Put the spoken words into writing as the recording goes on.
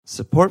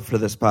Support for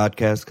this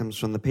podcast comes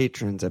from the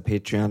patrons at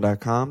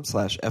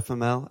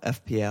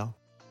patreon.com/FMLFPL.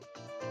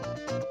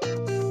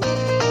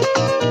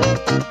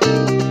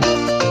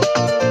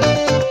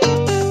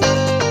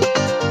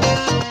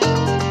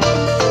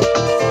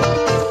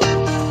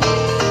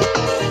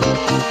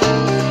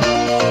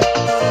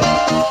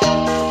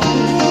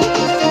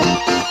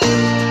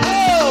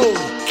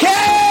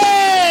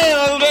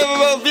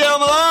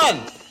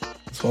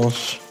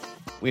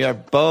 We are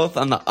both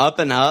on the up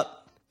and up.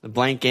 The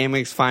blank game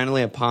week's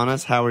finally upon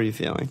us. How are you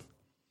feeling?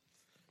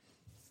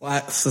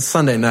 It's a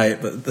Sunday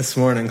night, but this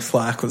morning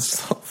Slack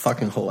was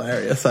fucking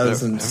hilarious. I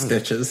was in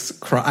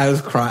stitches. I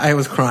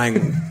was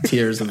crying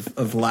tears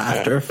of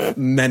laughter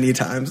many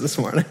times this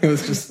morning. It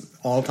was just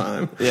all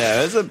time. Yeah,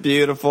 it was a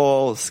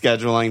beautiful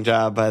scheduling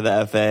job by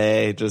the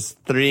FAA. Just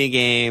 3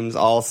 games,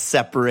 all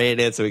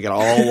separated, so we could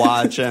all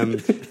watch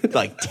them.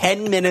 Like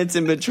 10 minutes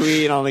in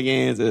between all the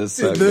games. It was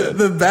so good.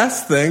 The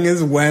best thing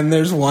is when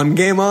there's one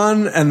game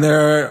on and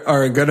there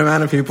are a good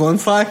amount of people in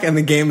Slack and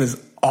the game is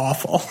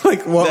awful.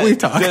 Like what we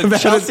talk about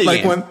Chelsea is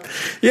like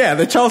game.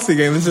 The Chelsea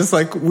game is just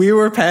like we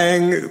were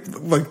paying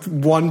like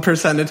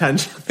 1%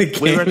 attention to the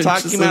game. We were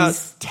talking about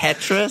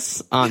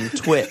Tetris on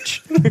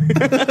Twitch.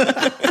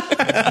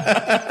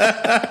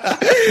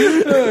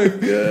 Oh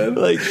god.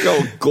 Like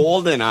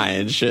GoldenEye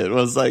and shit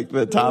was like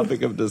the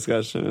topic of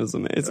discussion. It was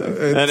amazing.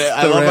 And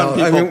I love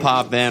when people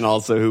pop in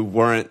also who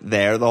weren't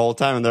there the whole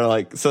time and they're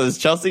like, so this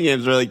Chelsea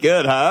game's really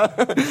good, huh?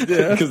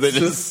 Yeah. Because they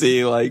just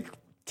see like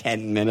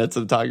 10 minutes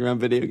of talking about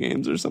video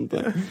games or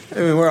something. I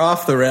mean, we're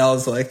off the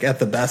rails like at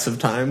the best of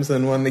times,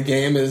 and when the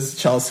game is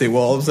Chelsea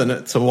Wolves and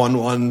it's a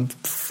 1-1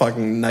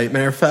 fucking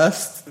nightmare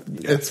fest,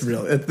 it's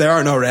real. There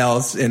are no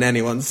rails in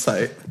anyone's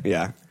sight.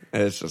 Yeah,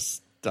 it's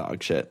just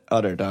dog shit,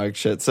 utter dog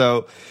shit.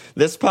 So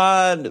this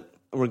pod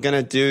we're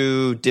gonna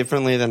do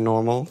differently than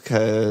normal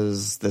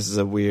because this is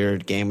a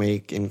weird game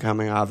week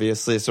incoming,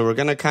 obviously. So we're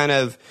gonna kind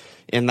of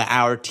in the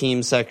our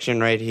team section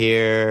right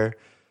here.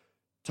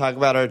 Talk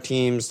about our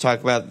teams, talk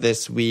about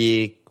this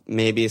week,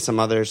 maybe some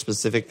other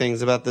specific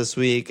things about this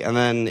week. And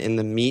then in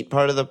the meat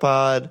part of the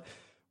pod,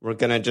 we're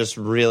going to just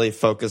really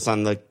focus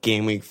on the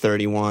game week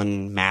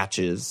 31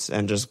 matches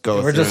and just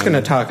go We're just going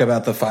to talk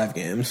about the 5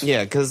 games.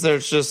 Yeah, because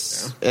there's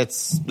just,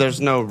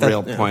 there's no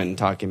real point in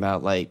talking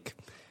about like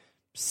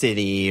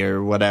City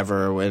or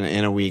whatever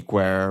in a week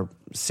where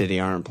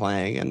City aren't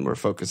playing and we're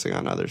focusing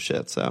on other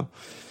shit. So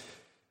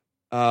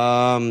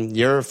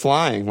you're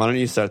flying. Why don't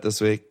you start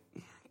this week?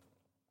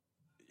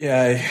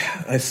 Yeah,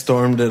 I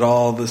stormed it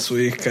all this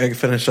week. I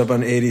finished up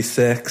on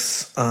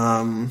 86.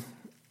 I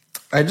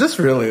just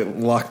really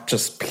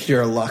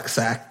pure luck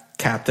sack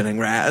captaining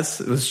Raz.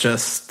 It was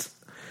just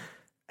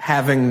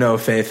having no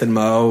faith in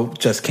Mo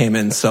just came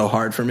in so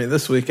hard for me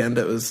this weekend.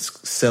 It was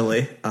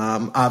silly.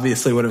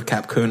 Obviously would have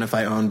capped Kuhn if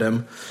I owned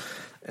him,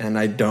 and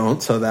I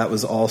don't. So that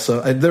was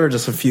also, there were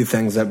just a few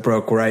things that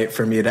broke right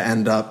for me to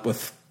end up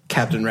with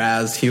Captain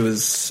Raz. He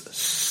was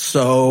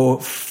so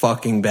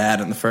fucking bad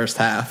in the first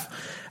half.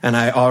 And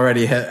I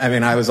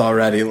was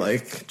already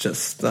like,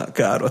 just, oh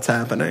God, what's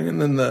happening? And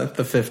then the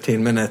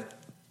 15-minute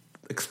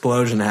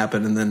explosion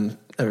happened, and then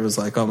it was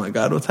like, oh my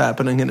God, what's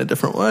happening in a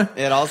different way?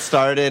 It all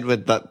started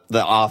with the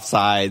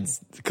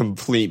offsides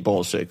complete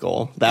bullshit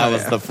goal. That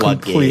was the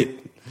floodgate.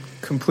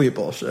 Complete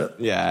bullshit.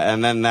 Yeah,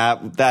 and then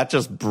that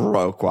just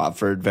broke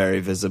Watford very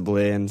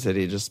visibly, and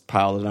City just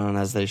piled it on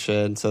as they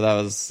should. So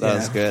that was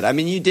good. I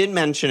mean, you did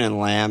mention in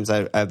Lambs,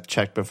 I've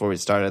checked before we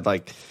started,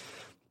 like,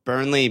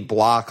 Burnley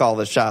block all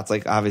the shots.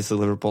 Like, obviously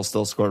Liverpool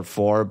still scored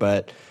 4,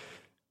 but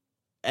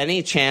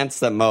any chance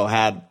that Mo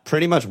had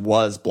pretty much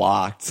was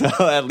blocked. So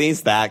at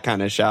least that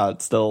kind of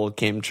shot still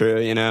came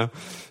true, you know?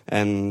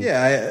 And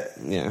yeah.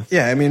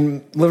 I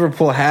mean,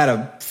 Liverpool had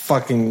a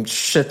fucking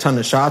shit ton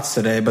of shots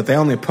today, but they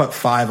only put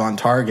 5 on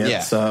target.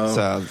 Yeah.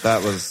 So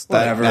that was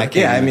whatever. That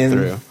came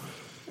through.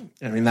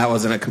 I mean, that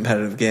wasn't a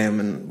competitive game,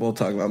 and we'll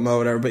talk about Mo,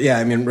 whatever. But yeah,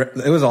 I mean,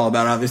 it was all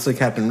about obviously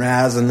Captain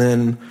Raz, and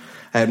then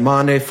I had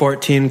Monday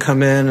 14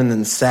 come in, and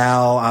then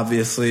Sal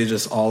obviously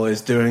just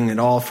always doing it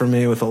all for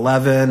me with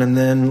 11, and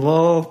then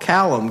little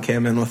Callum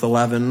came in with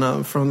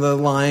 11 from the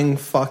lying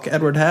fuck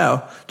Edward Howe.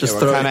 What kind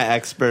of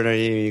expert are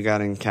you? You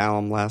got in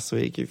Callum last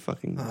week, you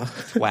fucking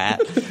twat.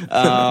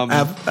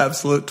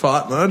 Absolute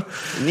twat mode.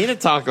 You need to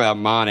talk about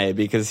Mane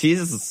because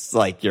he's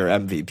like your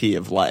MVP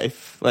of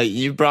life. Like,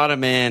 you brought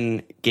him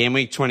in game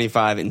week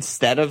 25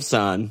 instead of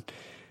Son,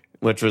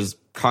 which was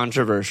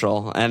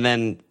controversial, and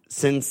then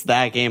since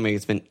that game,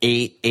 it's been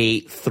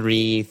 8,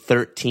 3,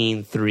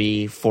 13,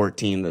 3,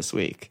 14 this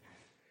week.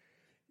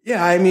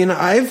 Yeah, I mean,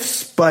 I've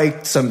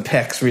spiked some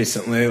picks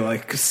recently.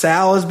 Like,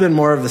 Sal has been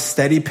more of a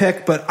steady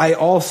pick, but I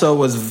also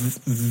was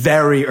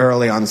very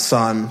early on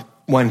Son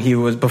when he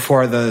was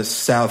before the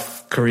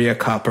South Korea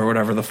Cup or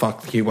whatever the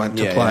fuck he went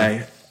to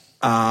play.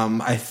 Yeah.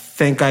 I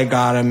think I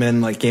got him in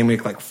like game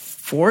week like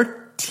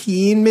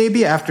 14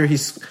 maybe after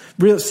he's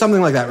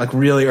something like that, like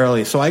really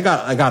early. So I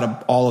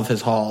got all of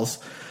his hauls.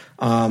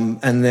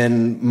 And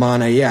then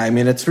Mane, yeah, I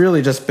mean, it's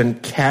really just been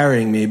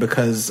carrying me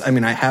because, I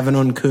mean, I haven't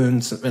owned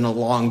Kuhn in a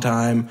long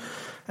time.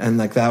 and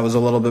like that was a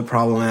little bit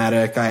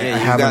problematic. I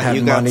haven't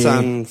had money. You got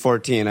Son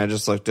 14. I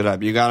just looked it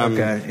up. You got him.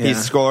 Okay, yeah. He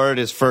scored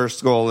his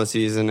first goal of the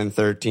season in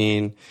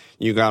 13.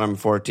 You got him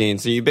 14.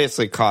 So you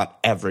basically caught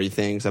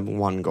everything except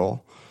one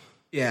goal.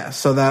 Yeah,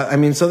 so there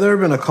have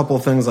been a couple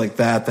things like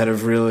that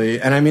have really,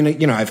 and I mean,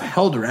 you know, I've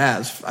held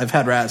Raz. I've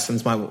had Raz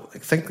since I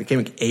think game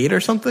week 8 or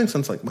something,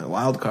 since like my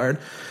wild card,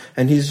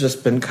 and he's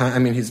just been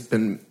he's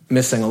been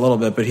missing a little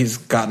bit, but he's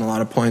gotten a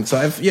lot of points. So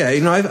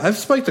I've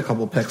spiked a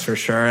couple picks for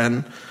sure,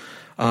 and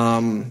I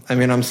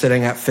mean, I'm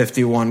sitting at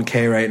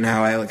 51K right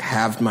now. I like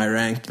halved my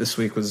rank. This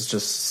week was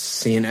just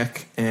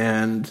scenic,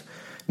 and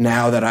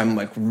now that I'm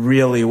like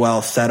really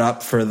well set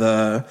up for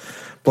the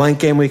blank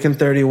game week in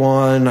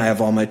 31. I have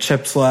all my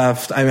chips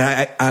left. I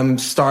mean, I'm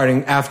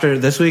starting after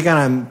this weekend.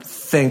 I'm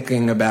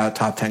thinking about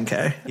top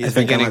 10K. He's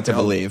beginning to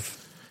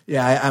believe.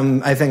 Yeah,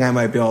 I think I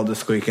might be able to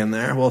squeak in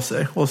there. We'll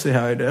see. We'll see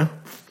how I do.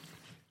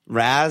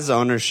 Raz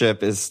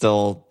ownership is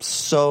still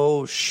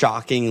so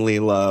shockingly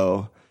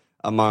low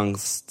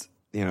amongst,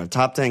 you know,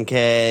 top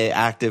 10K,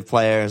 active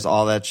players,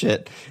 all that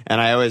shit.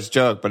 And I always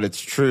joke, but it's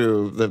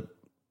true.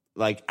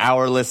 Like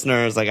our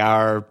listeners, like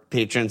our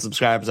Patreon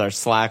subscribers, our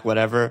Slack,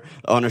 whatever,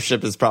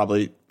 ownership is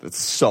probably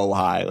so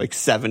high, like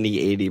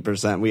 70,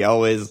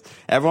 80%.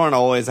 Everyone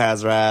always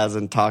has Raz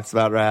and talks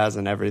about Raz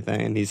and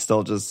everything. And he's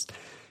still just,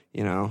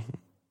 you know,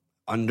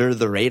 under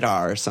the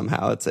radar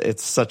somehow.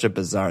 It's such a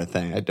bizarre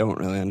thing. I don't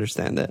really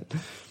understand it.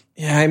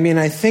 Yeah, I mean,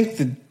 I think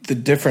the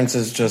difference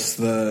is just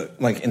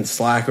like in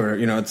Slack, or,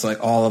 you know, it's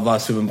like all of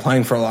us who've been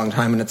playing for a long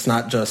time, and it's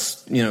not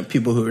just, you know,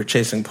 people who are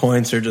chasing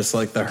points or just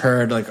like the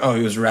herd, like, oh,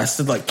 he was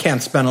rested, like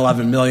can't spend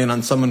 11 million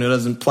on someone who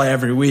doesn't play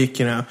every week,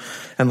 you know,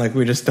 and like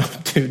we just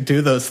don't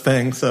do those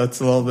things. So it's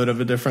a little bit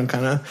of a different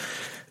kind of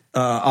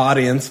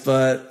audience,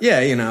 but yeah,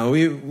 you know,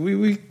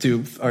 we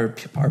do our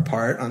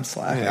part on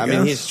Slack. Yeah, I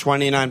mean, he's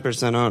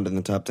 29% owned in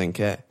the top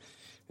 10K.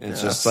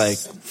 It's just like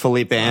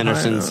Felipe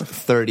Anderson's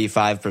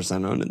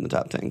 35% owned in the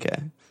top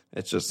 10K.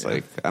 It's just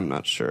like, I'm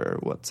not sure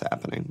what's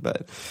happening.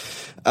 But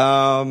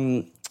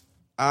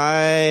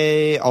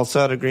I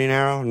also had a green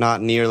arrow,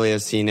 not nearly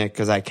as scenic,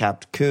 because I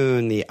capped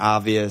Kuhn, the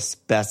obvious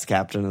best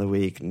captain of the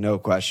week, no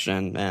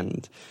question.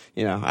 And,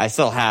 you know, I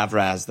still have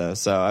Raz, though,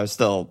 so I was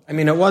still... I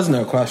mean, it was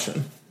no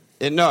question.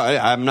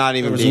 I'm not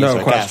even being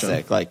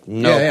sarcastic. Like,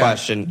 no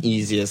question,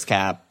 easiest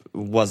cap.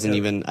 Wasn't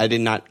even... I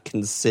did not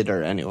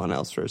consider anyone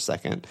else for a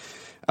second.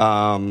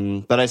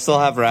 But I still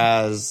have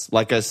Raz.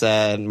 Like I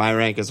said, my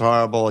rank is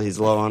horrible. He's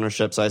low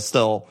ownership, so I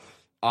still,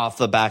 off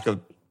the back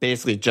of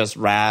basically just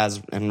Raz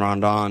and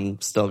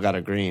Rondon, still got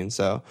a green.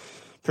 So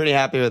pretty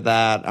happy with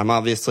that. I'm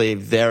obviously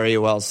very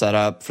well set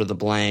up for the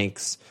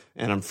blanks,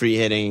 and I'm free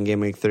hitting in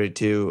game week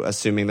 32,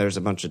 assuming there's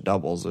a bunch of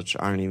doubles, which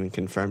aren't even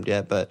confirmed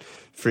yet, but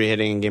free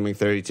hitting in game week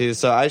 32.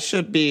 So I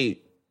should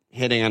be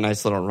hitting a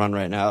nice little run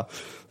right now.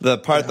 The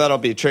part that'll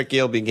be tricky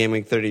will be game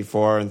week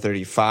 34 and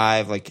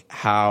 35, like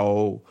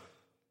how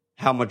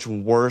much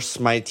worse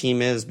my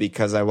team is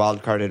because I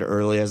wildcarded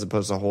early as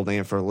opposed to holding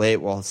it for late.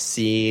 We'll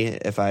see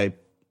if I,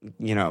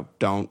 you know,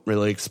 don't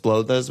really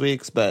explode those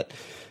weeks. But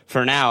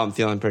for now, I'm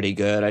feeling pretty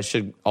good. I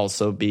should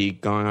also be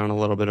going on a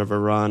little bit of a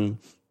run.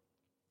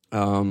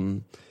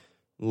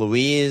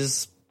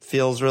 Louise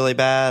feels really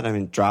bad. I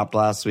mean, dropped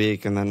last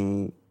week, and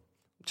then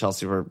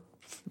Chelsea were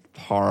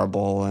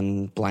horrible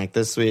and blank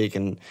this week.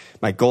 And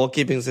my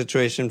goalkeeping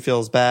situation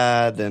feels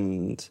bad,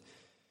 and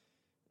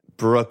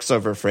Brooks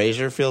over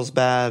Frazier feels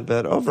bad,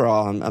 but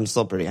overall, I'm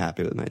still pretty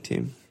happy with my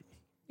team.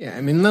 Yeah,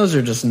 I mean, those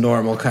are just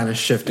normal kind of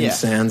shifting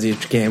sands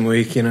each game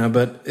week, you know,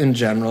 but in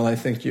general, I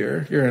think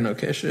you're in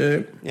okay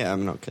shape. Yeah,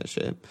 I'm in okay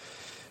shape.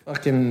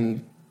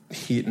 Fucking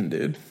Heaton,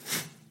 dude.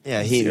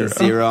 Yeah, Heaton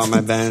 0 on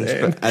my bench,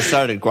 but I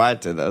started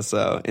Guaita, though,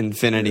 so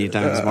infinity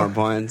times more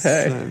points.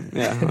 Hey. So,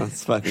 yeah,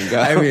 let's fucking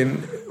go. I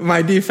mean,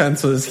 my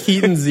defense was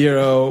Heaton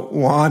 0,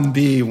 Juan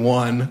B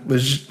 1,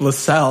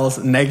 Lascelles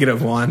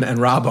 -1, and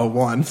Robbo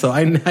 1. So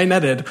I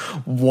netted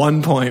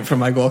 1 point for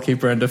my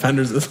goalkeeper and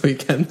defenders this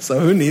weekend, so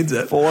who needs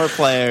it? 4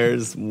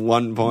 players,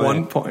 1 point.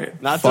 1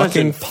 point. Not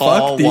fucking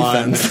Paul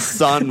 1,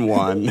 Son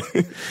 1.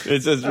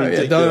 It's just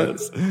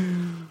ridiculous.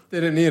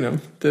 Didn't need him.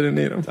 Don't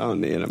need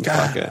him.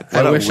 God, fuck it.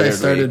 I wish I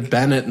started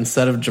Bennett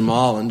instead of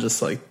Jamal and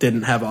just like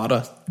didn't have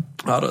auto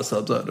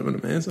subs. That would have been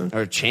amazing.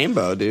 Or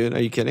Chambo, dude.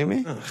 Are you kidding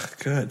me? Oh,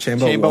 good.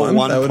 Chambo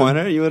 1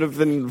 pointer. You would have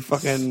been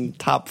fucking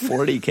top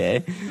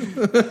 40K.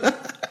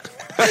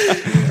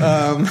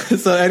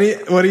 So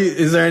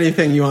is there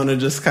anything you want to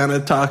just kind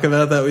of talk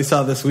about that we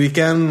saw this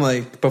weekend,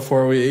 like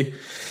before we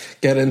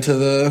get into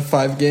the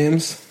 5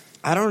 games?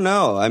 I don't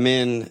know. I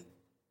mean,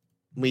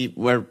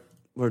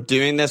 we're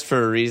doing this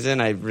for a reason.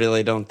 I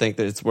really don't think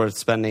that it's worth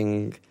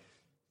spending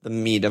the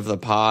meat of the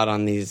pod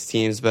on these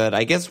teams. But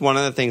I guess one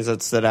of the things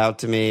that stood out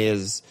to me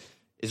is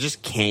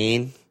just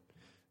Kane.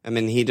 I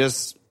mean, he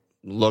just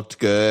looked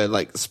good.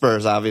 Like,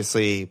 Spurs,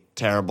 obviously,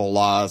 terrible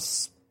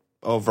loss.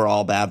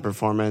 Overall, bad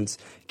performance.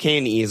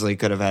 Kane easily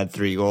could have had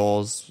 3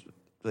 goals.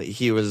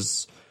 He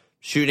was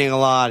shooting a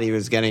lot. He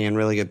was getting in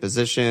really good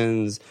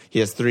positions. He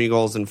has 3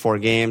 goals in 4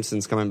 games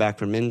since coming back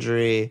from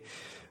injury.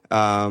 You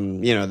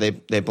know,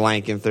 they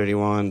blank in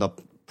 31. They'll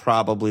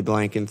probably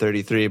blank in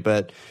 33,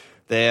 but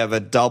they have a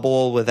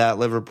double with at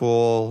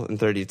Liverpool in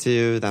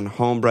 32, then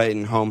home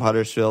Brighton, home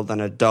Huddersfield, then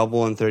a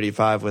double in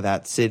 35 with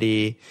at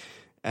City,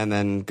 and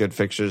then good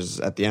fixtures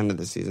at the end of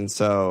the season.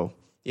 So,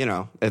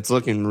 it's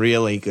looking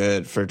really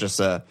good for just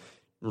a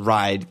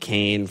ride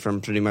Kane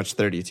from pretty much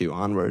 32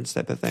 onwards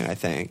type of thing, I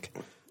think.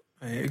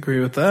 I agree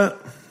with that.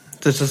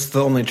 It's just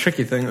the only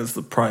tricky thing is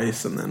the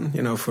price, and then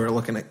if we're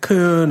looking at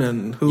Kuhn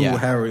and how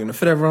are we going to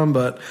fit everyone?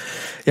 But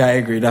yeah, I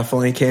agree.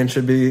 Definitely, Kane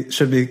should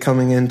be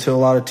coming into a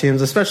lot of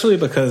teams, especially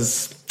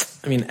because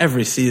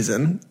every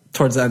season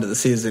towards the end of the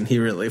season he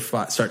really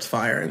starts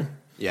firing.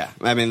 Yeah,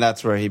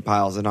 that's where he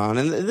piles it on.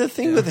 And the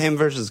thing with him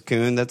versus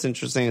Kuhn that's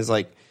interesting is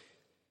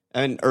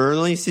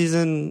early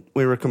season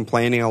we were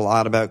complaining a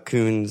lot about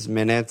Kuhn's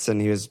minutes, and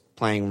he was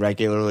playing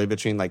regularly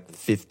between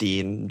 50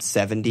 and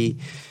 70,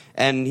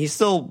 and he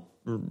still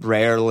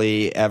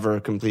rarely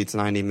ever completes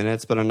 90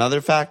 minutes. But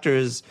another factor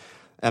is,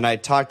 and I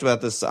talked about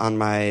this on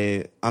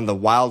the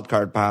wild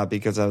card pod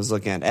because I was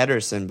looking at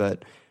Ederson,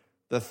 but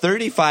the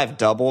 35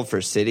 double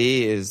for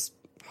City is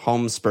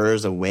home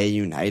Spurs, away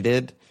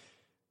United.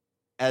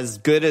 As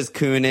good as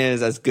Kuhn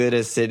is, as good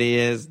as City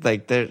is,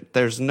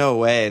 there's no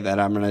way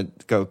that I'm going to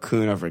go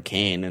Kuhn over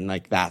Kane and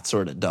that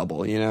sort of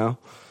double,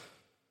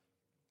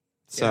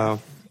 So,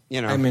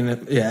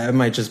 it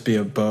might just be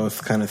a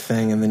both kind of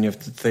thing, and then you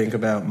have to think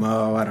about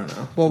Mo. I don't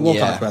know. We'll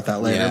talk about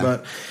that later. Yeah.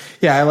 But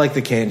yeah, I like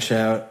the Kane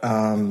shout.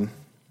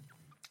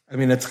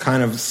 It's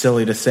kind of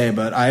silly to say,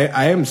 but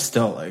I am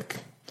still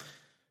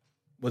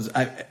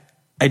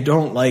I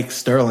don't like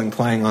Sterling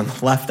playing on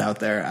the left out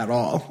there at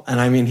all.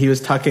 And he was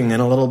tucking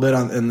in a little bit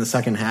in the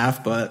second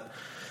half, but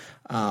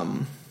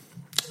I'm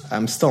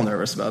still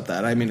nervous about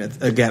that.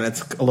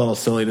 It's a little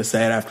silly to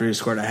say it after he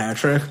scored a hat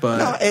trick, but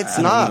no, it's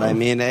not.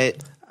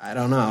 I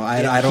don't know.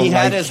 I don't. He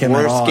had like his him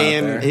worst at all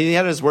game. He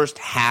had his worst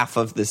half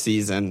of the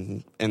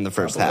season in the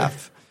first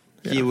half.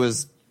 Yeah. He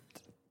was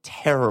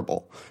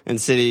terrible,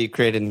 and City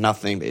created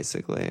nothing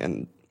basically.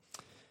 And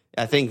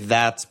I think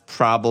that's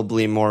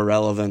probably more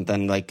relevant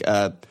than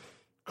a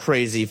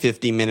crazy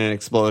 50-minute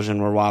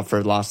explosion where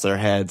Watford lost their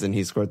heads and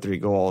he scored 3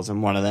 goals,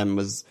 and one of them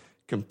was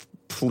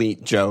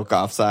complete joke,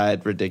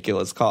 offside,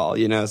 ridiculous call.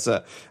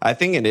 So I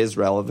think it is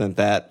relevant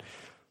that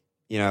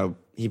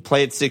he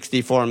played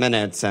 64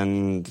 minutes,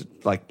 and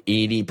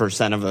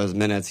 80% of those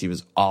minutes he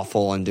was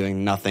awful and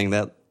doing nothing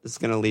that is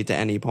going to lead to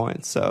any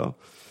points. So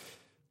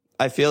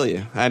I feel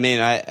you.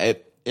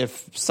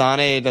 If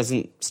Sané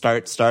doesn't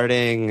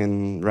starting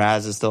and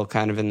Raz is still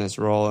kind of in this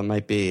role, it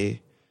might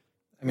be.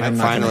 I'm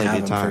not going to have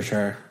him for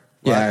sure.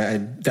 What? Yeah,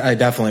 I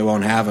definitely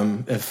won't have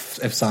him if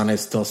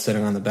Sané's still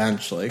sitting on the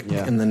bench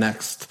in the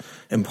next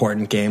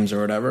important games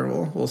or whatever.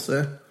 We'll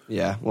see.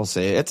 Yeah, we'll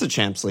see. It's a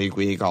Champions League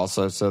week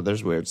also, so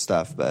there's weird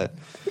stuff, but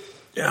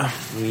yeah,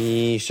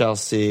 we shall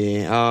see.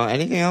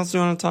 Anything else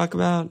you want to talk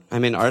about?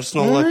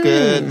 Arsenal look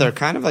good. They're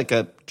kind of like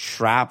a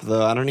trap,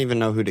 though. I don't even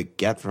know who to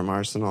get from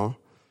Arsenal.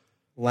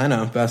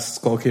 Leno,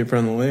 best goalkeeper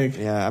in the league.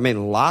 Yeah,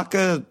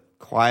 Laka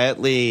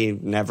quietly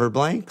never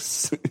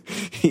blanks.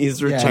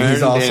 He's returned. Yeah,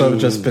 he's also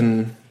just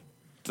been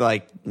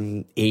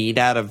 8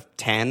 out of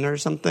 10 or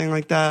something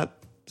like that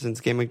since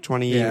game week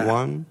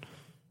 21.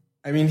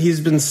 He's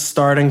been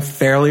starting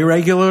fairly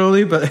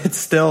regularly, but it's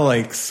still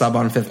sub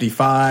on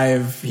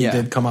 55. He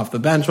did come off the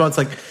bench once.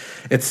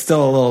 It's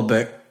still a little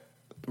bit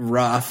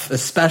rough,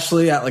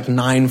 especially at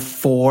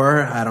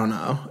 9-4. I don't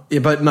know. Yeah,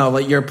 but no,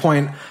 your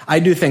point, I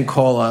do think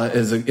Kola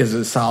is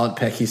a solid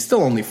pick. He's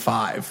still only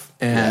 5,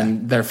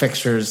 and their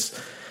fixtures,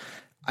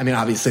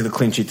 obviously the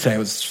clean sheet today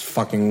was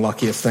fucking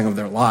luckiest thing of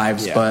their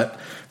lives, but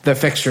the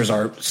fixtures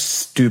are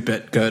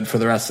stupid good for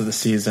the rest of the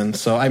season.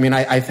 So,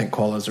 I think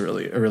Cola's a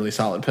really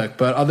solid pick.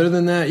 But other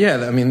than that,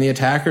 the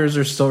attackers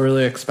are still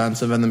really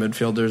expensive, and the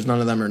midfielders, none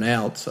of them are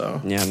nailed.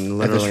 So, yeah,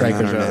 literally the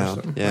strikers none are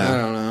nailed. So, I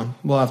don't know.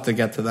 We'll have to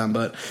get to them.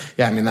 But,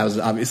 that was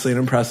obviously an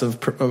impressive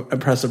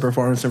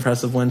performance,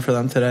 impressive win for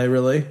them today,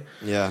 really.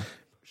 Yeah.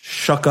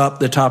 Shook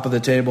up the top of the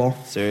table.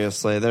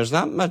 Seriously. There's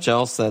not much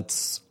else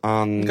that's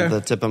on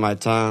the tip of my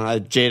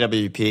tongue.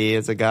 JWP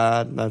is a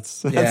god.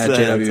 That's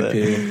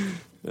JWP.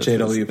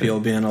 JWP will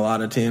be in a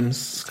lot of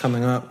teams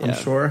coming up, I'm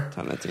sure.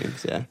 Ton of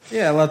teams, yeah.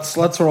 Yeah,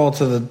 let's roll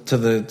to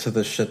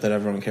the shit that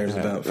everyone cares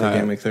about for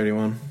Game Week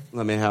 31.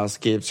 Let me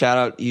housekeep. Shout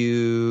out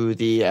you,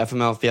 the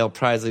FMLFPL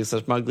Prize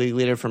League / Mug League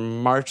leader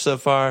from March so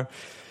far.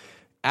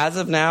 As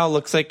of now,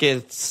 looks like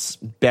it's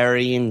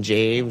Barry and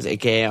James,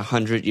 aka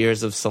 100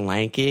 Years of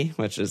Solanke,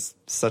 which is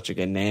such a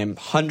good name.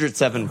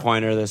 107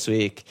 pointer this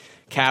week.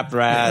 Cap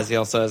Raz, he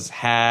also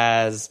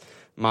has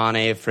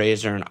Mane,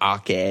 Fraser, and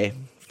Ake.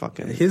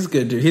 He's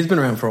good, dude. He's been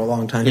around for a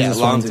long time. He's a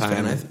long Swansea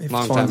time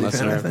fan.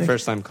 Listener,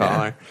 first time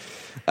caller.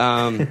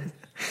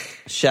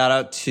 Shout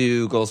out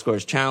to Goal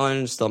Scorers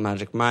Challenge, Still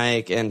Magic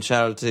Mike, and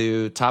shout out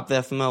to Top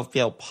of the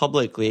FMLFPL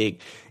Public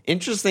League.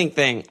 Interesting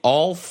thing,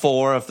 all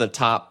 4 of the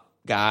top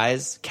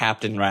guys,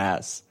 Captain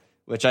Raz,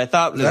 which I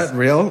thought was... Is that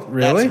real?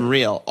 Really? That's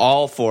real.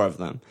 All 4 of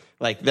them.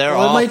 They're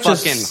all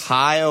fucking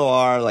high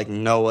OR,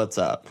 know what's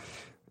up.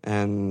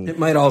 And it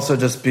might also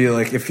just be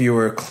if you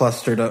were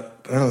clustered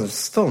up Well, it's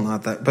still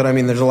not that, but I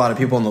mean, there's a lot of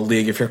people in the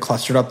league. If you're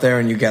clustered up there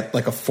and you get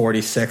like a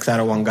 46 out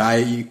of one guy,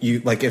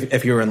 you like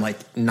if you were in like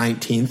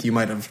 19th, you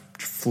might have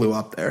flew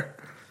up there.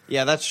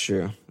 Yeah, that's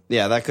true.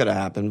 Yeah, that could have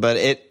happened, but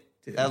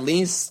at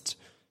least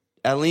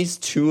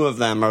two of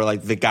them are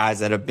like the guys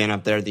that have been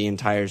up there the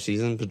entire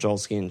season,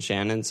 Pajolski and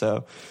Shannon.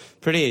 So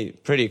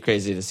pretty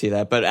crazy to see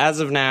that. But as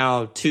of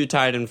now, two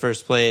tied in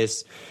first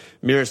place.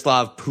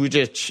 Miroslav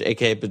Pujic,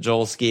 a.k.a.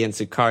 Pajolski, and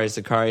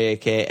Sakari,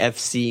 a.k.a.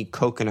 FC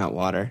Coconut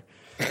Water.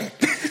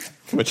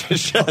 Which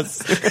is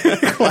just...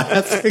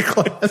 classic.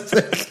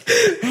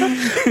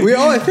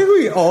 I think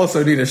we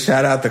also need to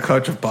shout out the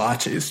coach of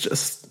Bocce's,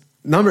 just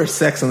number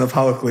 6 in the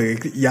public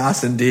league,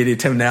 Yasin Didi,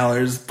 Tim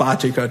Naller's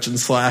Bocce coach in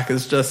Slack,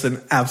 is just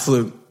an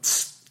absolute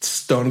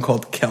stone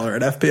cold killer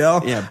at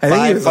FPL. Yeah, I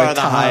think he was like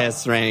the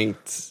highest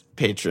ranked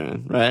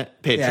patron, right?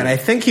 Yeah, and I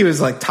think he was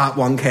like top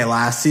 1K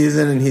last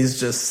season, and he's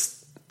just...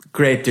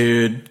 great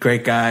dude,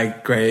 great guy,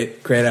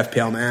 great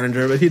FPL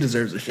manager, but he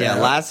deserves a shout. Yeah,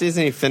 last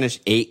season he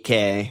finished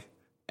 8K,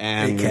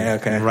 and 8K,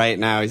 okay. Right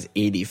now he's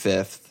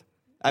 85th.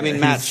 I mean,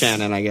 Matt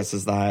Shannon, I guess,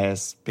 is the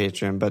highest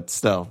patron, but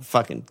still,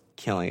 fucking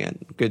killing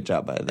it. Good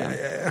job by them.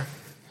 Yeah.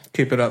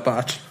 Keep it up,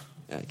 Botch.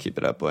 Yeah, keep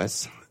it up,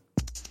 boys.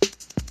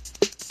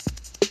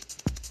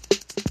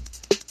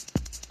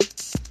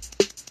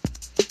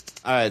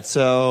 All right,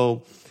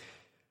 so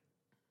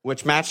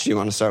which match do you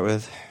want to start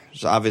with?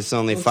 There's obviously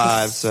only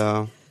 5,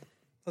 so...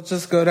 Let's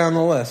just go down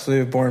the list. We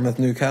have Bournemouth,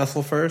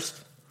 Newcastle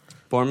first.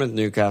 Bournemouth,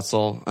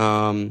 Newcastle.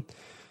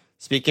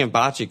 Speaking of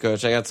Bocce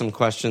Coach, I got some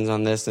questions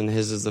on this, and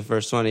his is the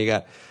first one. You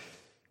got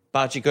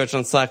Bocce Coach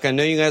on Slack. I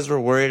know you guys were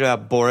worried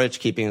about Boric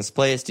keeping his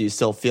place. Do you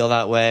still feel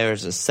that way, or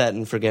is it set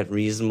and forget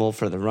reasonable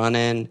for the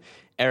run-in?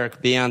 Eric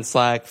B on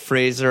Slack,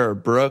 Fraser or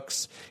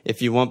Brooks?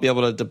 If you won't be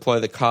able to deploy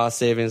the cost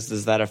savings,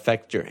 does that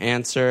affect your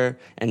answer?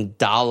 And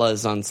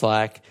Dalla's on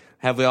Slack.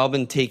 Have we all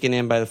been taken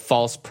in by the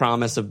false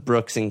promise of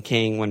Brooks and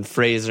King when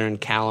Fraser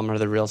and Callum are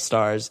the real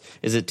stars?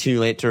 Is it too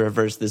late to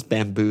reverse this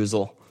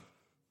bamboozle?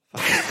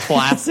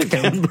 Classic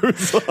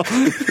bamboozle.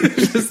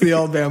 Just the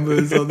old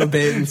bamboozle, the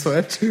bait and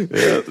switch.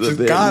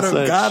 Yeah,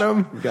 got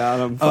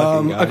him.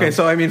 Okay,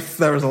 so I mean,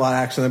 there was a lot of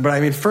action there, but I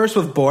mean, first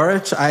with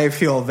Boric, I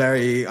feel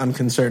very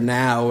unconcerned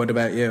now. What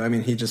about you? I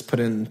mean, he just put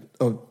in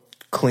a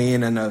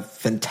clean and a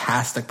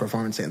fantastic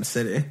performance in the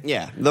City.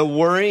 Yeah, the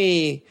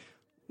worry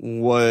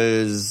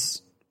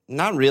was...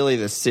 not really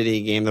the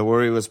City game. The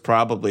worry was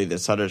probably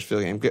this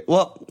Huddersfield game.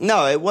 Well,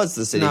 no, it was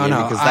the City game.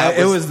 Because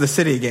it was the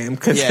City game.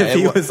 Because if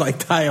he was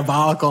like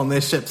diabolical and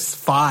this ship's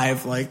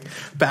 5, like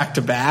back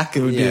to back,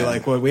 it would be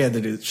like what we had to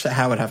do.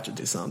 How would have to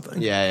do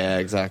something. Yeah,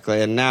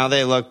 exactly. And now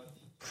they look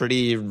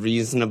pretty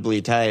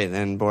reasonably tight,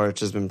 and Boric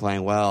has been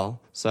playing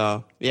well.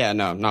 So, yeah,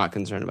 no, I'm not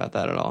concerned about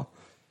that at all.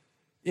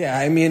 Yeah,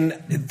 I mean,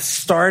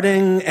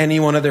 starting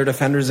any one of their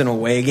defenders in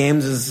away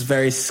games is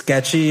very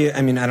sketchy.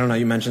 I mean, I don't know,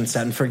 you mentioned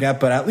set and forget,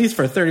 but at least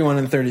for 31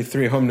 and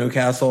 33, home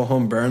Newcastle,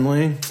 home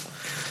Burnley.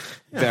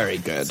 Yeah. Very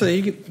good. So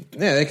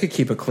they could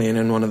keep it clean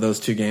in one of those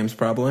 2 games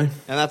probably. And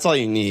that's all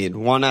you need.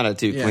 1 out of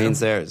 2 cleans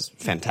there is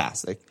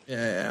fantastic.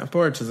 Yeah.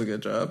 Boric does a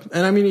good job.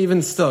 And I mean,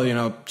 even still,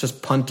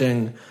 just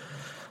punting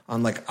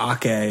on like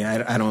Ake,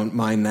 I don't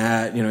mind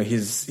that.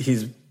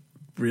 He's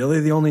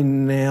really the only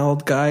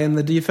nailed guy in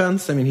the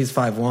defense. I mean, he's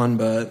 5'1",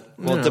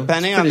 but...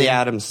 depending on the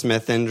Adam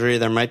Smith injury,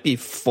 there might be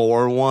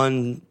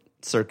 4-1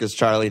 Circus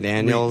Charlie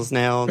Daniels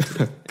nailed.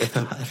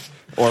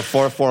 Or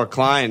 4-4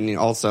 Klein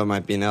also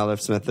might be nailed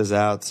if Smith is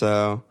out,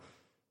 so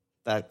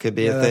that could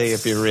be a thing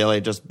if you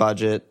really just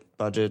budget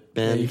bin.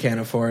 Yeah, you can't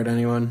afford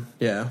anyone.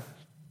 Yeah.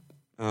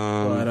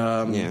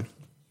 Yeah.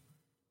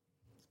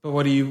 But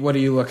what are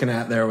you looking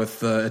at there with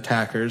the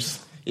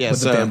attackers? Yeah,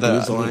 so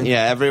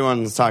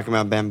everyone's talking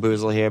about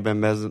bamboozle here,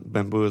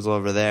 bamboozle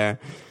over there.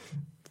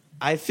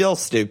 I feel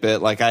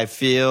stupid. Like, I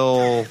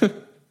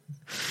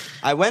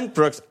went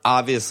Brooks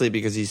obviously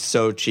because he's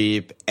so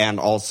cheap,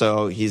 and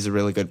also he's a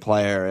really good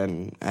player,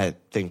 and I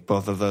think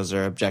both of those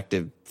are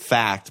objective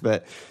fact.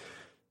 But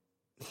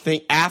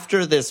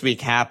after this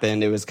week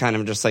happened, it was kind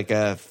of just like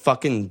a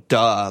fucking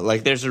duh.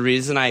 Like, there's a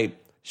reason I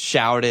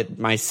shouted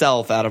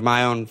myself out of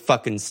my own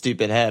fucking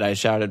stupid head. I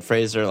shouted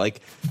Fraser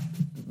like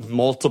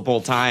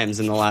multiple times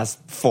in the last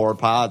 4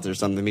 pods or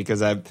something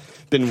because I've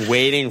been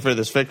waiting for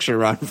this fixture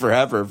run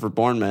forever for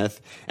Bournemouth,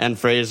 and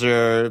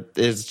Fraser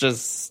is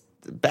just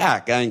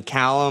back. I mean,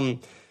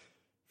 Callum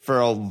for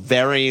a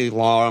very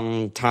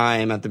long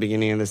time at the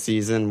beginning of the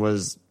season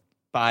was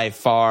by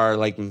far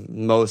like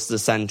most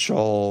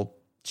essential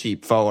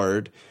cheap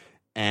forward,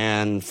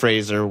 and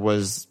Fraser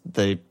was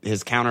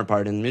his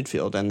counterpart in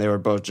midfield, and they were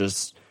both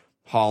just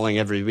hauling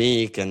every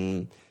week,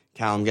 and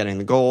Callum getting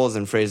the goals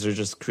and Fraser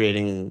just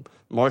creating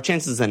more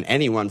chances than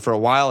anyone. For a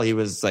while, he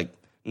was like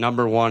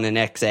number 1 in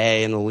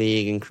XA in the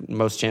league and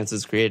most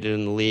chances created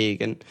in the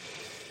league. And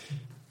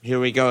here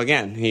we go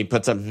again. He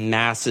puts up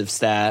massive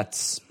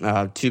stats,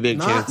 2 big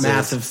chances. Not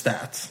massive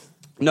stats.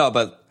 No,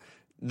 but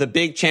the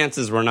big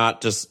chances were not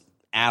just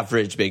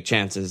average big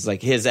chances.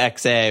 Like his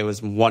XA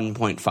was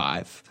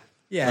 1.5.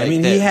 Yeah, like, I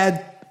mean,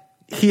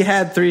 he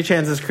had 3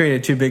 chances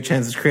created, 2 big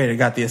chances created,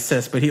 got the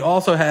assist, but he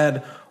also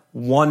had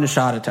 1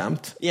 shot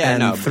attempt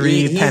and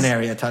 3 pen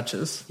area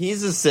touches.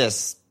 He's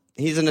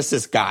an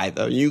assist guy,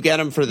 though. You get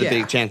him for the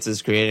big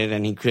chances created,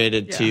 and he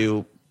created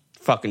 2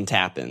 fucking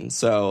tap-ins.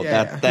 So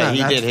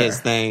he did his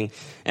thing.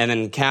 And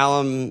then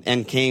Callum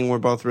and King were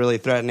both really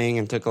threatening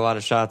and took a lot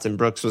of shots, and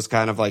Brooks was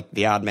kind of like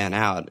the odd man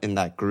out in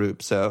that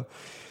group. So,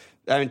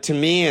 I mean, to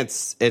me,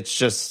 it's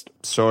just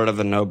sort of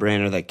a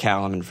no-brainer that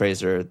Callum and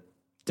Fraser are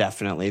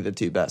definitely the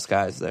 2 best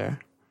guys there.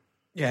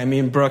 Yeah, I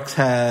mean, Brooks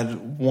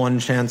had 1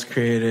 chance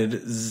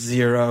created,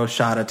 0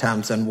 shot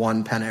attempts, and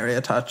 1 pen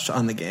area touch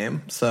on the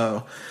game.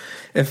 So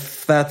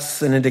if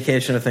that's an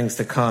indication of things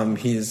to come,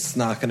 he's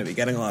not going to be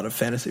getting a lot of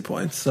fantasy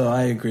points. So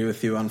I agree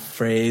with you on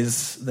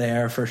Fraze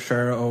there for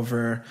sure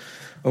over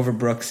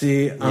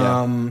Brooksy.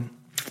 Yeah.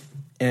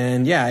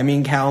 And yeah, I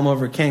mean, Callum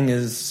over King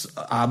is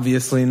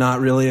obviously not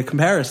really a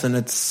comparison.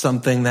 It's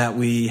something that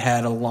we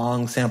had a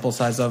long sample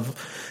size of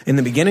in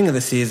the beginning of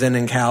the season,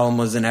 and Callum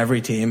was in every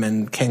team,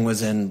 and King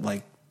was in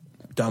like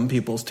dumb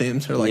people's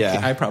teams. Or like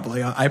I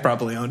probably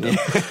owned him,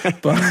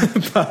 but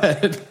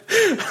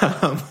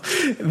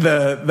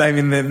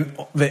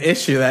the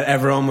issue that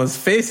everyone was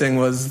facing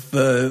was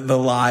the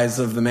lies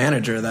of the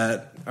manager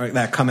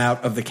that come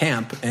out of the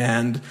camp.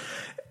 And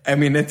I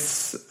mean,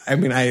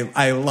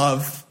 I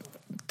love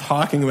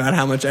talking about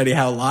how much Eddie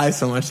Howe lies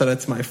so much that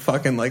it's my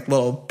fucking like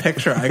little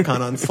picture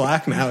icon on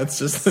Slack now. It's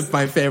just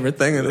my favorite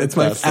thing, and it's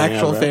my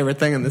actual favorite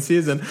thing in the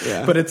season.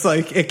 Yeah. But it's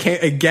like it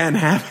can't again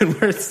happen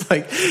where it's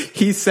like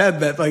he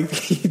said that like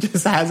he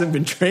just hasn't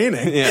been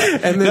training. Yeah.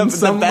 And then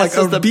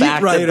a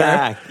beat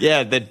writer,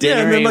 the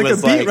dinner, and then like a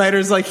beat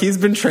writer's like he's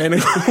been training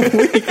all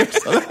week or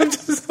so. I'm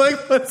just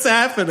like, what's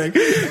happening?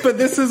 But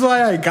this is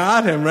why I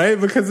got him, right?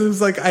 Because it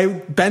was like I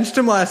benched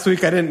him last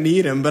week. I didn't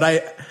need him, but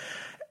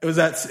it was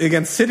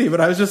against City,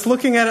 but I was just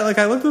looking at it, like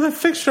I looked at the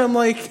fixture, I'm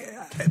like,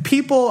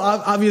 people,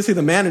 obviously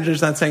the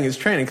manager's not saying he's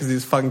training because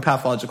he's a fucking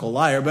pathological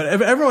liar, but if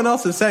everyone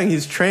else is saying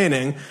he's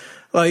training,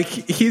 like,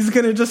 he's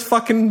gonna just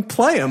fucking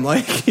play him,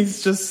 like,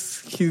 he's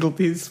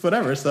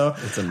whatever, so.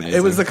 It's amazing.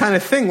 It was the kind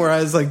of thing where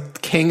I was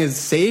like, King is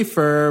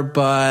safer,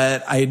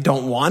 but I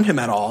don't want him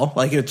at all,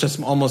 like, it's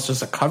just almost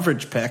just a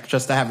coverage pick,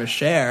 just to have a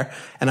share,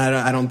 and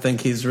I don't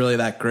think he's really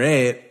that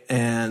great.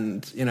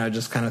 And,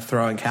 just kind of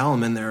throwing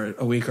Callum in there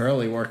a week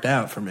early worked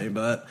out for me.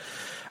 But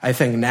I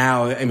think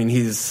now, I mean,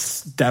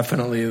 he's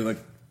definitely like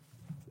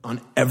on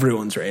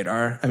everyone's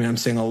radar. I mean, I'm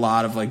seeing a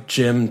lot of like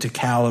Jim to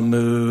Callum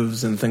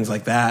moves and things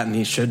like that. And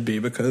he should be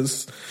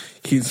because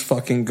he's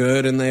fucking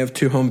good and they have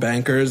 2 home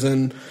bankers.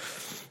 And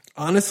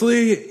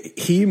honestly,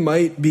 he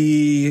might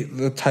be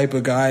the type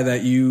of guy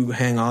that you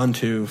hang on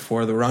to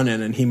for the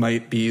run-in. And he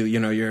might be,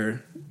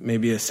 your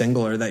maybe a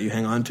singler that you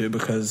hang on to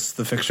because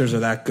the fixtures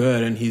are that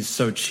good and he's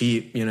so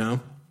cheap,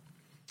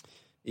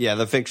 Yeah,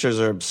 the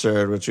fixtures are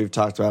absurd, which we've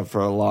talked about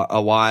for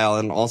a while.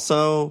 And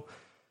also,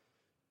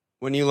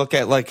 when you look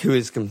at like who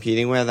he's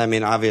competing with, I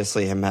mean,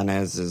 obviously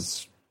Jimenez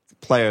is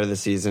player of the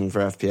season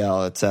for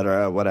FPL,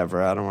 etc.,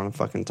 whatever. I don't want to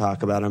fucking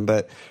talk about him.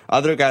 But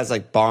other guys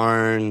like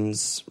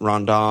Barnes,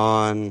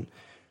 Rondon,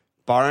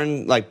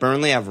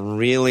 Burnley have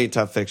really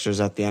tough fixtures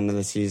at the end of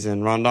the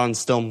season. Rondon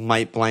still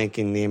might blank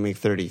in the Game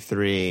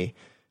 33.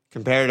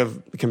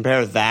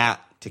 Compare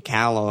that to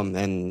Callum,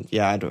 and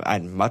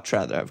I'd much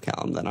rather have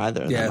Callum than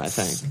either of them. I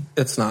think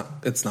it's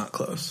not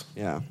close.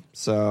 Yeah,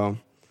 so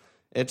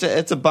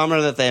it's a bummer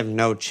that they have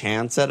no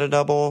chance at a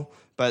double.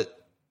 But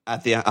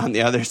on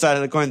the other side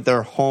of the coin,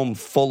 they're home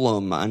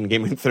Fulham on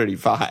Game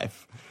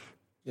 35.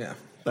 Yeah.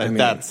 Like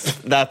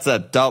that's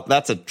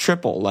a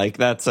triple. Like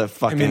that's a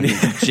fucking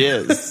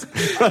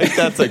jizz. Like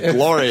that's a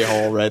glory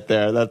hole right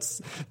there.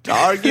 That's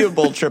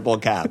arguable triple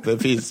cap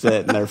if he's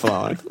fit and they're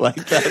flowing.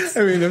 Like that's.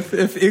 I mean, if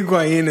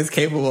Higuain is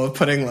capable of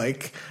putting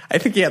like, I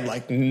think he had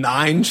like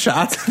 9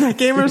 shots in that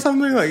game or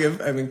something.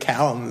 Like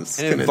Callum is.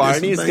 And if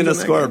Varney's going to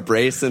score a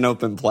brace in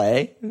open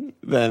play,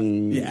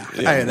 then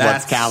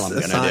what's Callum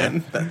going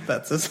to do?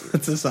 That's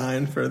a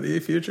sign for the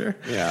future.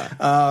 Yeah.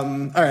 All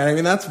right. I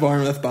mean, that's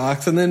Bournemouth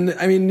box, and then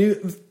I mean,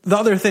 the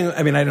other thing.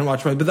 I mean, I didn't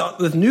watch it, but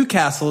the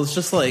Newcastle is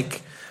just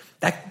like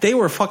that. They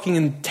were fucking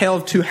in tale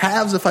of two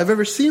halves if I've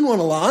ever seen one,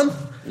 Alon.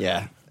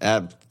 Yeah.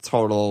 A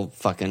total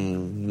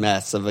fucking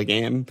mess of a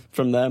game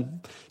from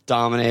them.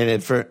 Got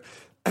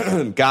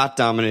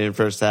dominated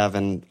first half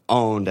and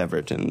owned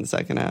Everton in the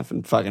second half,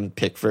 and fucking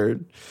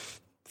Pickford.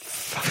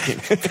 Fucking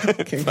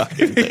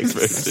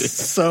Pickford.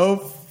 So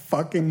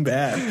fucking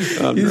bad.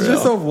 Unreal. He's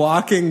just a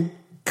walking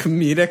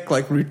comedic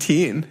like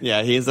routine.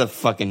 Yeah, he's a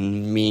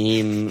fucking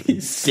meme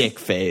dick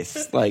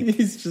face. Like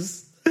he's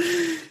just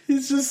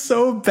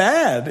so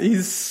bad.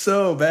 He's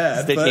so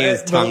bad. Sticking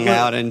his tongue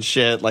out and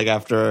shit, like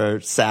after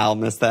Sal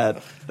missed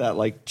that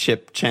like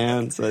chip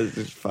chance.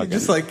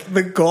 Just like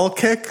the goal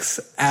kicks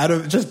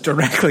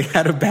directly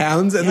out of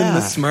bounds, and then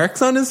the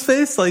smirks on his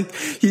face, like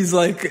he's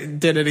like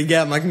did it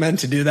again, like meant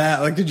to do that.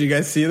 Like, did you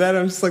guys see that?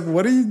 I'm just like,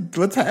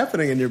 what's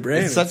happening in your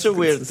brain? It's such a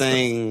weird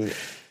thing.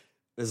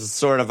 This is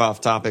sort of off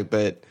topic,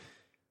 but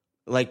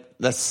like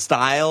the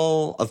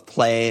style of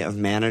play of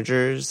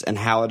managers and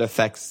how it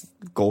affects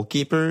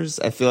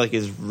goalkeepers, I feel like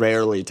is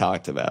rarely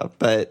talked about.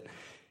 But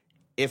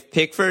if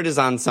Pickford is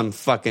on some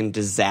fucking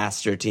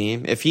disaster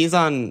team, if he's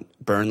on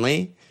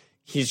Burnley,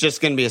 he's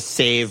just going to be a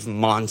save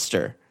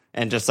monster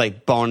and just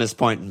like bonus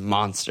point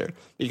monster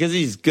because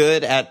he's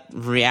good at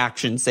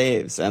reaction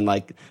saves and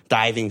like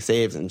diving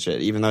saves and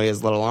shit, even though he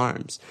has little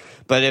arms.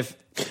 But if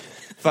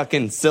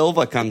fucking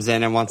Silva comes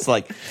in and wants to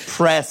like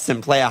press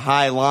and play a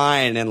high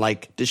line and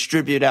like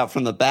distribute out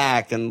from the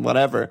back and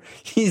whatever,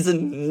 he's a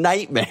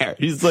nightmare.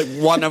 He's like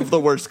one of the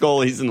worst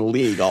goalies in the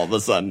league all of a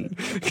sudden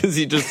because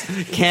he just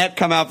can't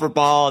come out for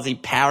balls. He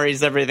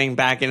parries everything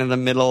back into the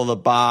middle of the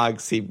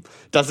box. He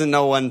doesn't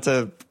know when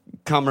to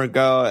come or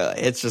go.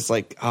 It's just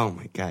like, oh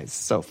my God, it's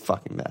so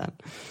fucking bad.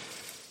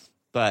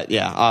 But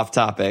yeah, off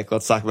topic.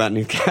 Let's talk about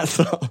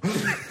Newcastle.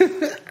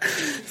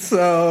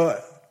 So,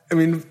 I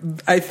mean,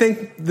 I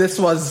think this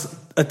was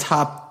a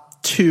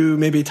top 2,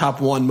 maybe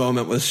top 1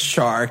 moment was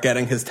Schär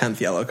getting his 10th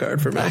yellow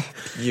card for me.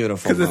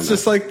 Beautiful. Because it's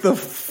just like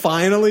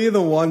finally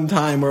the one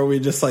time where we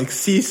just like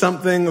see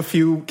something a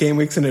few game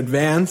weeks in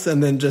advance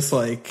and then just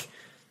like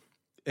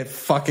it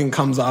fucking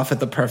comes off at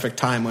the perfect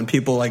time when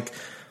people like,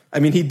 I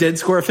mean, he did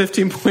score a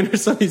 15-pointer,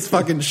 so he's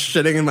fucking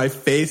shitting in my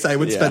face. I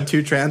would spend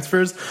 2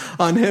 transfers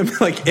on him,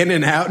 like in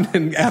and out,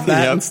 and have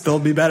that and still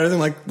be better than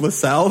like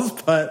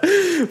Lascelles. But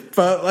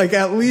like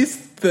at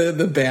least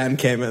the ban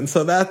came in,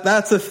 so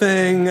that's a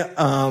thing.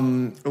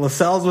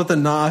 Lascelles with a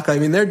knock. I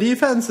mean, their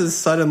defense is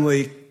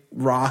suddenly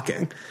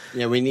rocking.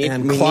 Yeah, we need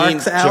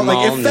Clark's out. Jamal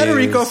like if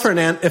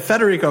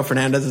Federico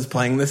Fernandez is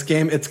playing this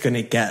game, it's going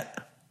to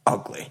get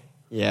ugly.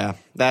 Yeah,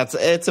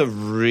 it's a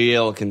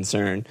real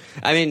concern.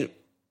 I mean,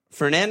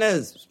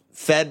 Fernandez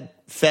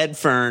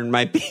Fern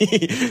might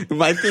be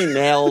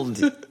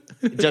nailed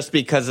just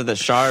because of the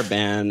Schär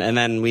ban, and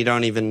then we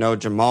don't even know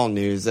Jamal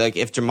news. Like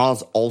if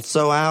Jamal's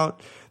also out,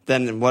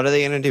 then what are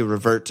they going to do?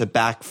 Revert to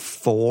back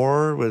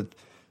 4 with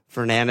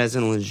Fernandez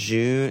and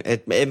Lejeune?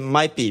 It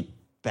might be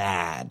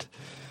bad.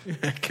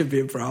 It could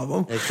be a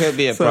problem. It could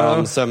be a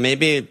problem. So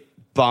maybe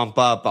bump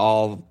up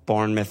all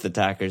Bournemouth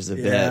attackers a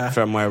bit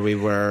from where we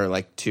were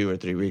like 2 or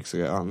 3 weeks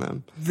ago on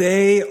them.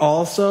 They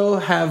also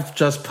have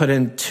just put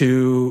in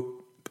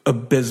 2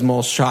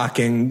 abysmal,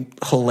 shocking,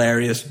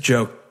 hilarious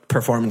joke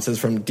performances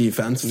from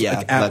defense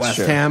at West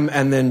Ham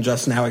and then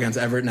just now against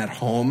Everton at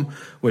home,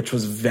 which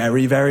was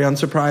very, very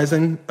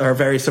unsurprising or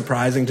very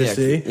surprising to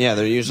see. Yeah,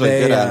 they're usually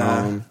good at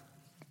home.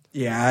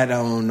 Yeah, I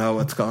don't know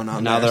what's going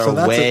on now there.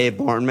 They're away,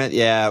 Bournemouth.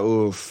 Yeah,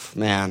 oof,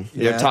 man.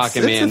 You're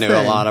talking me into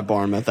a lot of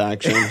Bournemouth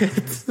action.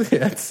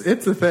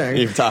 it's a thing.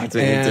 You've talked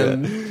me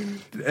into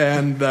it.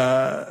 And,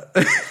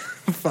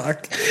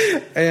 fuck.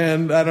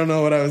 And I don't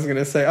know what I was going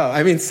to say. Oh,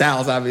 I mean,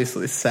 Sal's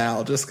obviously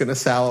Sal, just going to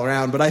Sal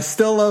around. But I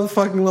still love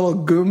fucking little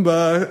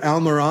Goomba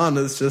Almiron.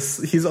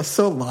 He's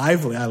so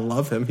lively. I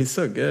love him. He's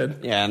so good.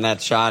 Yeah, and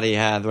that shot he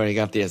had where he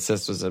got the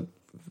assist was a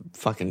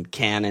fucking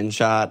cannon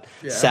shot.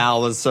 Yeah.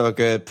 Sal was so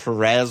good.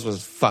 Perez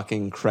was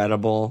fucking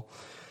incredible.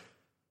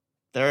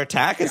 Their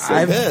attack is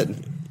so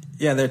good.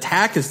 Yeah, their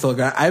attack is still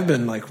good. I've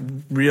been like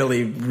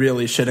really,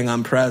 really shitting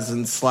on Perez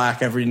and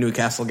Slack every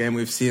Newcastle game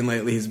we've seen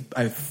lately.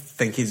 I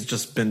think he's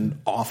just been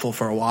awful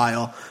for a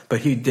while,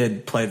 but he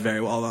did play very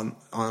well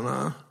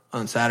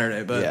on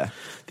Saturday. But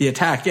the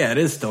attack, it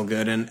is still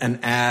good.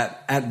 And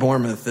at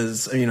Bournemouth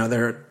is,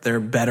 they're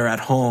better at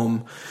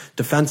home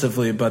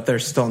defensively, but they're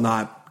still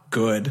not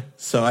good.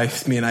 So I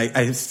mean,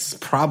 I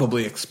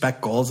probably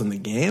expect goals in the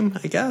game,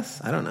 I guess.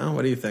 I don't know.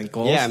 What do you think?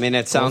 Goals? Yeah, I mean,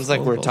 it sounds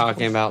like we're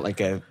talking about like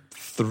a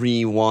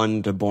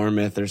 3-1 to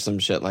Bournemouth or some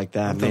shit like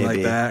that. Something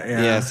maybe. Like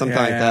that. Something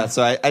like that.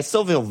 So I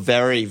still feel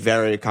very,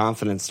 very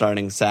confident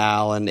starting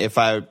Sal. And if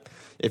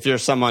you're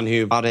someone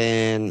who bought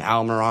in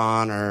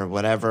Almiron or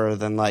whatever,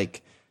 then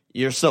like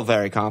you're still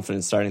very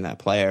confident starting that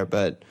player.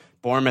 But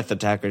Bournemouth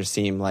attackers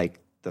seem like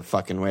the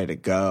fucking way to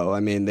go. I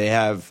mean, they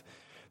have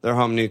their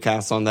home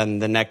Newcastle, and then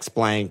the next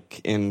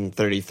blank in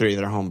 33,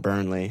 they're home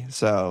Burnley.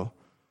 So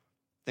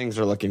things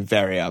are looking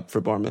very up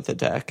for Bournemouth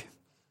attack.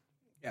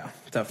 Yeah,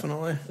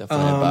 definitely.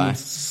 Bye.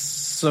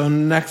 So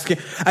next game,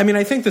 I mean,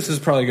 I think this is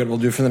probably good. We'll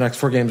do for the next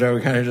 4 games, right?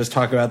 We kind of just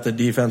talk about the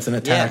defense and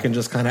attack and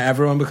just kind of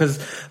everyone, because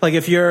like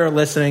if you're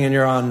listening and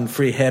you're on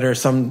free hit or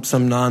some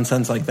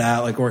nonsense like that,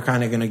 like we're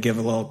kind of going to give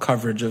a little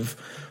coverage of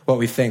what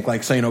we think.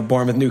 Like, so,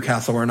 Bournemouth,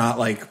 Newcastle, we're not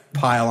like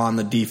pile on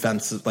the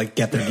defense, like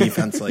get their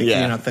defense, like,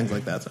 things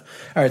like that. So,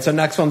 all right. So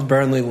next one's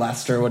Burnley,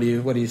 Leicester. What do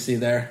you see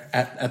there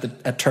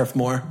at Turf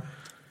Moor?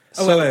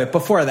 So, wait.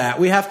 Before that,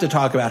 we have to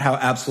talk about how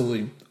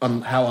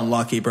how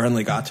unlucky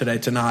Burnley got today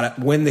to not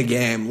win the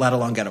game, let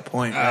alone get a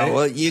point. Right?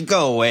 Well, you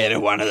go away to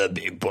one of the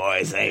big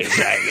boys and you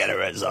try to get a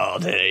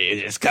result, and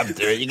you just come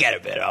through. You get a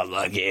bit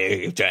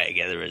unlucky. You try to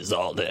get a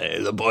result.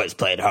 The boys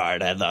played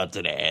hard, I thought,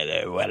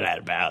 today. They went out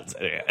of bounds.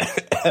 How did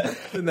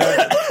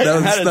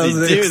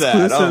he do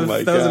that? Oh my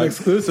God! That was an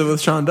exclusive with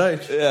Sean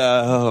Dyche.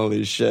 Yeah,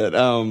 holy shit.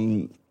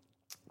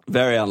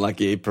 Very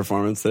unlucky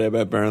performance today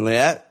by Burnley.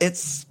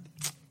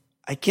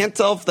 I can't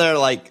tell if they're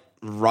like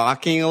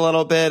rocking a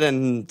little bit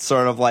and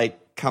sort of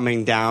like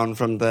coming down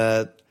from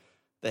the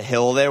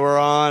hill they were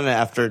on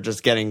after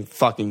just getting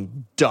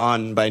fucking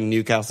done by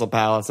Newcastle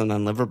Palace and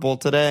then Liverpool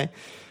today.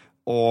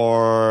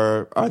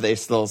 or are they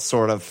still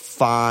sort of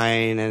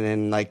fine and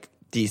in like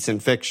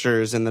decent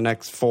fixtures in the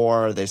next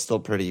 4? Are they still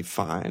pretty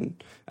fine?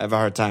 I have a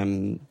hard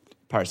time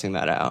parsing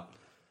that out.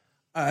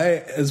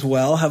 I as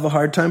well have a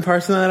hard time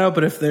parsing that out,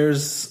 but if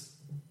there's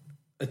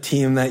a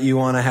team that you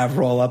want to have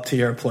roll up to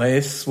your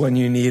place when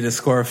you need to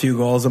score a few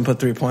goals and put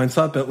 3 points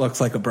up, it looks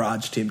like a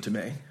Braj team to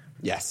me.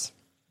 Yes.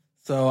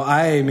 So,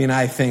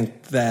 I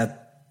think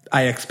that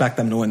I expect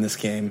them to win this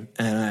game,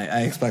 and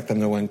I expect them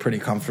to win pretty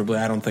comfortably.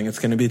 I don't think it's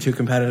going to be too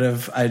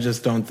competitive. I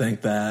just don't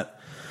think that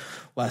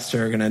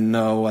Leicester are going to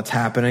know what's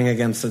happening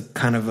against a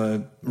kind of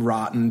a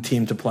rotten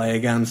team to play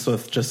against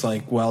with just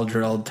like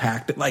well-drilled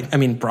tactic.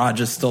 Braj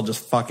is still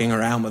just fucking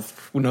around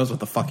with who knows what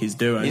the fuck he's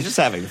doing. He's just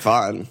having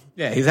fun.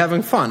 Yeah, he's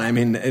having fun.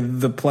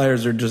 The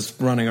players are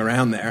just running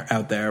around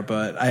out there,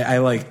 but I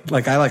like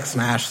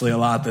Smashley a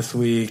lot this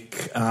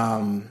week.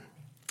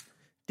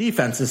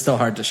 Defense is still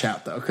hard to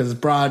shout though, because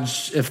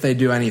Braj, if they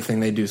do anything,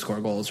 they do score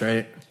goals,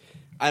 right?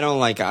 I don't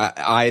like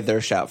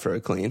either shout for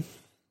a clean.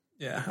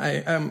 Yeah,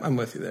 I'm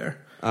with you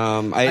there.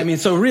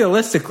 So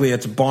realistically,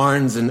 it's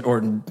Barnes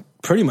or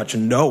pretty much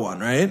no one,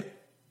 right?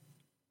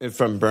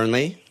 From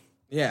Burnley?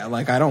 Yeah,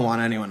 I don't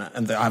want anyone.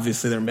 And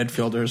obviously, their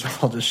midfielders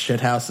are all just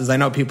shithouses. I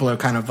know people are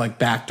kind of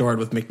backdoored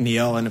with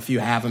McNeil, and if you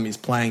have him, he's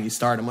playing, you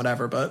start him,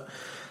 whatever. But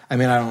I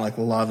don't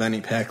love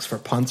any picks for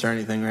punts or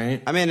anything,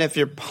 right? If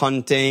you're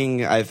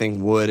punting, I think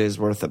Wood is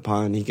worth a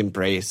punt. He can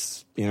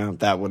brace.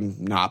 That would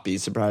not be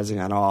surprising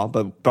at all.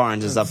 But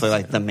Barnes is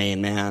definitely the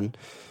main man.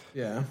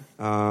 Yeah.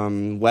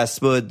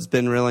 Westwood's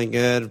been really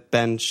good.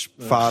 Bench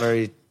fodder.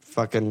 He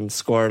fucking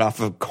scored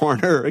off a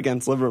corner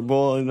against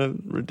Liverpool in a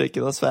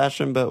ridiculous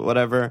fashion, but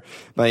whatever.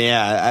 But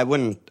yeah, I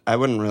wouldn't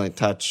really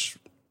touch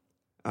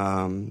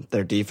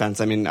their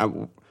defense.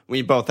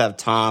 We both have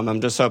Tom.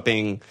 I'm just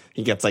hoping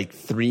he gets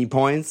 3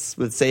 points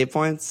with save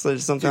points or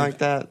something like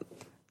that.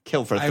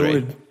 Kill for 3. I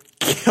would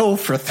kill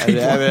for 3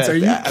 points. Are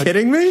you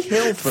kidding me?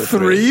 Kill for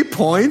 3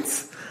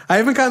 points? I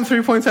haven't gotten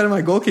 3 points out of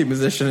my goalkeeping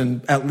position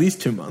in at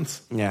least 2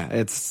 months. Yeah,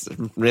 it's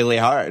really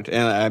hard.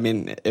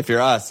 And if you're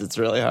us, it's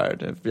really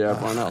hard. If you're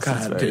everyone else,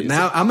 it's very easy.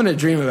 Now I'm going to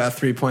dream about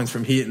 3 points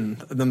from Heaton.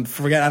 Then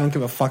forget, I don't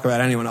give a fuck about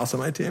anyone else on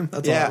my team.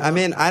 That's all.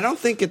 I don't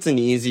think it's an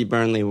easy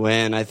Burnley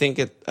win. I think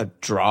a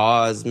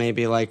draw is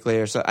maybe likely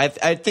or so. I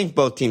think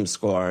both teams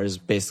score is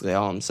basically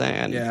all I'm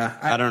saying. Yeah,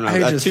 I don't know. I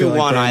A just feel 2-1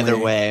 Burnley, either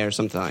way or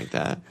something like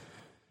that.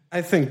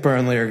 I think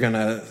Burnley are going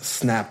to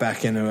snap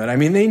back into it.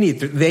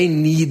 They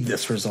need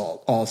this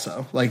result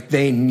also.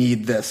 They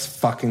need this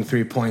fucking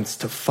 3 points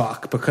to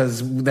fuck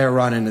because their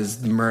running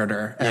is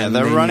murder. And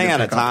they're running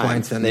out of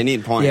time. They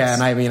need points. Yeah,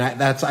 and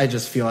I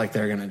just feel like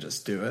they're going to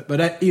just do it.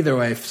 But either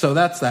way, so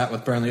that's that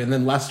with Burnley. And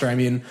then Leicester,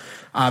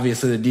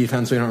 obviously the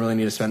defense we don't really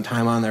need to spend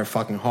time on. They're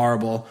fucking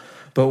horrible.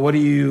 But what are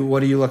you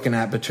looking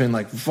at between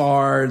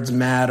Vards,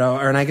 Maddo,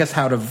 and I guess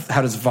how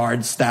does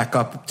Vards stack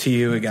up to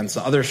you against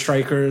the other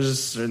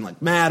strikers and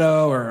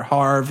Maddo or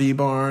Harvey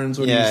Barnes?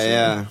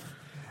 Yeah.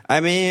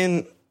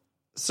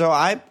 So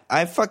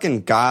I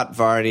fucking got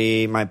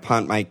Vardy, my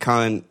punt, my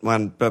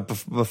cunt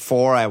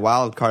before I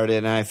wildcarded,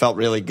 and I felt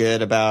really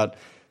good about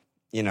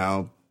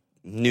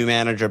new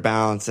manager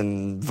bounce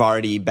and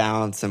Vardy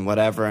bounce and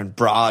whatever, and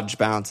Braj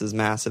bounce is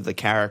massive, the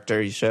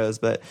character he shows,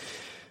 but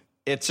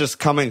it's just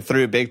coming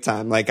through big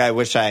time. I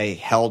wish I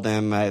held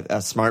him.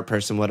 A smart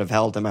person would have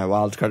held him. I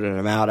wildcarded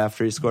him out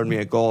after he scored me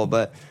a goal,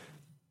 but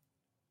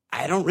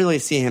I don't really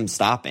see him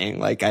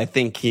stopping. I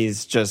think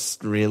he's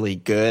just really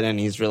good and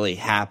he's really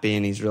happy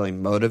and he's really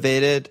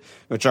motivated,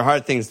 which are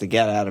hard things to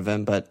get out of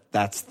him, but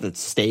that's the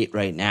state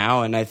right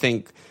now. And I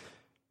think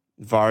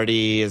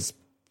Vardy is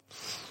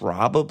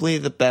probably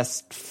the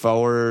best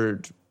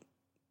forward,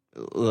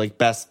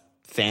 best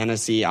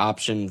fantasy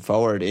option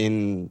forward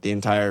in the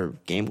entire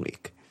game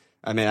week.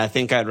 I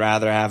think I'd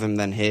rather have him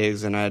than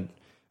Higgs, and I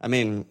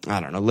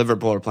don't know.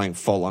 Liverpool are playing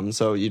Fulham,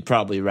 so you'd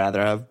probably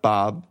rather have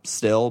Bob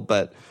still,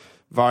 but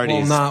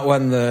Vardy's... Well,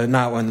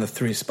 not when the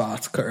 3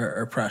 spots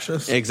are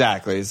precious.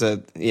 Exactly.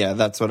 So, yeah,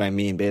 that's what I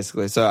mean,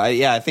 basically. So,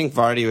 I think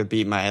Vardy would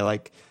be my,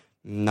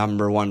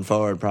 number 1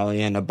 forward,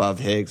 probably, and above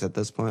Higgs at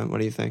this point. What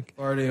do you think?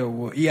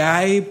 Vardy, yeah,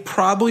 I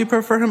probably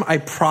prefer him. I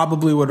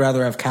probably would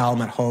rather have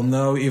Callum at home,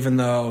 though, even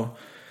though...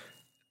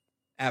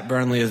 at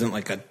Burnley isn't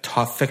a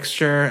tough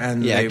fixture,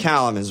 and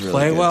Callum is really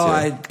play good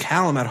well. too.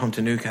 Callum at home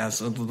to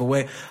Newcastle. The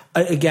way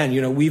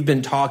again, we've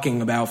been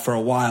talking about for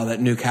a while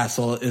that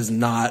Newcastle is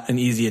not an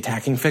easy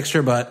attacking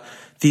fixture, but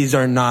these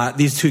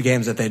 2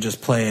 games that they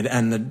just played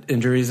and the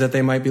injuries that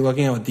they might be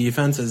looking at with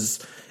defense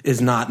is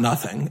not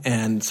nothing,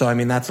 and so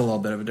that's a little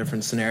bit of a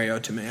different scenario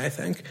to me. I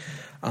think.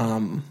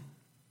 We're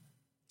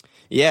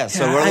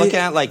looking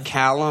at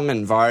Callum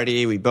and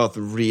Vardy. We both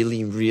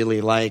really, really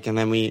like, and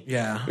then we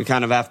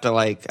kind of have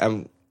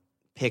to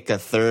pick a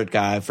third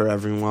guy for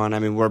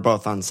everyone. We're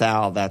both on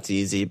Sal. That's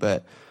easy,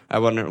 but I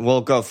wonder.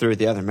 We'll go through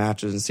the other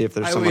matches and see if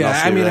there's someone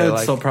else.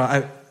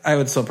 I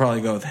would still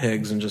probably go with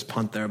Higgs and just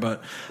punt there.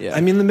 But the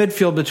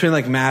midfield between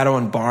Maddo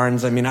and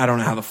Barnes. I don't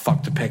know how the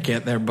fuck to pick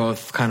it. They're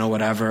both kind of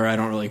whatever. I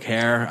don't really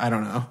care. I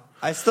don't know.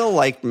 I still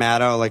like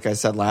Maddo. Like I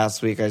said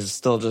last week, I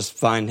still just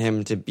find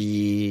him to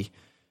be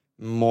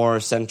more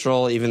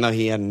central, even though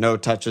he had no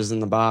touches in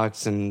the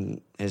box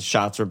and his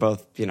shots were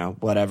both,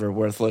 whatever,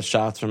 worthless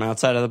shots from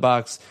outside of the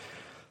box.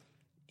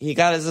 He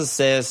got his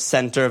assists,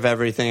 center of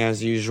everything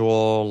as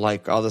usual,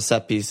 like all the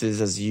set pieces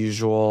as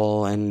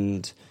usual.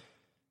 And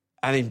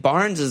I mean,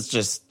 Barnes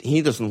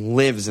he just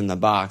lives in the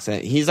box.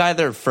 He's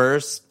either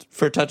first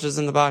for touches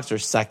in the box or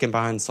second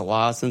behind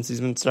Salah since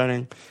he's been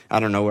starting. I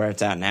don't know where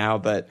it's at now,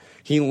 but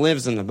he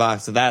lives in the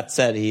box. So that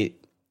said, he,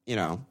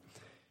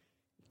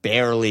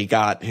 barely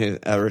got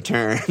a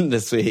return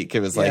this week.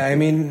 It was like,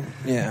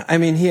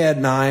 he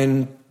had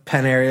 9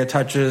 pen area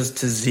touches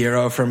to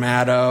 0 for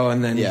Matto,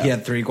 and then he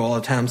had 3 goal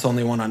attempts,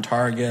 only 1 on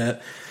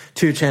target,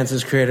 2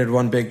 chances created,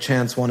 1 big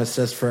chance, 1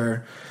 assist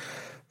for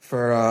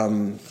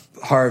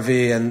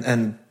Harvey,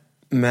 and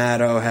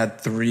Matto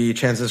had 3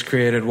 chances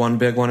created, 1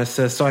 big, 1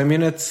 assist. So I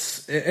mean,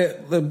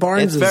 the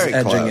Barnes is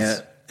edging close.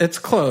 it. It's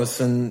close,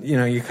 and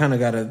you kind of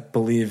got to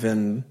believe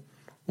in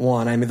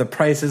one. I mean, the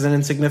price isn't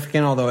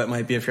insignificant, although it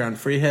might be if you're on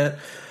free hit.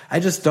 I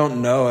just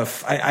don't know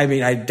if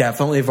I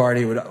definitely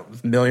Vardy would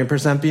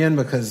 1,000,000% be in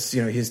because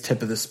he's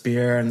tip of the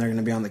spear and they're going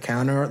to be on the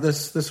counter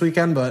this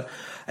weekend. But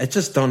I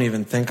just don't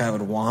even think I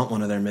would want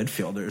one of their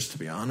midfielders, to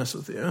be honest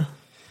with you.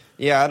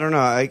 Yeah, I don't know.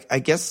 I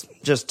guess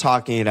just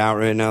talking it out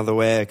right now, the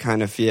way I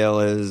kind of feel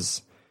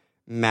is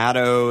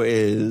Matto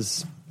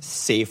is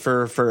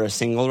safer for a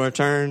single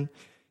return,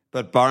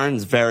 but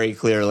Barnes very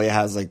clearly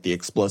has like the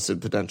explosive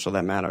potential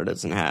that Matto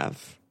doesn't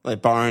have.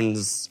 Like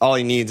Barnes, all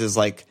he needs is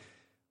like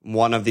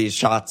one of these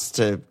shots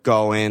to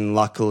go in,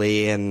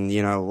 luckily, and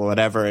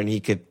whatever, and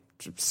he could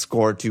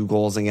score 2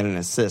 goals and get an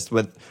assist.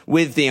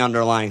 With the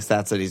underlying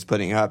stats that he's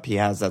putting up, he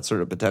has that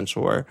sort of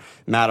potential where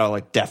Matto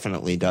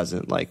definitely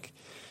doesn't. Like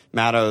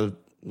Matto,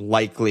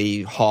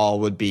 likely Hall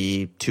would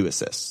be 2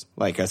 assists,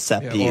 like a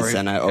set piece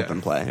and an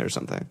open play or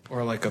something,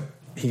 or like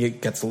he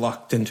gets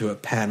lucked into a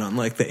pen on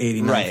like the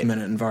 89th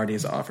minute and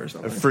Vardy's off or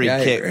something.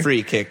 A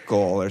free kick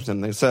goal or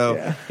something.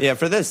 So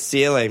for this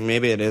ceiling,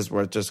 maybe it is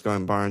worth just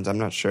going Barnes. I'm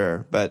not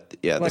sure, but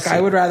I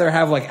would rather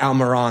have like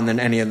Almiron than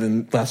any of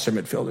the Leicester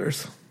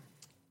midfielders.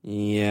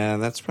 Yeah,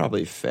 that's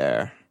probably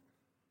fair.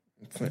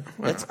 It's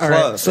close.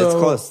 Right, so it's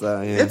close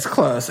though. Yeah. It's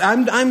close.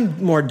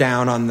 I'm more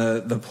down on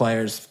the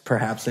players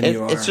perhaps than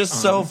you are. It's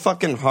just so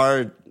fucking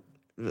hard.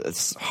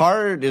 It's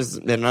hard is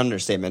an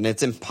understatement.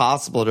 It's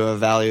impossible to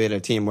evaluate a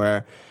team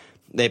where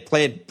they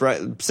played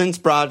since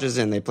Braj is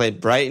in. They played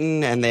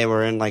Brighton and they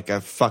were in like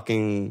a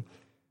fucking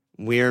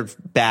weird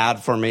bad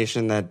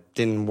formation that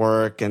didn't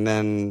work, and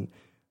then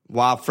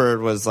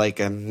Watford was like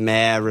a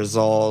meh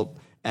result,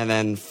 and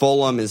then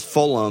Fulham is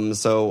Fulham.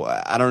 So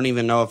I don't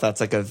even know if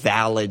that's like a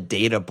valid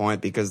data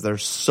point because they're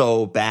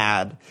so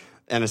bad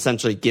and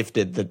essentially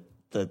gifted the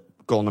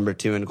goal number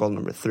 2 and goal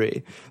number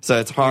 3. So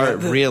it's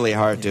really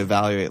hard to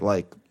evaluate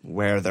like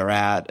where they're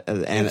at.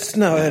 And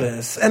it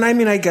is. And I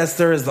mean, I guess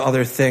there is the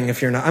other thing.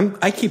 If you're not,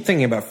 I keep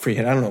thinking about free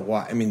hit. I don't know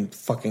why. I mean,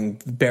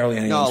 fucking barely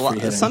anyone's free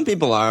hitting. Some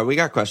people are. We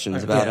got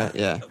questions about it.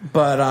 Yeah.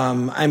 But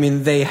I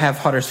mean, they have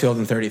Huddersfield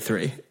in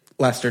 33.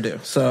 Leicester do.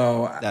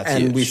 So that's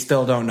huge. We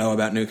still don't know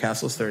about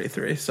Newcastle's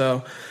 33.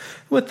 So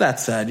with that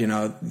said,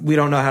 we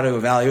don't know how to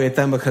evaluate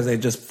them because they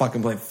just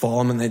fucking played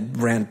Fulham and they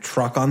ran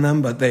truck on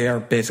them, but they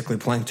are basically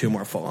playing 2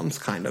 more Fulhams,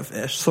 kind of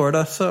ish, sort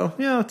of. So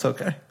yeah, it's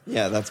okay.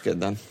 Yeah, that's good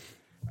then.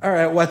 All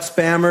right, Wet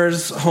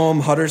Spammers, home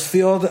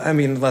Huddersfield. I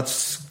mean,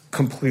 let's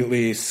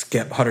completely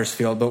skip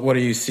Huddersfield, but what do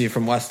you see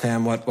from West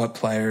Ham? What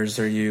players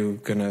are you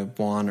gonna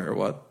want or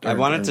what? I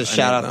wanted to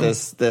shout out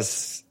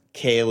this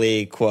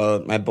Cayley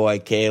quote, my boy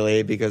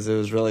Cayley, because it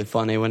was really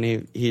funny when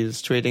he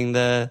was tweeting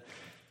the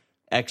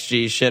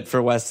XG shit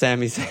for West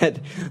Ham. He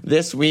said,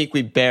 "This week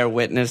we bear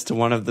witness to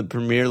one of the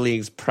Premier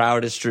League's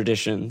proudest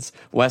traditions.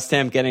 West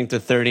Ham getting to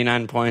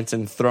 39 points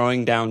and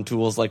throwing down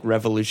tools like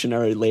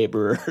revolutionary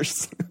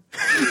laborers."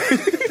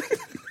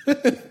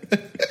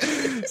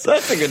 So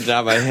that's a good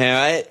job by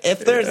him.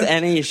 If there's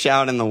any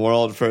shout in the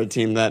world for a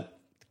team that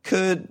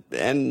could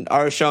and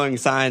are showing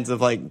signs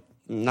of like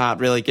not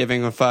really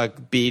giving a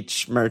fuck,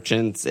 beach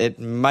merchants, it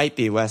might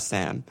be West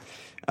Ham.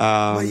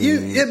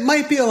 It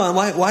might be a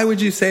lot. Why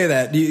would you say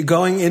that?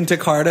 Going into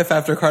Cardiff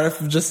after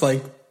Cardiff just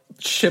like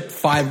shipped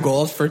 5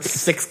 goals for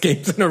 6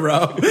 games in a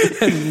row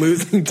and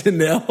losing to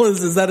 0?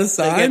 Is that a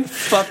sign? They get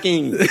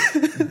fucking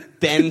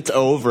bent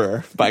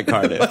over by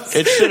Cardiff.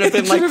 It should have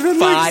been like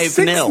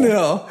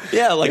 5-0.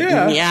 Yeah,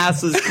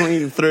 Nias was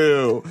clean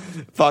through.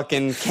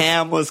 Fucking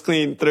Cam was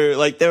clean through.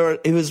 Like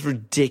it was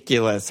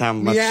ridiculous how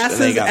much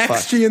they got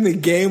fucked. XG in the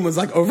game was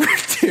like over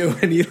 2,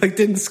 and he like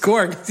didn't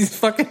score because he's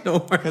fucking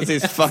because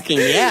he's fucking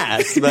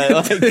Yas. But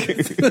like.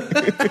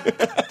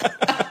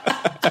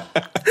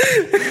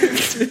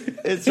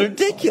 It's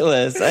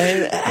ridiculous.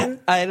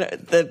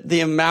 The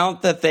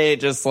amount that they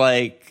just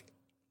like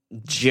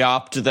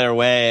jopped their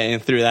way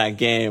through that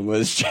game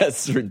was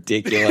just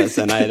ridiculous,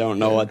 and I don't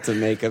know what to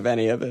make of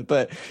any of it.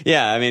 But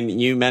yeah, I mean,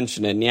 you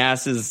mentioned it.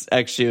 Nias's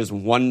XG was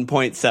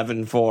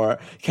 1.74.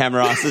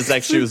 Camaras's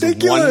XG was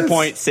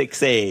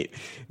 1.68.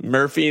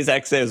 Murphy's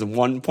XG was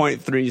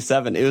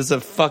 1.37. It was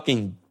a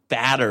fucking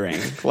battering.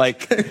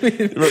 Like,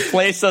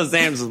 replace those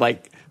names with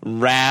like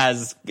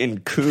Raz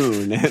and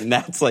Kuhn, and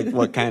that's like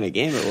what kind of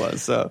game it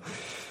was. So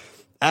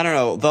I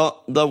don't know.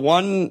 The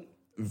one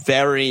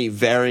very,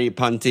 very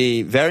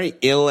punty, very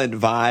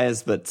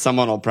ill-advised, but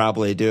someone will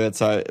probably do it,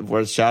 so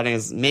worth shouting,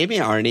 is maybe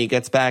Arnie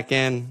gets back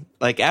in.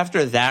 Like,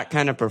 after that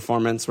kind of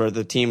performance where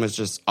the team was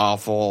just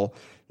awful,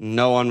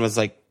 no one was,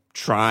 like,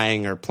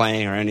 trying or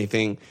playing or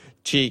anything,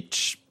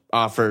 Cheech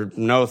offered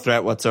no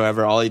threat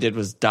whatsoever. All he did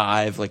was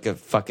dive like a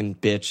fucking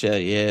bitch that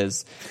he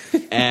is.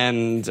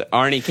 And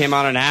Arnie came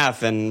on in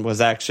half and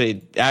was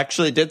actually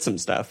did some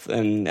stuff.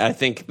 And I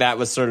think that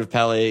was sort of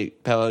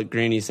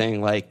Pellegrini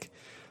saying, like,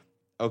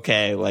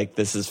 okay, like,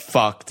 this is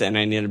fucked and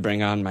I need to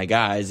bring on my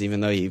guys, even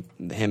though him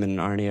and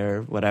Arnie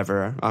are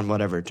whatever, on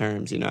whatever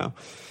terms, you know.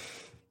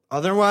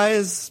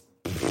 Otherwise,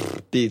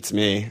 beats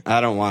me.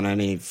 I don't want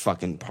any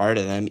fucking part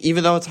of them,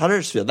 even though it's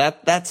Huddersfield.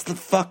 That's the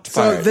fucked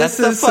part. This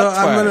is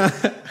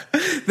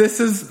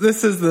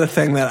the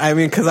thing that, I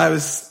mean, because I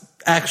was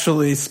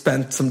actually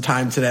spent some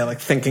time today, like,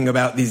 thinking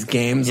about these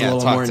games a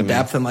little more in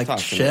depth and, like,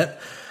 shit.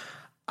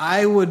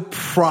 I would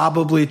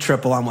probably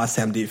triple on West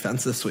Ham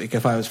defense this week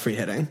if I was free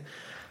hitting.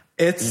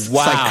 It's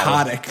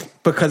psychotic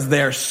because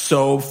they're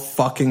so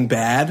fucking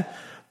bad.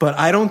 But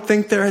I don't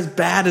think they're as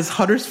bad as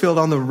Huddersfield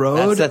on the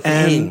road. That's the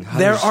thing. And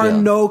there are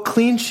no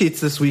clean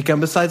sheets this weekend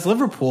besides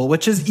Liverpool,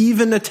 which is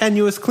even a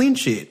tenuous clean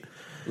sheet.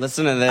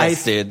 Listen to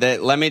this, dude.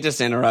 Let me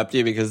just interrupt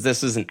you because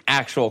this is an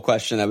actual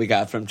question that we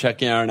got from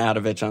Chucky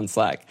Arnautovic on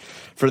Slack.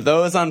 For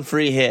those on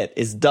free hit,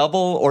 is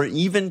double or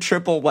even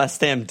triple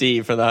West Ham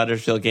D for the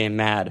Huddersfield game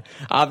mad?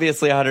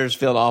 Obviously,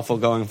 Huddersfield awful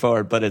going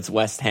forward, but it's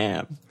West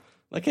Ham.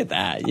 Look at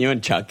that. You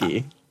and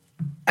Chucky.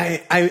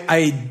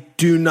 I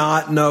do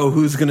not know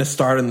who's going to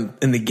start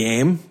in the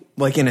game,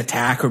 like in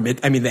attack or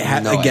mid. I mean, they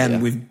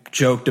have, we've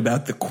joked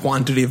about the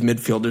quantity of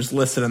midfielders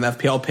listed on the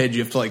FPL page.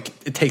 You have to, like,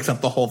 it takes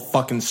up the whole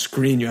fucking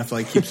screen. You have to,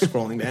 like, keep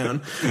scrolling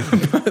down.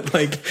 But,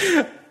 like,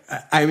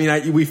 I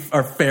mean, we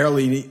are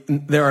fairly,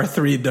 there are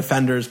 3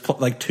 defenders,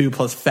 like 2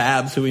 plus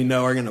Fabs who we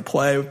know are going to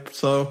play.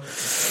 So,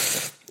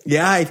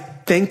 yeah, I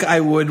think I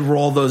would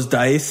roll those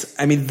dice.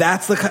 I mean,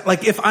 that's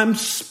like, if I'm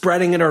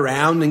spreading it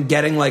around and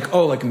getting, like,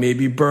 oh, like,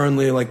 maybe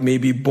Burnley, like,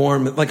 maybe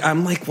Bournemouth, like,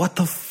 I'm like, what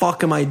the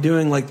fuck am I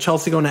doing? Like,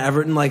 Chelsea going to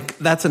Everton, like,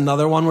 that's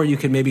another one where you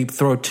could maybe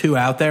throw 2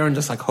 out there and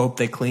just, like, hope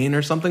they clean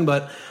or something.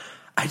 But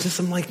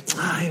I'm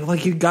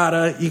like, you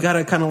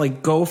gotta kind of,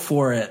 like, go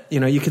for it. You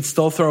know, you could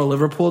still throw a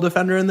Liverpool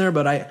defender in there,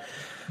 but I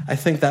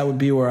think that would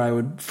be where I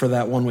would, for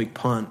that 1 week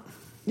punt.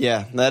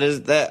 Yeah,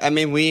 that. I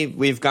mean,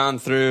 we've gone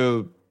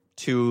through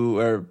 2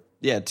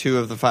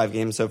 of the 5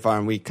 games so far,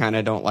 and we kind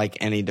of don't like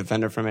any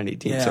defender from any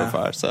team so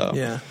far. So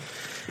yeah.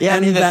 I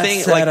mean, the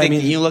thing, said,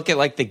 you look at,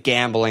 like, the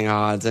gambling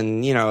odds,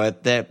 and, you know,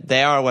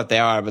 they are what they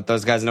are, but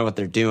those guys know what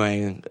they're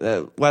doing.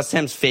 West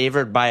Ham's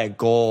favored by a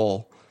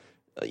goal.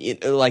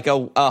 Like,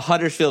 a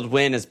Huddersfield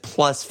win is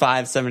plus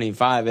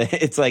 575.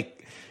 It's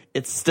like,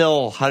 it's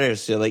still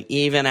Huddersfield. Like,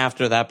 even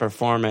after that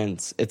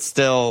performance, it's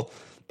still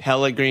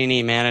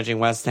Pellegrini managing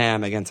West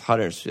Ham against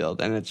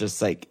Huddersfield, and it's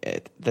just like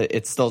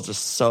it's still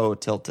just so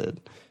tilted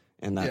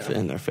in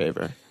their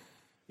favor.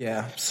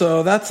 Yeah,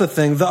 so that's the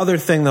thing. The other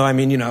thing, though, I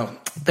mean, you know,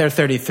 their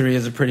 33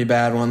 is a pretty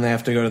bad one. They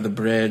have to go to the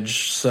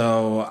Bridge,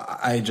 so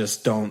I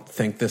just don't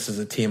think this is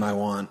a team I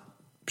want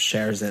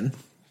shares in.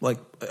 Like,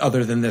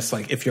 other than this,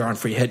 like, if you're on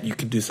free hit, you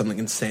could do something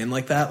insane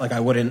like that. Like, I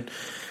wouldn't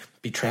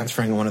be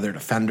transferring one of their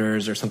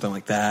defenders or something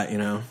like that, you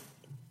know?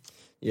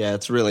 Yeah,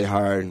 it's really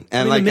hard.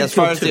 And, like, as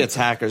far as the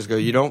attackers go,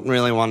 you don't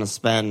really want to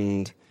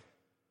spend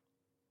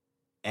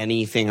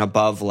anything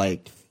above,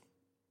 like,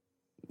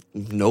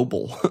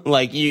 Noble.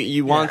 Like,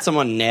 you want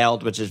someone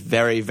nailed, which is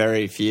very,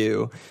 very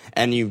few,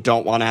 and you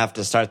don't want to have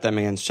to start them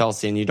against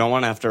Chelsea, and you don't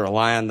want to have to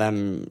rely on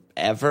them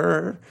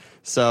ever.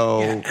 So,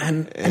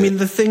 and I mean,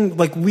 the thing,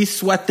 like, we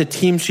sweat the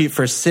team sheet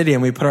for City,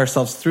 and we put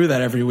ourselves through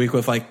that every week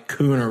with, like,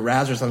 Kuhn or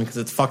Raz or something because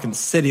it's fucking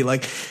City.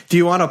 Like, do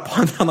you want to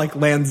punt on, like,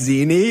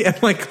 Lanzini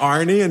and, like,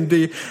 Arnie and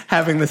be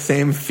having the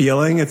same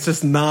feeling? It's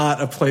just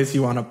not a place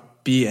you want to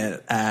be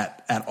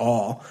at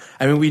all.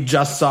 I mean, we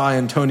just saw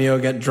Antonio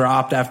get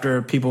dropped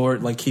after people were,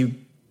 like, he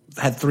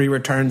had 3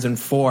 returns in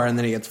 4, and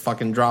then he gets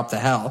fucking dropped to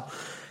hell.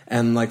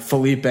 And, like,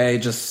 Felipe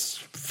just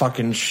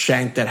fucking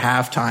shanked at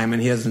halftime,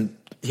 and he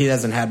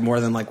hasn't had more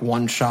than, like,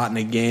 1 shot in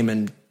a game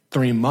in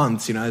 3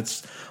 months. You know,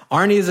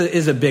 Arnie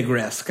is a big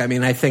risk. I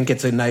mean, I think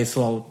it's a nice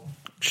little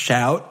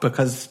shout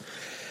because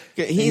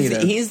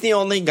he's the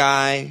only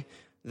guy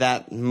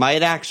that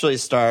might actually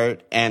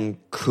start and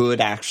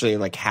could actually,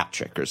 like, hat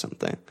trick or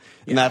something.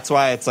 And that's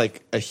why it's,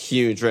 like, a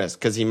huge risk,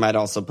 because he might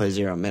also play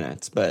 0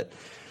 minutes. But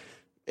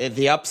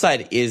the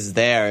upside is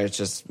there. It's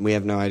just we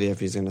have no idea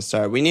if he's going to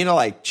start. We need to,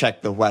 like,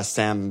 check the West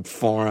Ham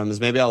forums.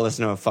 Maybe I'll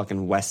listen to a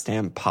fucking West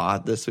Ham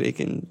pod this week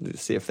and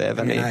see if they have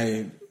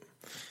any.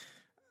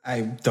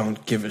 I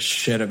don't give a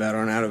shit about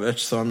Arnautovic,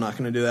 so I'm not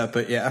going to do that.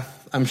 But, yeah,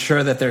 I'm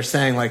sure that they're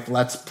saying, like,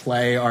 let's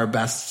play our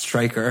best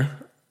striker.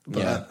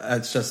 But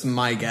that's just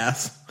my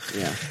guess.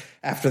 Yeah.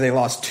 After they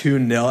lost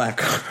 2-0 at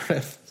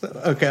Cardiff.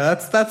 Okay,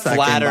 that's that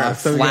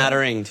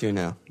flattering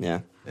 2-0. Yeah.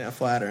 Yeah,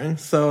 flattering.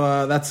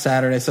 So that's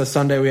Saturday. So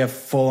Sunday we have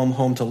Fulham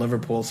home to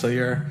Liverpool. So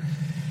your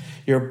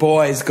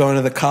boys going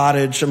to the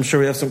Cottage. I'm sure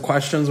we have some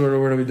questions. What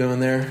are we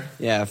doing there?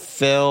 Yeah,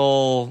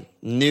 Phil,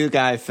 new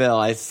guy Phil.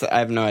 I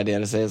have no idea how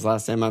to say his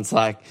last name on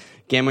Slack.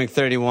 Game week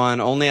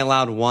 31, only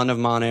allowed one of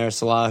Mane or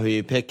Salah. Who are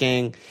you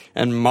picking?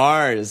 And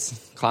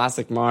Mars,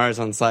 classic Mars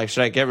on Slack.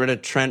 Should I get rid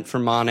of Trent for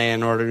Mane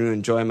in order to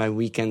enjoy my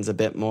weekends a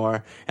bit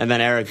more? And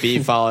then Eric B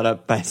followed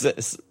up by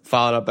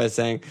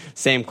saying,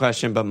 same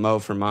question, but Mo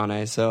for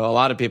Mane. So a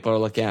lot of people are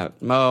looking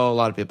at Mo. A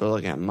lot of people are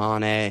looking at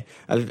Mane.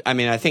 I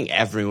mean, I think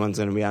everyone's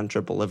going to be on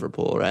triple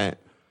Liverpool, right?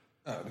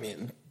 I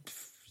mean,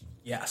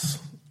 yes.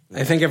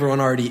 I think everyone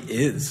already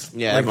is.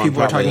 Yeah, like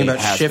people are talking about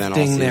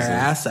shifting their season.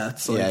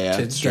 Assets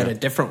to get a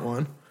different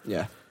one.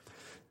 Yeah.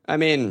 I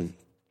mean,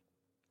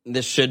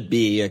 this should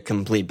be a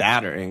complete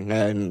battering,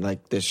 and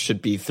like this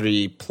should be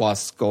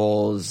 3+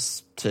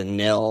 goals to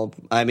 0.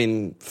 I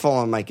mean,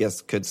 Fulham, I guess,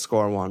 could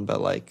score one,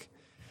 but like,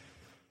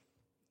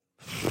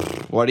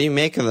 what do you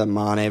make of the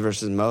Mane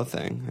versus Mo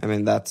thing? I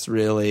mean, that's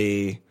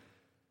really.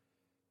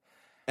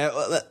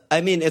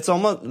 I mean, it's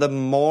almost the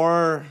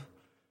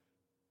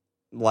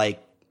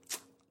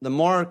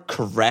more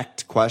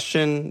correct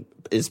question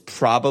is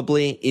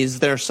probably, is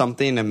there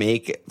something to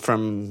make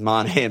from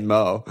Mane and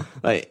Mo?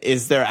 Like,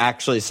 is there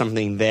actually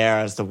something there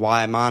as to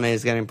why Mane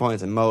is getting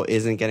points and Mo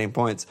isn't getting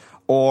points?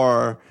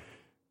 Or,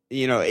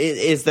 you know,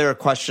 is there a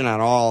question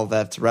at all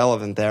that's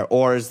relevant there?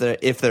 Or is there,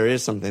 if there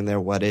is something there,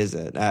 what is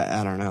it?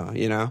 I don't know,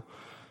 you know?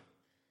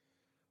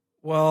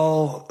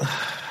 Well,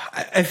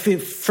 I feel,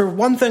 for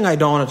one thing, I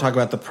don't want to talk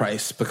about the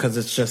price because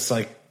it's just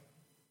like,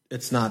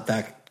 it's not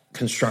that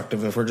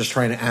constructive if we're just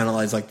trying to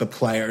analyze like the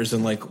players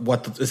and like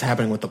what is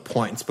happening with the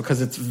points, because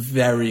it's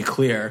very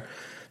clear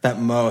that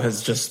Mo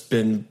has just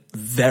been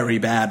very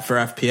bad for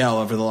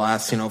FPL over the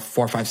last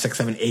 4, 5, 6,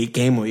 7, 8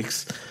 game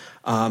weeks.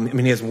 I mean,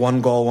 he has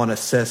 1 goal, 1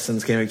 assist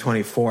since game week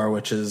 24,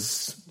 which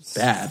is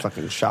bad, it's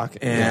fucking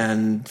shocking,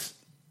 and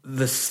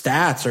the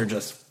stats are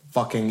just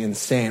fucking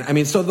insane. I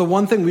mean, so the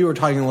one thing we were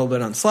talking a little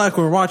bit on Slack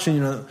when we were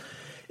watching,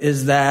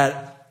 is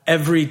that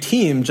every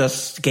team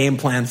just game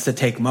plans to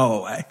take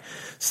Mo away.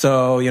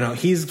 So,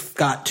 he's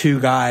got 2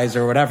 guys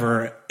or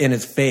whatever in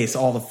his face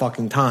all the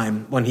fucking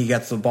time when he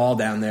gets the ball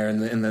down there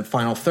in the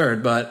final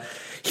third. But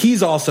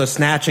he's also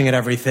snatching at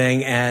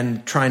everything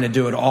and trying to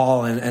do it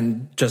all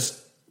and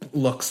just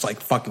looks like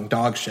fucking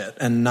dog shit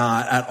and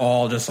not at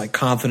all just like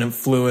confident,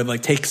 fluid,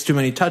 like takes too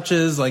many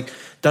touches, like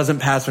doesn't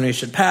pass when he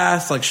should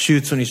pass, like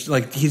shoots when he should,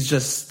 like he's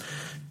just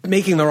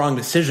making the wrong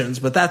decisions.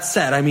 But that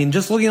said, I mean,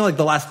 just looking at like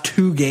the last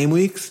 2 game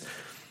weeks,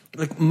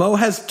 like Mo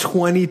has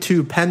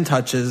 22 pen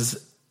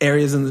touches,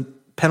 areas in the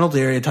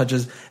penalty area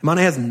touches. Mane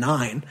has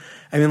 9.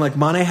 I mean, like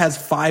Mane has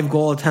 5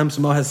 goal attempts.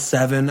 Mo has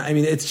 7. I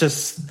mean, it's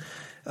just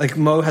like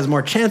Mo has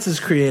more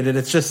chances created.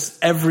 It's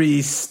just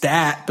every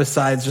stat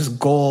besides just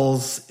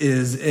goals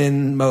is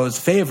in Mo's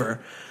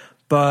favor.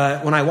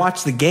 But when I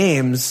watch the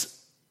games,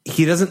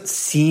 he doesn't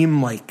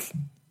seem like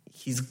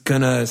he's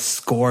gonna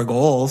score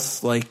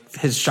goals. Like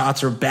his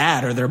shots are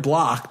bad or they're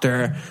blocked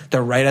or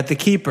they're right at the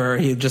keeper.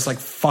 He just like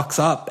fucks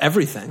up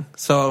everything.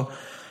 So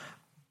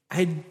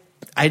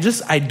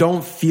I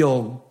don't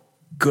feel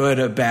good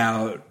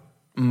about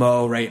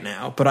Mo right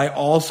now, but I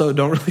also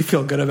don't really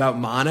feel good about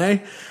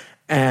Mane,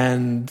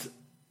 and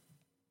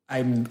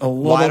I'm a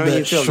little bit Why don't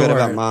you feel short. good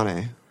about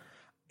Mane?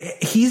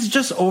 He's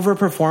just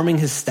overperforming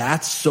his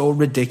stats so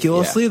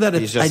ridiculously that I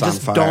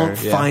just don't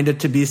find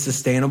it to be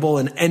sustainable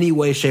in any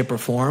way, shape, or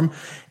form.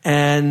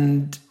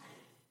 And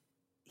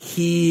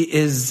he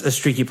is a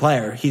streaky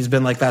player. He's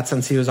been like that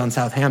since he was on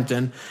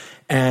Southampton.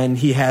 And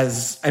he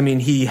has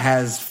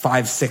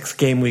 5, 6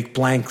 game week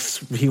blanks.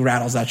 He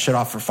rattles that shit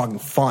off for fucking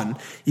fun,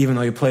 even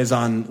though he plays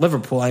on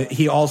Liverpool.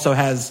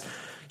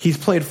 He's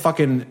played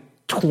fucking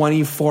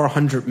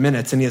 2,400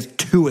 minutes and he has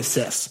 2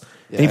 assists.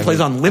 Yeah, and he plays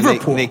on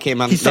Liverpool.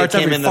 He starts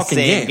every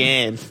fucking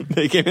game.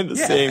 They came in the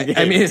same game.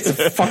 I mean, it's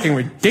fucking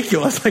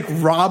ridiculous. Like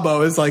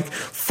Robbo is like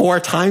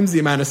 4 times the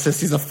amount of assists.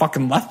 He's a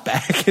fucking left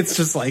back. It's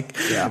just like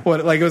it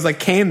was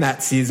like Kane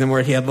that season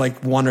where he had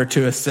like 1 or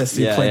 2 assists.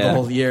 He played the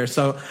whole year.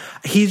 So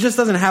he just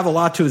doesn't have a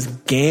lot to his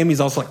game.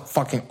 He's also like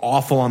fucking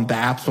awful on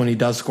BAPS when he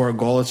does score a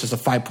goal. It's just a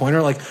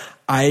 5-pointer. Like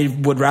I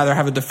would rather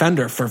have a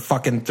defender for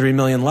fucking 3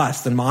 million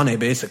less than Mane,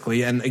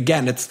 basically. And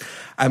again,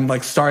 I'm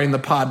like starting the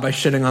pod by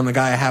shitting on the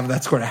guy I have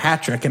that scored a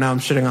hat trick, and now I'm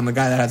shitting on the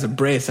guy that has a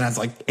brace and has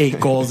like 8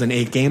 goals in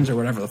 8 games or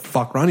whatever the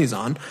fuck run he's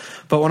on.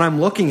 But when I'm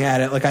looking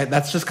at it, like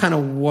that's just kind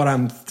of what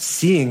I'm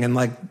seeing. And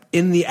like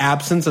in the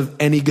absence of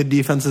any good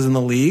defenses in the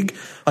league,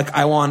 like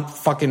I want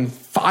fucking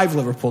 5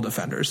 Liverpool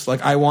defenders.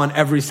 Like I want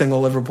every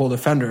single Liverpool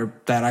defender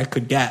that I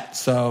could get.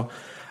 So,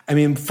 I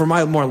mean, for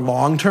my more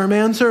long-term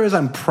answer is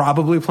I'm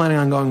probably planning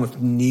on going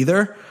with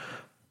neither.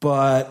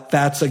 But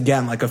that's,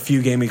 again, like a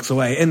few game weeks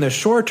away. In the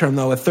short term,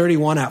 though, with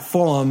 31 at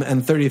Fulham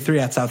and 33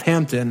 at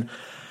Southampton,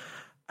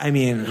 I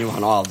mean... You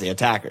want all of the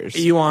attackers.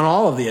 You want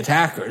all of the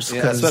attackers.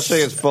 Yeah,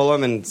 especially as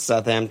Fulham and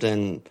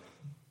Southampton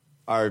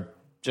are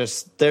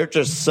just... They're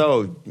just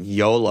so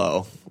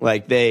YOLO.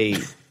 Like, they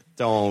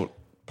don't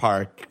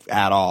park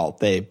at all.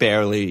 They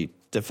barely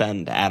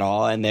defend at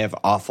all, and they have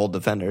awful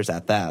defenders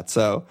at that.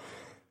 So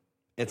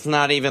it's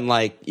not even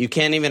like you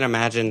can't even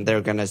imagine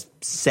they're going to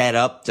set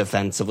up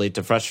defensively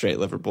to frustrate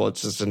Liverpool.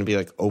 It's just going to be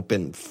like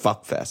open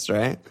fuckfest,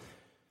 right?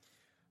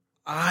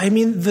 I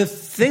mean, the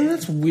thing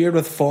that's weird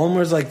with Fulham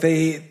is like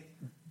they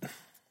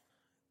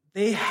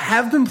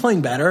have been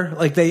playing better.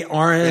 Like they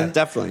aren't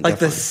definitely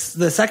the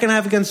second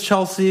half against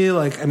Chelsea.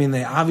 Like I mean,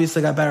 they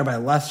obviously got better by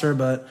Leicester,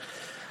 but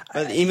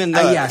even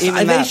though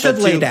they should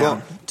lay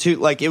down.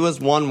 Like it was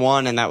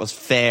 1-1 and that was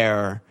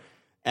fair.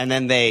 And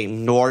then they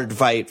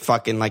Nordveit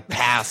fucking like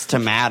passed to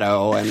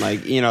Matto and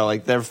like, you know,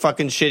 like their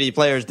fucking shitty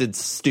players did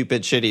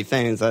stupid shitty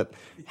things. That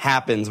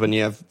happens when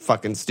you have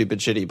fucking stupid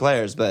shitty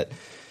players. But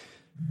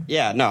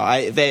yeah,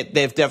 no,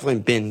 they've definitely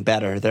been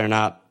better. They're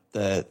not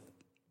the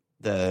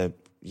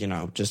you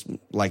know, just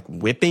like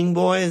whipping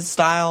boys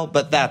style.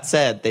 But that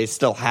said, they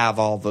still have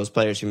all those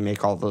players who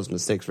make all those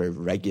mistakes very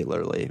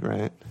regularly,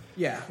 right?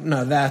 Yeah,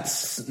 no,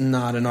 that's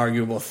not an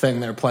arguable thing.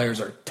 Their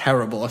players are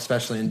terrible,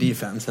 especially in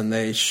defense, and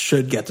they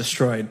should get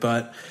destroyed.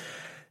 But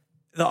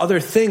the other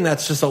thing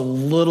that's just a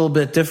little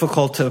bit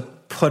difficult to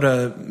put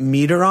a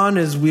meter on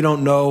is we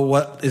don't know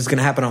what is going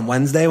to happen on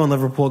Wednesday when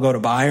Liverpool go to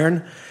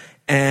Bayern,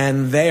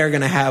 and they are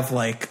going to have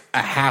like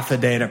a half a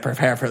day to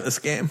prepare for this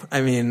game.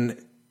 I mean,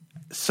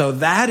 so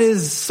that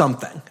is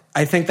something.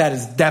 I think that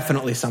is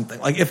definitely something.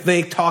 Like if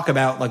they talk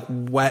about like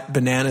wet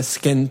banana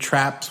skin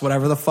traps,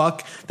 whatever the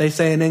fuck they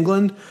say in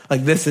England,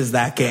 like this is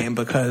that game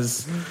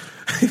because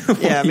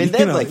yeah, I mean they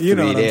have like 3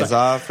 days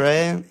off,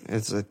 right?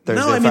 It's like Thursday,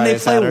 no, I mean Friday, they play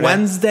Saturday.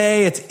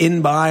 Wednesday. It's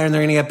in Bayern.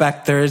 They're gonna get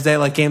back Thursday.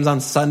 Like games on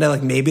Sunday.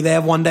 Like maybe they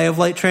have 1 day of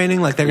light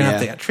training. Like they're gonna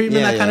have to get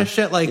treatment, that kind of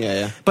shit. Like,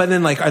 but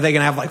then like, are they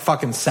gonna have like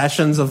fucking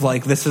sessions of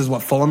like this is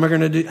what Fulham are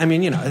gonna do? I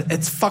mean, you know,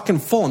 it's fucking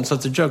Fulham, so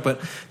it's a joke. But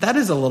that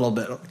is a little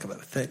bit like of a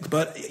thing.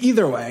 But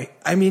either way,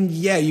 I mean,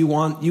 yeah, you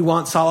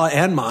want Salah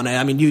and Mane.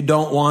 I mean, you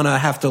don't want to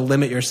have to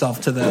limit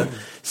yourself to the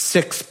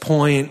 6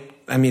 point.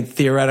 I mean,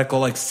 theoretical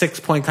like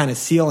 6 point kind of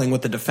ceiling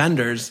with the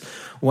defenders.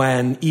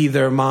 When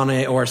either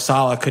Mane or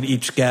Salah could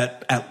each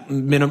get at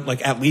minimum,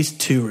 like at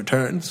least 2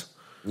 returns.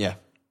 Yeah.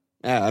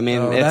 I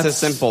mean, it's a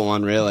simple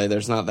one, really.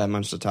 There's not that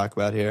much to talk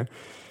about here.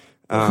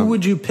 Who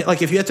would you pick?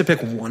 Like, if you had to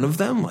pick one of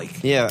them,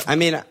 like, yeah. I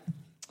mean,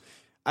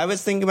 I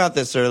was thinking about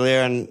this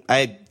earlier, and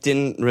I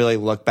didn't really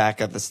look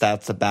back at the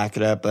stats to back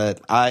it up. But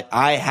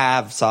I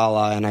have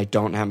Salah, and I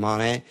don't have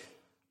Mane.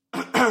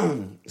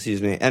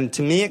 Excuse me. And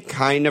to me, it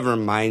kind of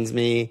reminds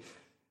me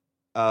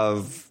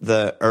of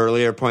the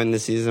earlier point in the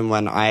season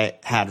when I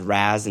had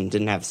Raz and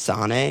didn't have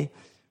Sane.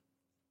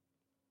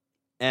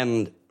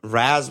 And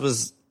Raz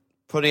was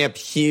putting up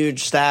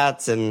huge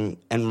stats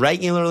and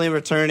regularly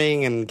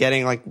returning and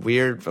getting like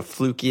weird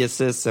fluky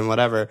assists and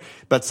whatever.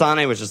 But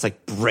Sane was just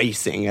like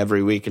bracing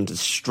every week and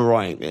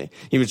destroying me.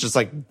 He was just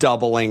like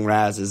doubling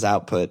Raz's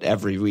output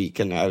every week,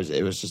 and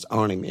it was just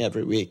owning me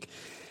every week.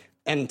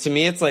 And to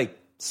me, it's like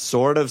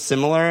sort of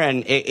similar,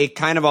 and it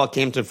kind of all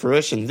came to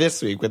fruition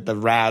this week with the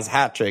Raz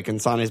hat trick,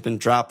 and Sane's been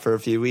dropped for a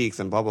few weeks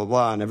and blah blah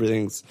blah, and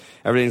everything's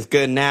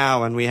good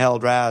now, and we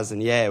held Raz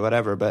and yay,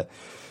 whatever. But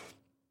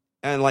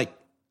and like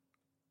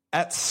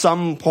at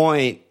some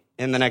point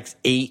in the next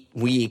 8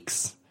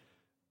 weeks,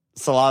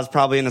 Salah's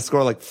probably going to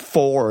score like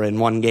 4 in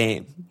one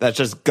game. That's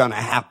just gonna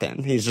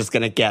happen. He's just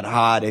gonna get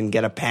hot and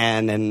get a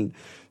pen, and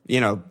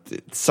you know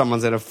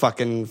someone's gonna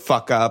fucking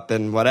fuck up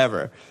and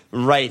whatever.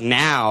 Right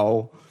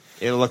now,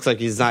 it looks like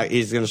he's going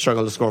to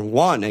struggle to score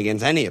 1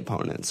 against any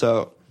opponent.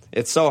 So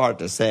it's so hard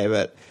to say,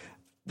 but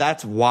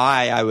that's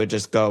why I would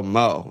just go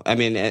Mo. I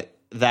mean,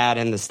 that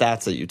and the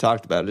stats that you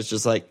talked about, it's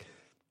just like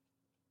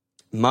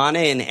Mane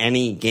in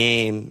any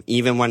game,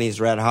 even when he's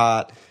red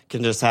hot,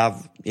 can just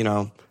have, you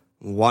know,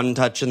 1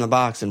 touch in the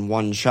box and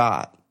 1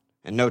 shot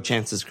and no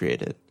chances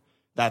created.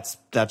 That's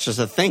just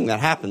a thing that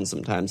happens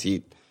sometimes.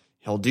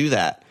 He'll do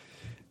that.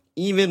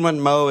 Even when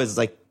Mo is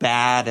like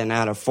bad and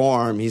out of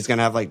form, he's going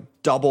to have like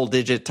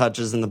double-digit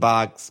touches in the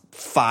box,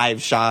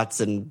 5 shots,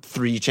 and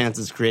 3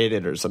 chances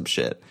created or some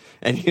shit.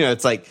 And, you know,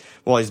 it's like,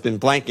 well, he's been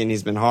blanking,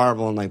 he's been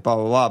horrible, and like blah,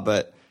 blah, blah.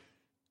 But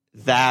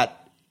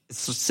that, it's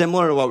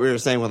similar to what we were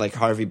saying with like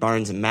Harvey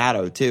Barnes and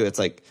Matto, too. It's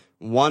like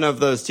one of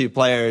those 2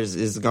 players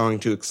is going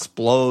to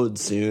explode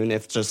soon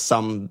if just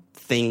some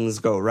things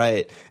go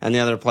right, and the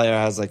other player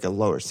has like a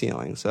lower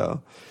ceiling.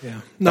 So,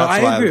 yeah. No,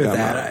 I agree with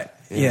that.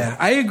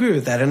 I agree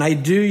with that. And I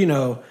do, you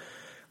know,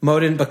 Mo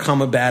didn't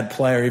become a bad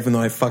player, even though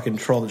I fucking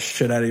troll the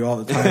shit out of you all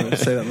the time and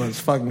say that Mo's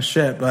fucking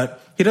shit.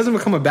 But he doesn't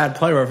become a bad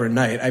player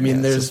overnight. I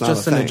mean, there's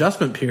just an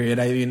adjustment period.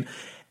 I mean,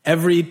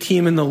 every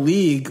team in the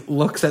league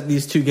looks at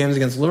these 2 games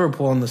against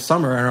Liverpool in the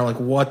summer and are like,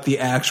 what the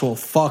actual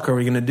fuck are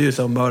we going to do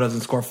so Mo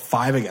doesn't score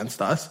 5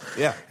 against us?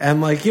 Yeah.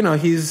 And like, you know,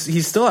 he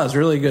still has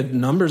really good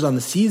numbers on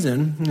the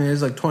season. He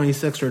has like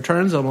 26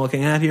 returns I'm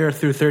looking at here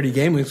through 30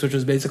 game weeks, which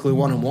is basically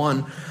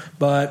 1-1.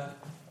 But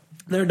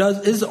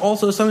is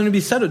also something to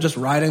be said of just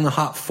riding the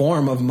hot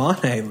form of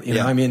Mane. You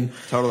know, I mean,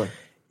 totally.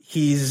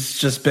 he's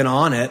just been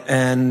on it,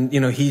 and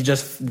he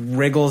just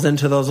wriggles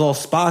into those little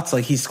spots.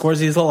 Like he scores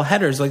these little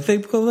headers. Like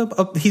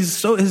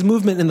his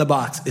movement in the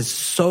box is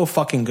so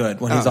fucking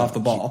good when he's off the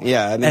ball.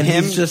 Yeah, I mean, and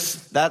him he's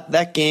just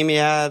that game he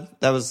had,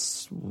 that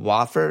was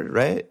Watford,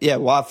 right? Yeah,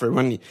 Watford,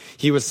 when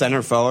he was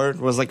center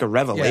forward, was like a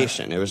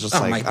revelation. Yeah. It was just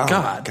oh my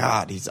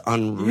God, he's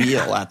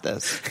unreal at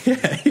this.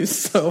 Yeah, he's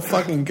so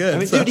fucking good. I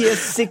mean, dude, he has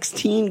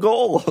 16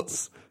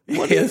 goals. He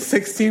has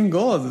 16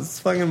 goals. It's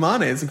fucking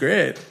Mane. It's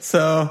great.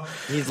 So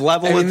he's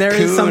level with there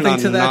is Kuhn something on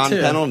to that too.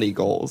 non-penalty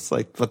goals.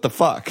 Like, what the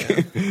fuck?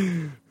 Yeah.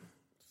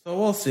 So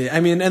we'll see.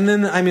 I'm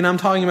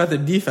talking about the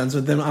defense,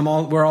 but then I'm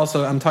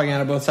talking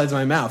out of both sides of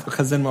my mouth,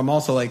 because then I'm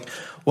also like,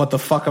 what the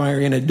fuck am I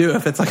going to do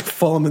if it's like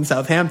Fulham and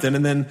Southampton,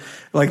 and then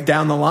like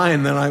down the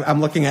line, then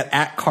I'm looking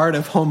at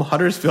Cardiff, home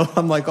Huddersfield.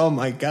 I'm like, oh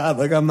my God,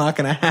 like I'm not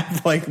going to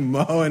have like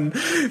Mo and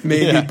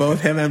maybe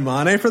both him and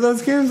Mane for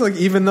those games. Like,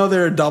 even though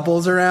there are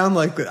doubles around,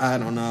 like, I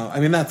don't know. I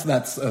mean, that's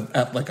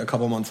at like a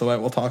couple months away.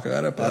 We'll talk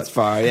about it. But that's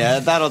far. Yeah,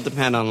 that'll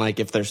depend on like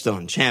if they're still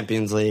in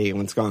Champions League and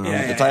what's going on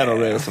with the title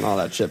race and all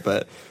that shit.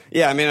 But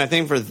yeah, I mean, I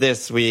think for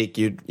this week,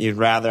 you'd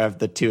rather have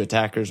the two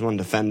attackers, one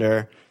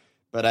defender.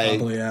 But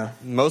I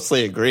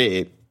mostly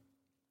agree.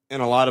 In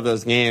a lot of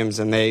those games,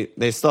 and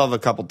they still have a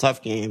couple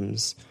tough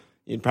games,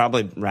 you'd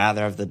probably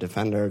rather have the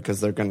defender,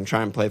 because they're going to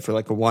try and play for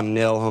like a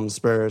 1-0 home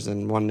Spurs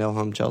and 1-0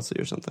 home Chelsea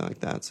or something like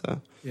that.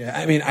 So yeah,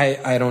 I mean,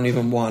 I don't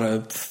even want to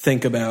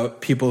think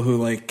about people who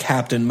like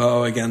captain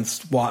Mo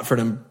against Watford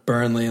and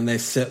Burnley, and they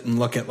sit and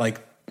look at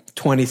like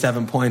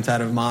 27 points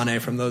out of Mane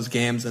from those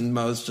games, and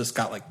Mo's just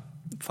got like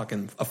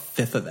fucking a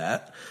fifth of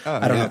that.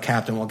 I don't know,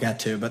 captain we'll get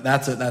to, but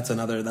that's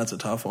a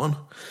tough one.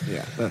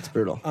 Yeah, that's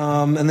brutal.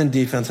 And then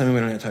defense, I mean, we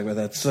don't need to talk about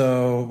that.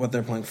 So what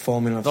they're playing,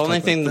 Fulham. The only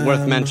thing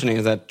worth mentioning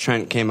is that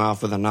Trent came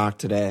off with a knock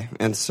today,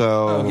 and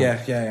so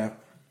yeah,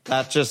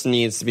 that just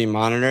needs to be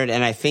monitored.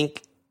 And I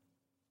think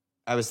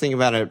I was thinking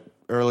about it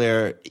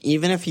earlier.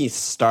 Even if he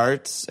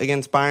starts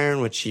against Bayern,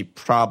 which he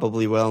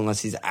probably will, unless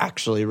he's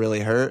actually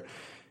really hurt,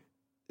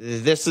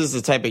 this is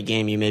the type of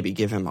game you maybe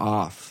give him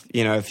off.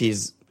 If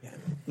he's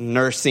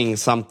nursing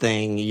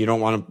something, you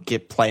don't want to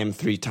play him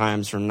 3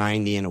 times for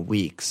 90 in a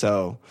week.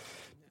 So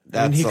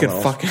and he could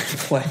fucking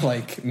play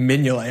like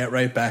Mignolet at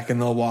right back,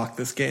 and they'll walk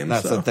this game.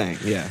 That's the thing.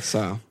 Yeah.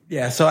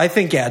 So I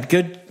think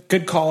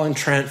good call on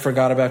Trent.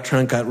 Forgot about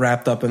Trent. Got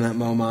wrapped up in that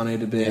Mo Mane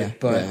debate.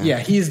 But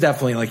he's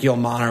definitely like, you'll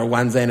monitor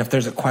Wednesday, and if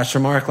there's a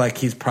question mark, like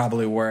he's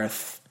probably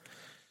worth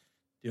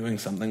doing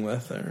something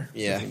with, or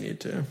if you need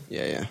to.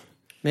 Yeah.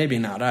 Maybe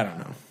not. I don't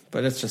know.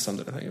 But it's just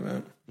something to think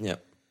about.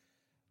 Yep.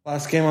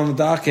 Last game on the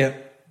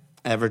docket.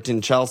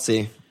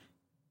 Everton-Chelsea.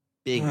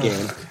 Big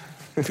game.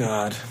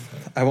 God.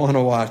 I want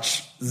to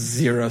watch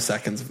 0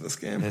 seconds of this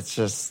game. It's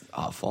just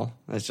awful.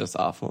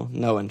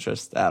 No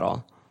interest at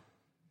all.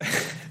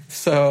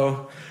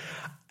 So,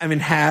 I mean,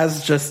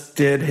 Haz just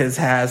did his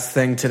Haz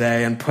thing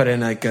today and put in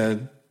like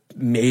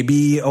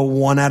maybe a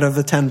 1 out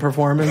of 10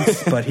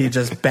 performance, but he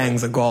just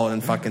bangs a goal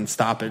in fucking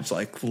stoppage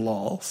like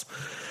lols.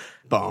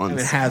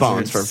 Bones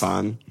for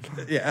fun.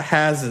 Yeah,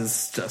 Haz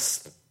is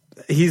just...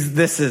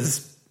 This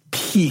is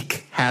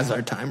peak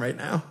Hazard time right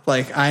now.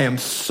 Like, I am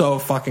so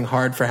fucking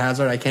hard for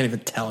Hazard, I can't even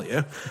tell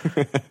you.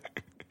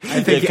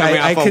 I think coming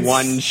off a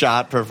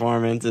one-shot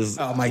performance is...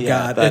 Oh my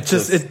God.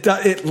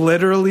 It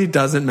literally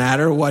doesn't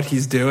matter what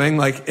he's doing.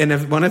 Like,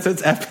 and when it's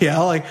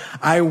FPL, like,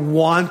 I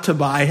want to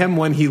buy him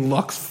when he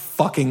looks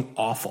fucking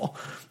awful,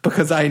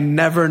 because I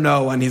never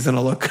know when he's going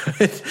to look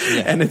good.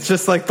 Yeah. And it's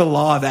just like the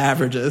law of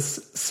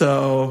averages.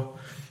 So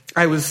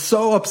I was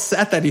so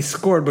upset that he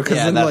scored, because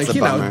then, like,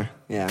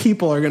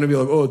 people are going to be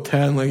like, oh,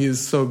 10, like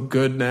he's so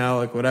good now,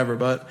 like whatever.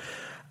 But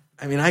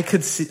I mean, I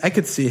could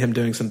see him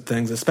doing some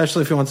things,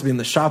 especially if he wants to be in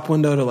the shop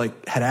window to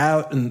like head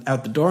out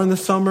the door in the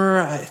summer.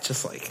 It's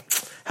just like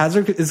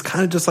Hazard is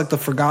kind of just like the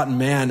forgotten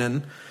man,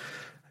 and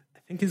I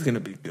think he's going to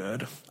be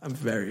good. I'm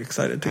very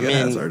excited to get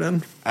Hazard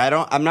in.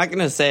 I'm not going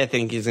to say I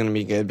think he's going to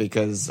be good,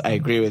 because I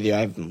agree with you.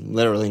 I have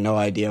literally no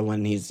idea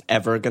when he's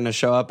ever going to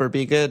show up or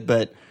be good,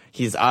 but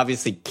he's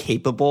obviously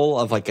capable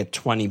of like a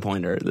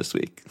 20-pointer this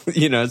week,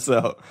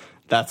 so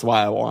that's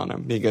why I want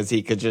him, because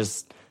he could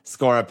just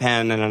score a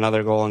pen and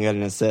another goal and get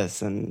an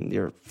assist, and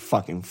you're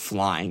fucking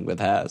flying with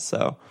Haz.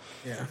 So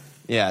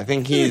yeah, I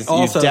think you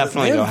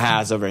definitely go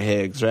Haz over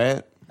Higgs,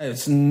 right?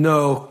 It's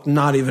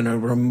not even a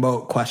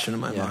remote question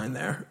in my mind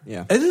there.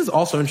 Yeah. It is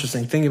also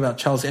interesting thinking about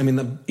Chelsea. I mean,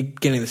 the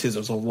beginning of the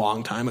season was a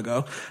long time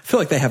ago. I feel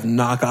like they have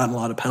not gotten a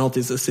lot of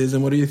penalties this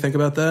season. What do you think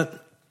about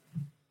that?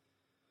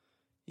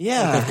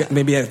 Yeah.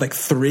 Maybe like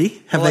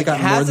 3? Have they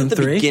gotten more than 3?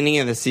 At the beginning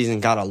of the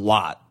season got a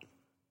lot.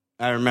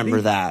 I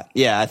remember that.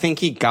 Yeah, I think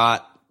he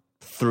got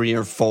 3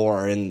 or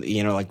 4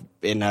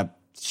 in a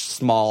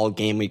small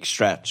game week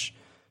stretch.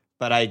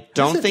 But I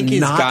don't think he's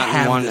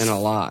gotten one in a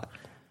lot.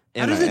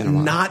 How does it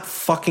not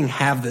fucking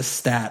have this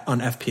stat on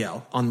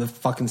FPL, on the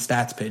fucking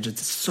stats page?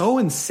 It's so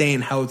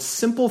insane how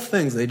simple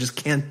things they just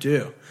can't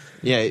do.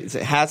 Yeah, it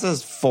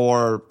has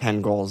 4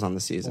 pen goals on the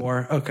season.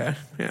 4, okay,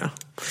 yeah.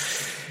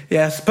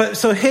 Yes, but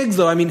so Higgs,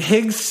 though, I mean,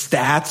 Higgs'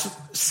 stats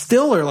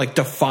still are like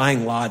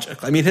defying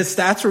logic. I mean, his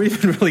stats were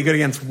even really good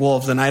against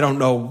Wolves, and I don't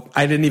know,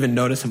 I didn't even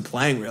notice him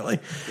playing really.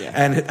 Yeah.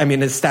 And I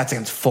mean, his stats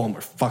against Fulham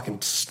were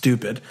fucking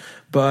stupid.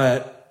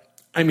 But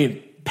I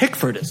mean,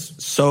 Pickford is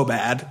so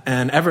bad,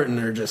 and Everton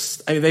are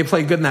just, I mean, they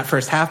played good in that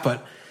first half,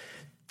 but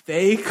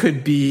they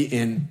could be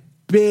in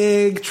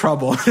big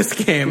trouble this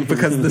game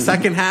because the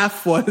second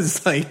half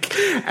was like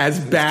as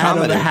bad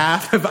of a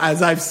half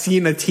as I've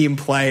seen a team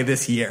play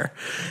this year.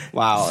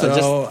 Wow. So,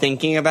 just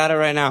thinking about it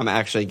right now, I'm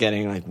actually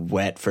getting like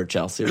wet for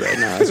Chelsea right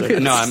now.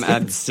 No,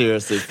 I'm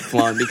seriously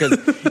floored because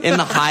in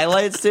the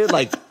highlights, dude,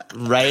 like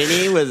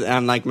Righty was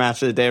on like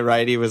Match of the Day,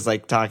 Righty was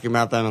like talking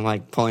about them and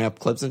like pulling up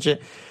clips and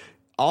shit.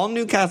 All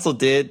Newcastle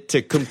did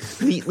to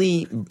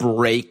completely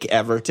break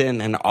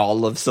Everton and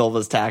all of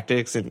Silva's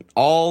tactics and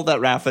all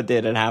that Rafa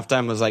did at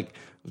halftime was like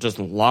just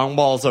long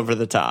balls over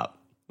the top.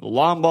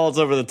 Long balls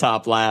over the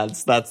top,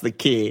 lads. That's the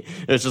key.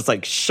 It's just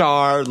like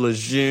Schär,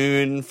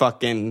 Lejeune,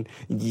 fucking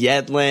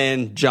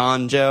Yedlin,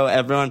 John Joe,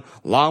 everyone.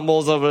 Long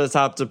balls over the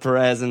top to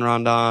Perez and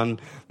Rondon.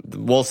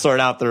 We'll sort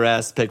out the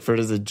rest. Pickford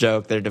is a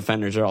joke. Their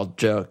defenders are all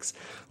jokes.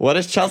 What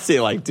is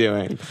Chelsea like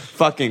doing?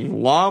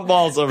 Fucking long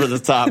balls over the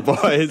top,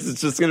 boys. It's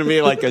just going to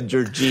be like a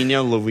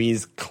Jorginho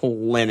Luiz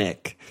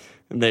clinic.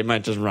 And they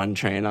might just run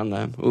train on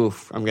them.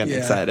 Oof, I'm getting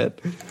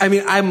excited. I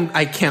mean,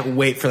 I can't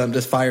wait for them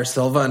to fire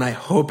Silva, and I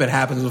hope it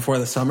happens before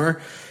the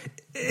summer.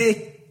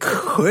 It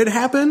could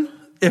happen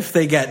if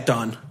they get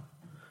done.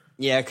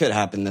 Yeah, it could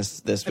happen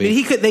this week.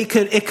 I mean,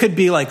 it could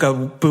be like a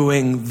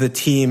booing the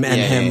team and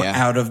him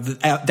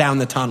out down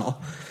the tunnel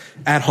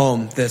at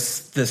home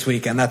this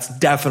weekend. That's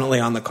definitely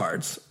on the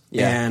cards.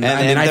 Yeah, and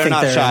I mean, they're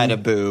not shy to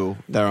boo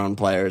their own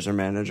players or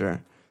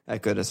manager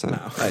at Goodison.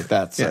 No. Like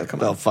that's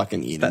they'll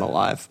fucking eat him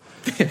alive.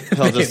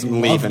 They'll just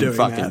leave in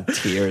fucking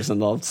tears,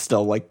 and they'll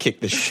still like kick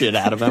the shit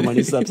out of him when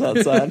he steps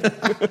outside.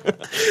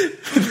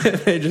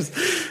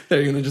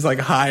 They're gonna just like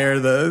hire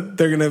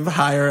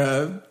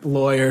a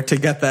lawyer to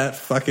get that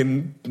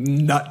fucking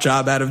nut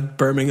job out of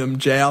Birmingham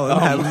jail and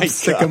have him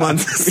stick him on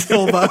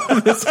Silva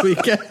this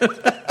weekend.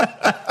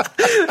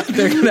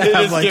 They're gonna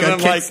have like a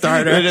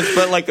Kickstarter. They just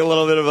put like a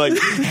little bit of like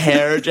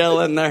hair gel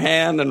in their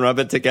hand and rub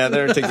it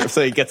together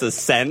so he gets a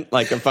scent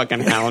like a fucking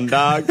hound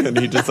dog, and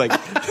he just like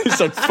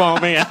starts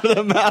foaming out of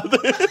the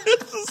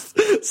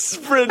mouth.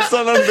 Sprints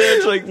on a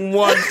bitch like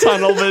one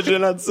tunnel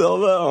vision on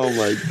Silva. Oh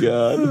my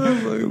god,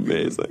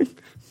 amazing,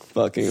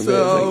 fucking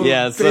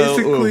amazing. So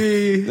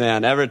basically,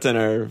 man, Everton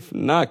are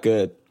not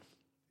good.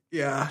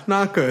 Yeah,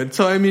 not good.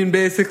 So I mean,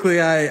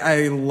 basically,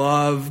 I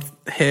love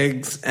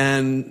Higgs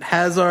and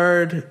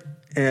Hazard.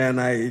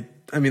 And I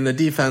mean, the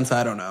defense,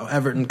 I don't know.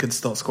 Everton could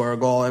still score a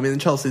goal. I mean,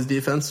 Chelsea's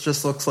defense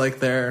just looks like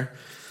they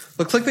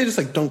just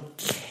like don't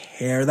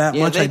care that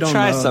much. They I don't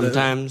try know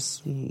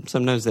sometimes.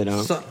 Sometimes they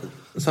don't.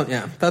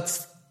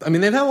 I mean,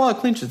 they've had a lot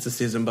of clean sheets this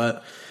season,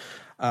 but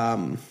I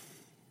don't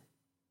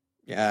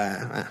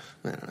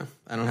know.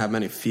 I don't have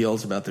many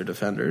feels about their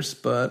defenders,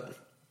 but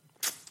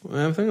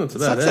I think that's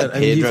about it.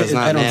 Pedro's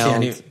not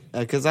nailed.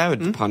 Because I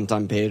would punt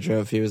on Pedro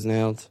if he was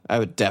nailed. I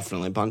would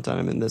definitely punt on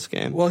him in this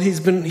game. Well, he's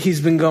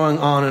been going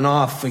on and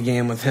off a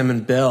game with him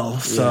and Bill,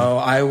 so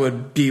I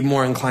would be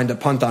more inclined to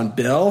punt on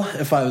Bill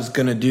if I was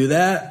going to do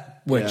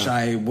that, which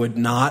I would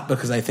not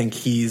because I think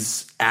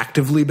he's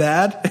actively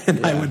bad,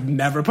 and I would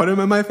never put him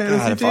in my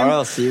fantasy team. If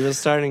RLC was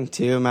starting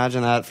too,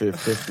 imagine that for your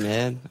fifth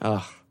mid.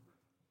 Ugh.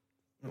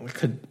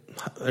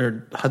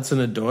 Or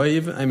Hudson-Odoi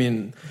even. I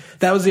mean,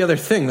 that was the other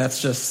thing. That's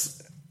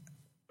just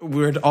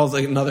weird. Also,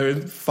 like another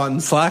fun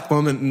Slack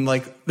moment in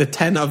like the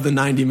 10 of the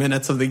 90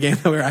 minutes of the game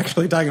that we were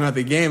actually talking about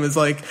the game is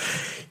like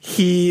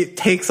he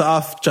takes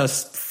off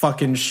just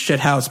fucking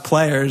shithouse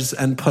players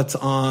and puts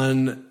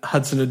on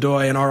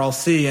Hudson-Odoi and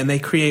RLC, and they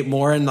create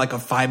more in like a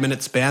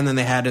 5-minute span than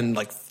they had in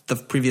like the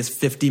previous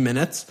 50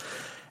 minutes.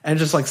 And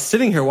just like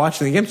sitting here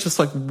watching the game, it's just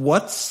like,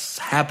 what's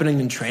happening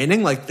in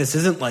training? Like, this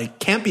isn't like,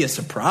 can't be a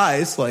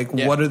surprise. Like,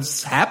 what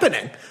is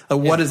happening? Like,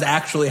 what is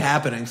actually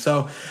happening?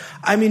 So,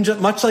 I mean, just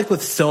much like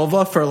with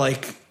Silva for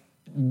like,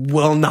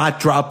 will not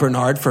drop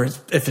Bernard for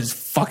if it's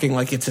fucking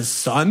like it's his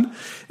son.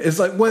 It's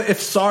like, what if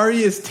Sarri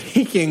is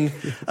taking,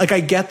 like, I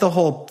get the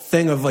whole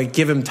thing of like,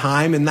 give him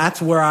time. And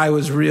that's where I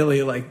was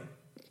really like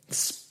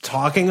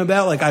talking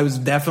about. Like, I was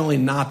definitely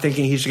not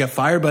thinking he should get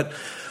fired, but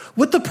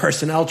with the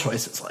personnel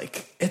choices,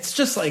 like, it's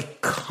just like,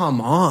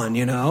 come on,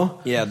 you know?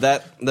 Yeah,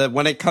 that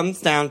when it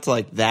comes down to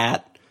like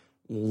that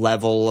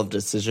level of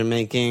decision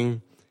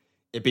making,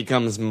 it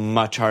becomes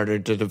much harder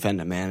to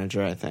defend a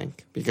manager, I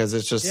think, because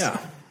it's just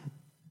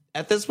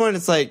at this point,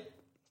 it's like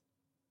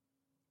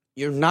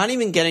you're not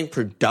even getting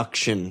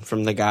production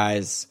from the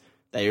guys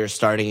that you're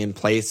starting in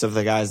place of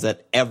the guys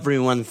that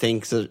everyone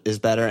thinks is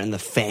better and the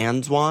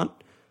fans want.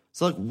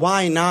 So, like,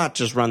 why not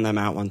just run them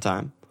out one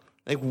time?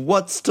 Like,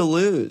 what's to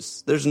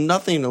lose? There's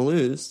nothing to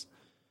lose.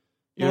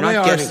 They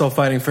are still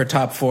fighting for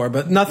top 4,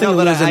 but nothing to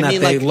lose in that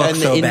they look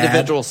so bad. In the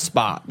individual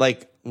spot.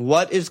 Like,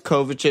 what is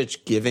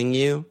Kovacic giving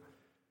you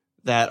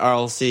that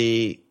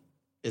RLC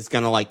is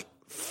going to, like,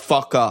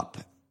 fuck up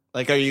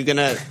Like, are you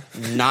gonna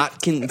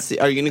not concede?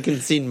 Are you gonna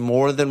concede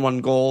more than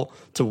one goal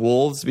to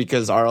Wolves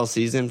because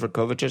RLC's in for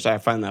Kovacic? I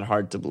find that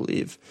hard to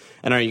believe.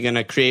 And are you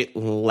gonna create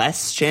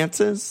less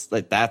chances?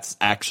 Like, that's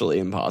actually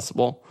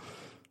impossible.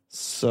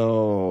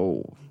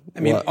 So, I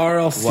mean,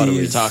 RLC's what are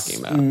we talking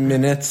about?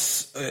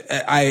 Minutes.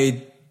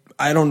 I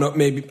don't know.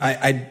 Maybe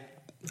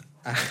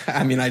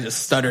I mean, I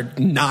just stuttered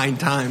 9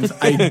 times.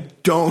 I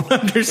don't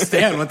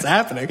understand what's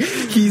happening.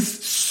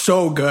 He's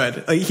so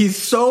good. Like, he's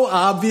so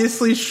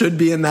obviously should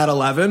be in that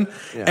 11.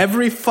 Yeah.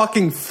 Every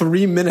fucking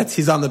 3 minutes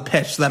he's on the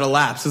pitch that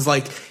elapses,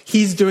 like,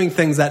 he's doing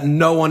things that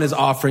no one is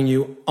offering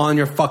you on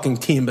your fucking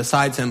team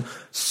besides him.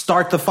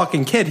 Start the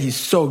fucking kid. He's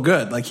so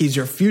good. Like, he's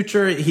your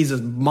future. He's a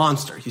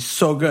monster. He's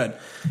so good.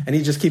 And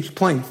he just keeps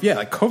playing. Yeah,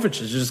 like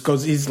Kovacic just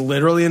goes, he's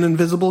literally an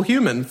invisible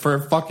human for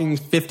fucking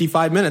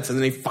 55 minutes, and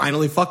then he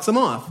finally fucks him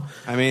off.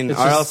 I mean,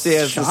 RLC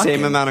has the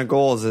same amount of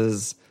goals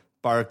as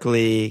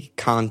Barkley,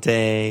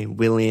 Conte,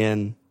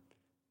 Willian.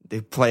 They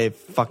play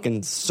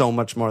fucking so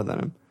much more than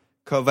him.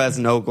 Kova has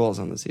no goals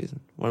on the season.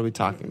 What are we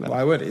talking about?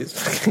 Why would he?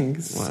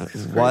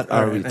 What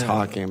are we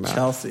talking about?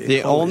 Chelsea.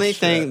 The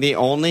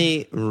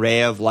only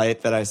ray of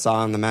light that I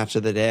saw in the Match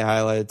of the Day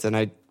highlights, and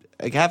I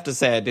have to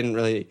say I didn't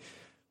really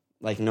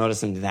like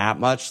notice him that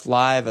much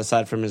live,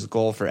 aside from his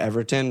goal for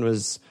Everton,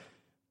 was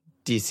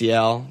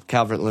DCL,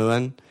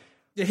 Calvert-Lewin.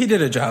 Yeah, he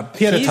did a job.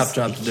 He had a tough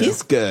job to do.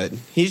 He's good.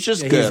 He's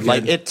just good.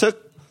 Like,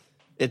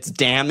 it's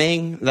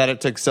damning that it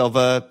took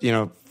Silva,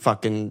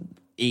 fucking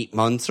 8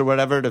 months or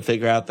whatever to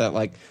figure out that,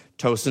 like,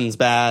 Tosin's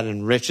bad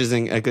and Rich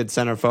isn't a good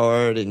center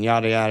forward and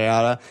yada, yada,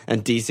 yada.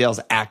 And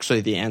DCL's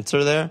actually the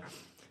answer there.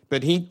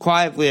 But he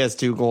quietly has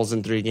 2 goals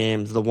in 3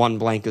 games. The one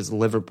blank is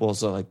Liverpool,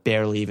 so, like,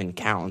 barely even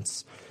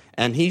counts.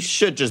 And he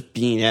should just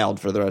be nailed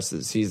for the rest of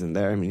the season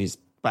there. I mean, he's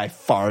by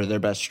far their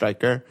best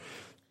striker.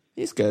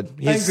 He's good.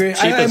 He's I agree.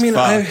 Cheap as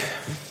fuck.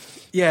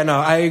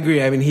 I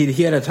agree. I mean,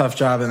 he had a tough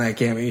job in that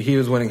game. He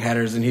was winning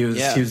headers, and he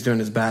was doing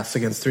his best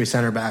against 3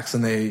 center backs,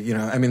 and they,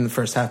 the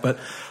first half. But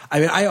I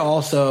mean, I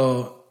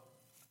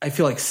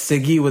feel like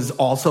Siggy was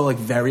also like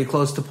very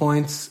close to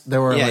points.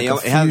 There were like a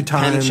few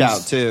times. Pen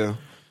shout too.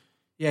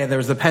 Yeah, there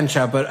was the pen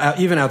shout, but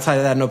even outside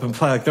of that, in open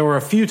play, like there were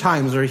a few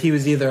times where he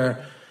was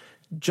either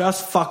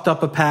just fucked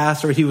up a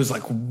pass or he was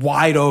like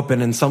wide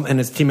open and his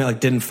teammate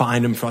like didn't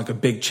find him for like a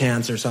big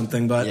chance or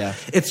something. But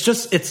it's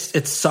just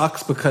it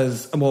sucks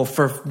because, well,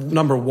 for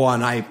number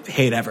one, I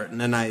hate Everton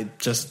and I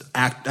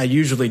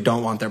usually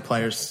don't want their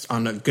players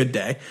on a good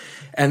day.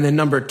 And then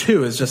number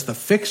 2 is just the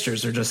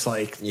fixtures are just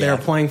like they're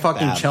playing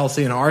fucking bad.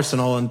 Chelsea and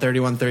Arsenal in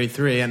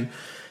 31-33 and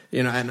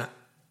and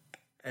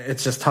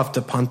it's just tough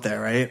to punt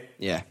there, right?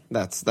 Yeah,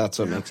 that's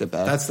what makes it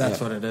bad.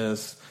 That's what it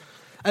is.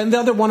 And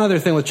one other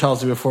thing with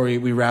Chelsea before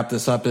we wrap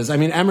this up is, I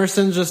mean,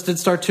 Emerson just did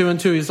start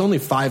 2-2. He's only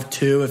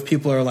 5'2". If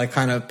people are like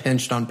kind of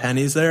pinched on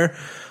pennies there,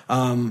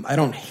 I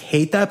don't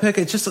hate that pick.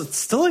 It's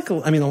still like,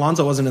 I mean,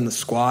 Alonso wasn't in the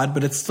squad,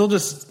 but it's still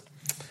just,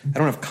 I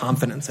don't have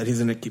confidence that he's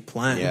going to keep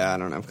playing. Yeah, I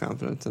don't have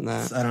confidence in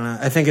that. I don't know.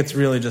 I think it's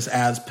really just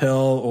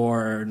Azpil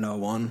or no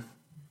one.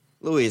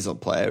 Luis will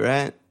play,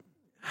 right?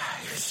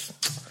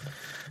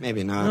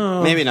 Maybe not.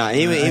 No, maybe not.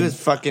 He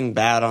was fucking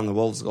bad on the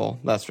Wolves goal.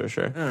 That's for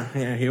sure.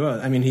 Yeah, he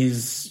was. I mean,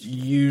 he's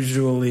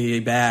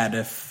usually bad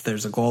if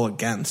there's a goal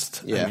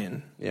against. Yeah. I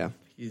mean, yeah.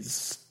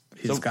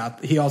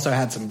 He also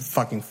had some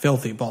fucking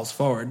filthy balls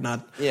forward.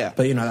 But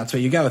that's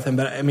what you get with him.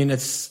 But I mean, I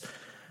just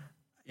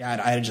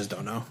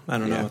don't know. I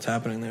don't know what's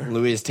happening there.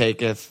 Luis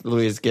taketh,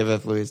 Luis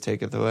giveth, Luis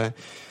taketh away.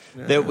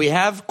 Yeah. We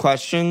have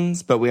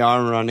questions, but we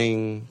are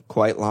running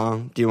quite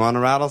long. Do you want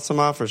to rattle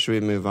some off, or should we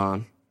move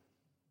on?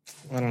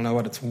 I don't know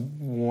what it's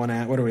 1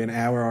 hour. What are we, an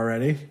hour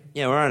already?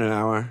 Yeah, we're at an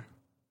hour.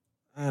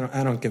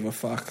 I don't give a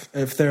fuck.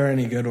 If there are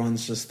any good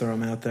ones, just throw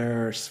them out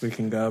there, or we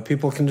can go.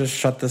 People can just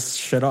shut this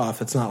shit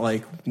off. It's not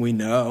like we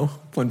know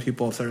when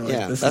people say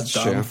like, "This is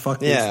dumb." True. Fuck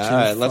these two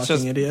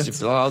fucking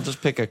idiots. I'll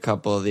just pick a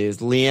couple of these.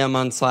 Liam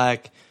on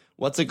Slack.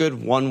 What's a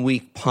good 1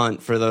 week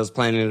punt for those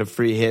planning a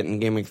free hit in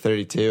Game Week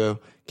 32?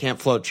 Can't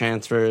float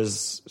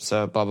transfers,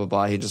 so blah blah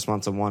blah. He just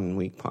wants a 1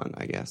 week punt,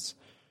 I guess.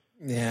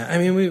 Yeah, I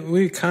mean,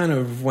 we kind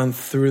of went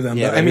through them.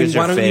 Yeah, but I mean,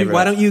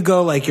 why don't you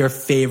go like your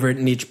favorite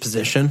in each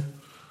position?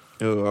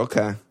 Ooh,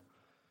 okay.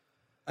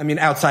 I mean,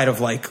 outside of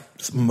like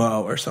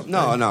Mo or something.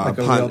 No, like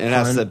a punt. It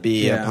has to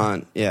be a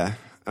punt. Yeah.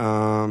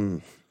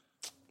 Ooh,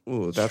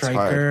 that's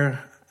Striker, hard.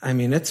 I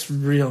mean, it's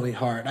really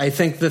hard. I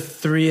think the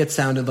 3 it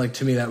sounded like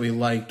to me that we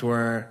liked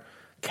were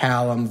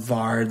Callum,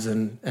 Vards,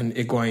 and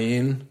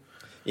Higuain.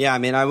 Yeah, I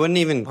mean, I wouldn't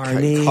even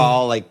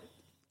call like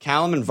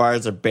Callum and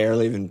Vards are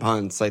barely even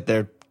punts. Like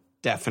they're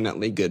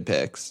definitely good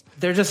picks.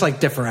 They're just like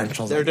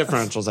differentials. They're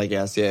differentials, I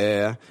guess.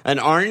 Yeah. And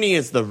Arnie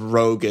is the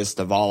roguest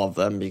of all of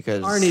them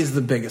because Arnie's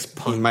the biggest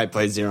punt. He might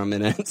play 0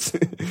 minutes,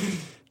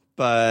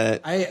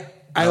 but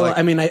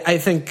I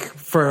think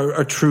for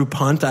a true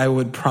punt, I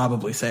would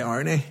probably say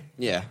Arnie.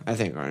 Yeah, I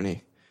think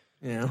Arnie.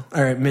 Yeah.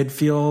 All right,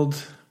 midfield.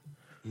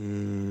 I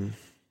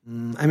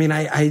mean,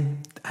 I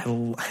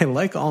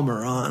like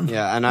Almiron.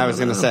 Yeah, and I was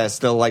going to say I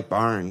still like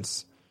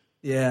Barnes.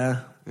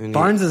 Yeah.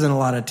 Barnes is in a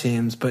lot of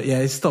teams, but yeah,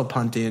 he's still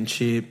punty and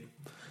cheap.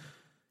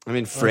 I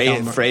mean,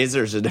 Like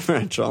Fraser's a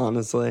differential,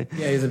 honestly.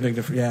 Yeah, he's a big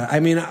difference. Yeah, I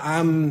mean,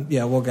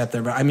 we'll get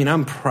there. But I mean,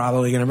 I'm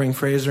probably going to bring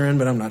Fraser in,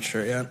 but I'm not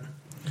sure yet.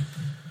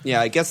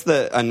 Yeah, I guess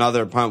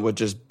another punt would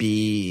just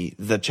be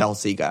the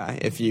Chelsea guy.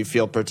 If you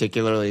feel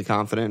particularly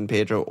confident in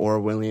Pedro or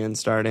Willian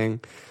starting,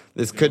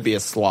 this could be a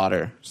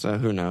slaughter. So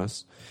who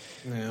knows?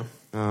 Yeah.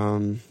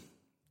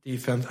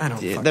 Defense. I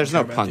don't. There's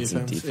no punts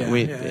in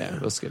defense. Yeah,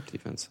 we'll skip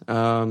defense.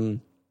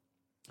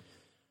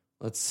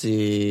 Let's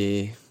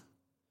see.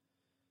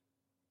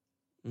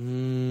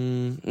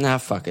 Nah,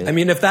 fuck it. I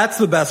mean, if that's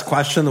the best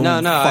question,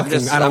 then I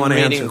don't want to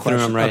answer through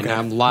them right now.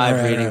 I'm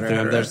live reading through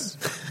them. Right.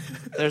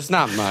 There's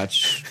not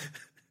much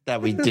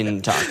that we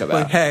didn't talk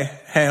about. Like,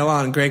 hey,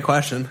 Alon, great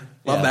question.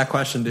 Love that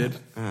question, dude.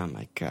 Oh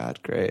my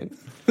god, great.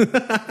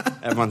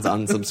 Everyone's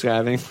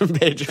unsubscribing from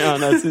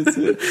Patreon.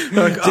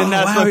 Didn't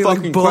ask my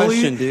fucking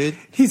question, dude.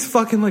 He's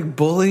fucking like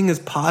bullying his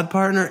pod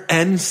partner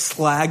and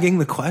slagging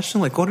the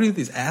question. Like, what are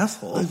these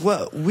assholes? Like,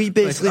 what? We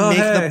basically make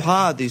the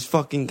pod. These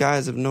fucking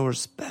guys have no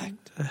respect.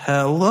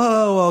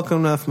 Hello,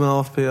 welcome to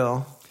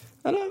FMLFPL.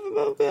 I don't have a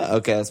mobile.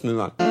 Okay, let's move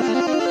on.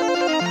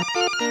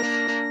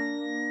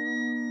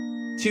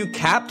 2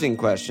 captain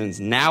questions.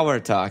 Now we're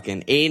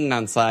talking. Aiden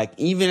on Slack.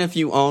 Even if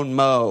you own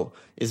Mo,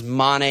 is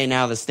Mane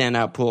now the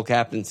standout pool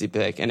captaincy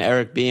pick? And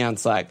Eric B on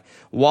Slack.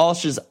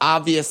 Walsh is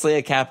obviously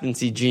a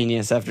captaincy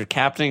genius after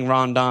captaining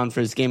Rondon for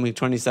his Game Week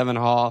 27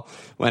 haul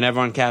when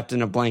everyone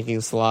captained a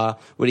blanking Salah.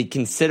 Would he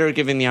consider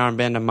giving the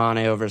armband to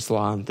Mane over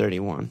Salah in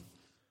 31?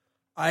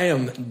 I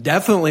am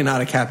definitely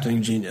not a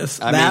captaining genius.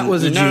 That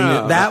was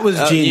genius. That was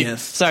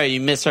genius. Sorry, you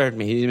misheard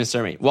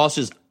me. Walsh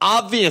is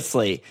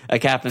obviously a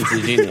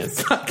captaincy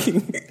genius.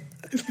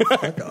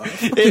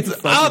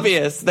 It's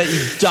obvious that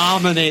you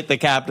dominate the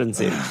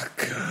captaincy. Oh,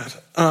 God.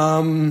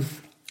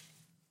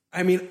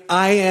 I mean,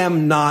 I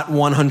am not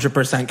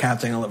 100%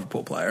 captaining a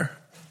Liverpool player.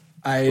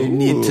 I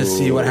need to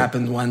see what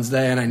happens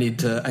Wednesday, and I need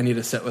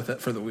to sit with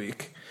it for the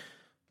week.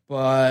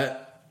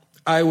 But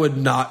I would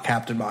not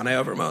captain Mane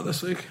over Mo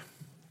this week.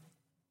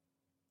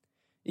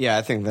 Yeah,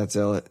 I think that's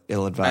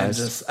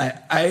ill-advised.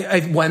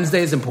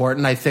 Wednesday is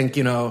important. I think,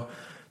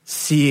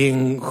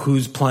 seeing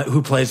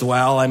who plays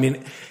well. I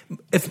mean,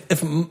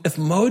 if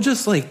Mo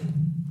just like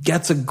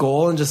gets a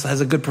goal and just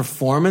has a good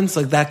performance,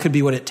 like that could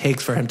be what it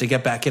takes for him to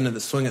get back into the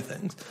swing of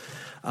things.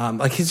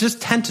 Like he's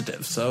just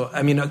tentative. So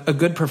I mean, a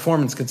good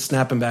performance could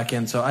snap him back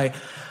in. So I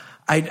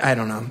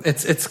don't know.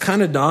 It's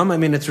kind of dumb. I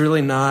mean, it's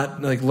really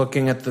not like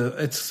looking at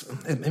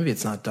maybe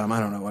it's not dumb.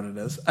 I don't know what it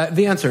is.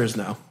 The answer is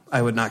no.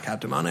 I would not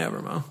captain Mane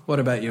over Mo. What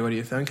about you? What do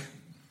you think?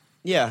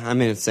 Yeah, I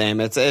mean, it's same.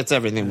 It's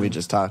everything we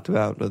just talked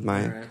about with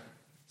my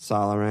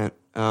Salah rant.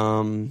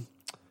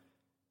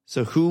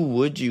 So who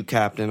would you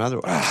captain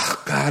otherwise?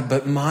 Oh, God,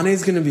 but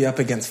Mane's going to be up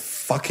against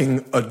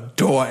fucking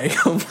Odoi.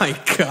 Oh, my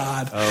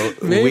God. Oh,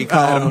 we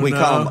call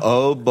him,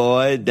 oh,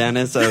 boy,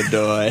 Dennis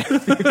Odoi.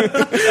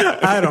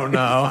 I don't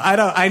know.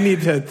 I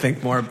need to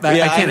think more.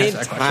 I need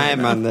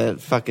time on the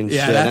fucking shit.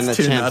 That's and the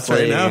too nuts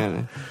right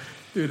now.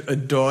 Dude,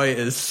 Odoi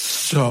is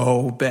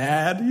so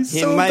bad.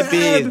 He might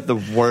be the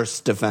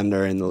worst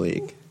defender in the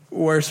league.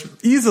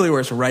 Easily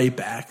worse right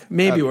back.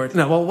 Maybe worse.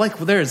 No, well,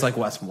 there's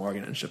Wes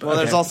Morgan and shit. Well,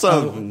 there's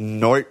also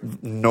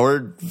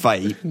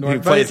Nordveit, who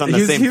plays on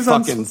the same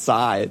fucking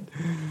side.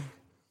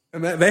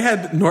 And they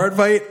had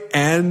Nordveit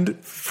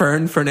and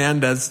Fern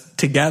Fernandez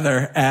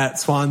together at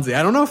Swansea.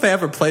 I don't know if they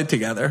ever played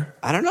together.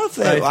 I don't know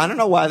I don't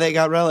know why they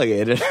got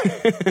relegated.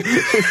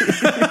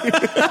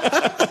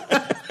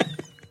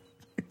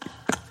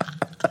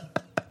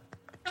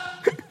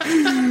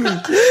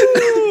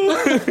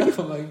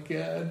 Oh my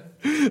God.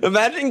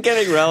 Imagine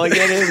getting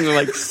relegated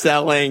and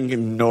selling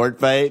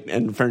Nordveit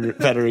and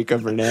Federico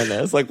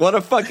Fernandez. What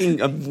a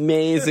fucking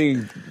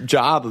amazing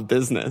job of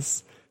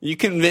business. You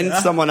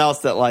convinced someone else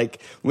that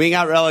we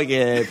got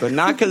relegated, but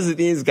not because of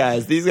these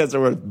guys. These guys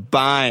are worth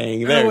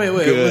buying. They're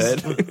good.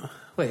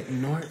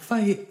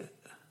 Nordveit,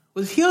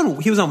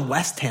 he was on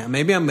West Ham.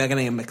 Maybe I'm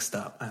getting him mixed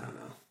up. I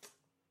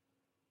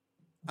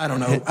don't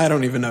know. I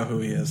don't even know who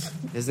he is.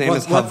 His name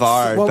is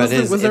Havard, but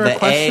the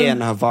A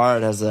in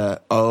Havard has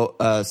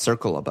a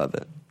circle above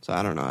it. So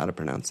I don't know how to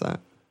pronounce that.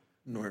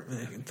 It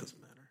doesn't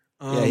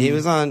matter. Yeah, he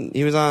was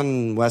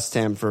on West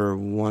Ham for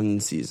one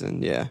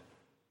season. Yeah.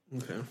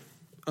 Okay.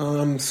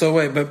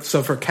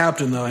 So for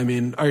captain though, I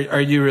mean,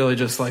 are you really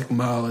just like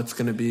Mo? It's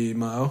going to be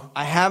Mo.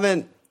 I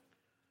haven't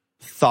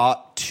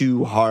thought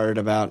too hard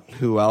about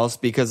who else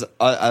because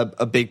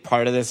a big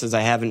part of this is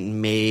I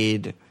haven't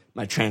made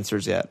my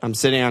transfers yet. I'm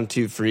sitting on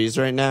 2 frees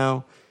right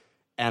now,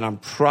 and I'm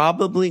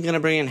probably going to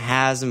bring in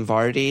Haz and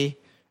Vardy,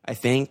 I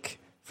think,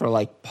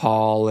 for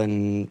Paul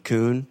and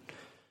Kuhn.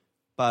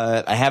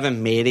 But I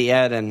haven't made it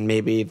yet, and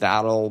maybe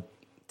that'll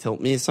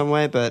tilt me some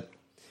way. But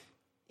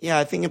yeah,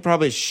 I think it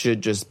probably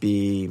should just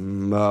be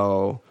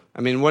Mo.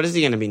 I mean, what is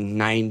he going to be,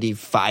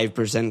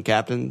 95%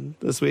 captain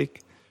this week?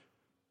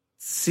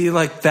 See,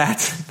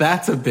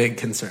 that's a big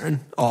concern.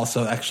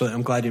 Also, actually,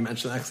 I'm glad you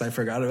mentioned that because I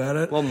forgot about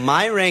it. Well,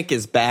 my rank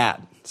is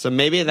bad. So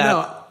maybe it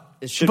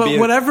should be. But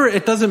whatever,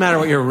 it doesn't matter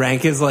what your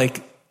rank is.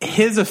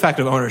 His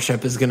effective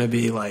ownership is going to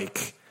be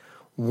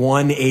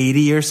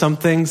 180 or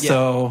something. Yeah.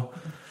 So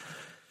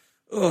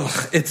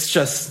it's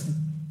just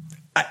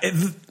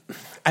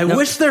I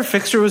wish their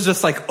fixture was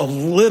just like a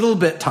little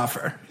bit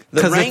tougher.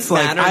 The rank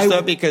matters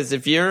though, because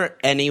if you're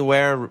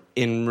anywhere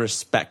in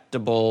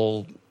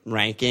respectable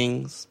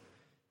rankings,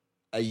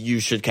 you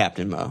should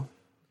captain Mo.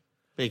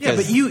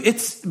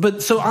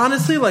 Because so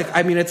honestly, like,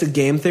 I mean, it's a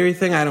game theory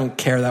thing. I don't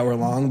care that we're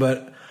long,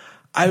 but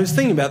I was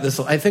thinking about this.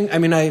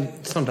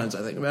 Sometimes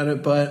I think about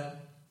it, but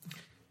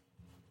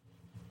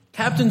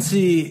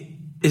captaincy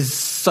is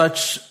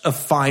such a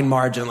fine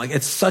margin. Like,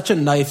 it's such a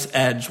nice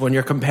edge when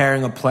you're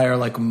comparing a player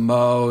like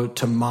Mo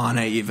to Mane,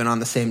 even on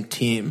the same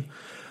team.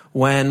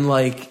 When,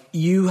 like,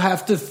 you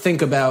have to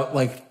think about,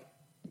 like,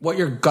 what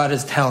your gut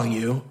is telling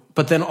you,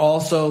 but then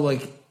also,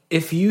 like,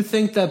 if you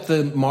think that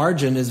the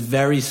margin is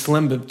very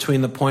slim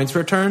between the points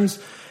returns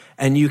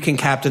and you can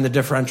captain the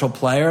differential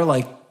player,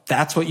 like,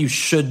 that's what you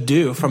should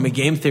do from a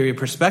game theory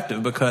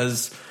perspective,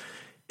 because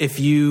if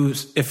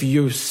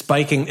you're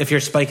spiking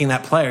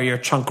that player, you're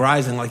chunk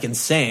rising like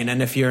insane.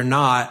 And if you're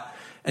not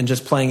and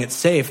just playing it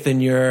safe,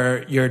 then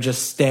you're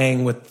just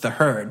staying with the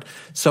herd.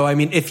 So, I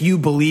mean, if you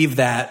believe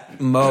that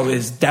Mo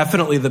is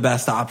definitely the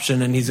best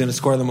option and he's going to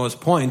score the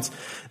most points,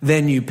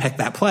 then you pick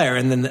that player.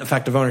 And then the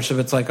effective ownership,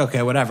 it's like,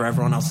 okay, whatever,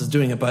 everyone else is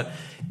doing it. But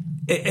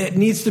it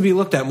needs to be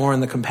looked at more in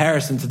the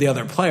comparison to the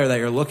other player that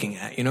you're looking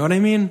at. You know what I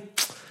mean?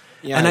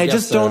 Yeah, and I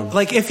just don't,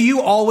 like, if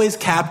you always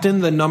captain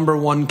the number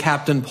one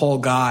captain poll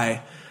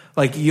guy,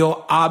 like,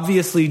 you'll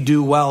obviously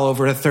do well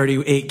over a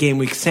 38 game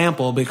week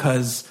sample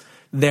because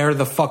they're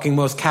the fucking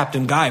most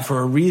captain guy for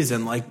a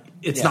reason. Like,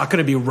 it's not going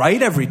to be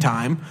right every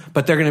time,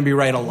 but they're going to be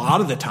right a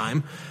lot of the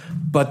time.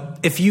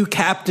 But if you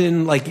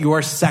captain, like,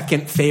 your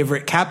second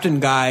favorite captain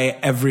guy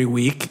every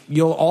week,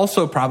 you'll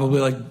also probably,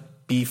 like,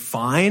 be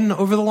fine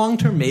over the long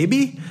term,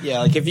 maybe. Yeah,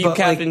 like, if you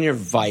captain your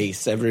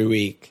vice every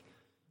week,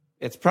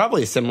 it's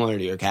probably similar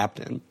to your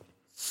captain.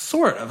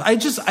 Sort of. I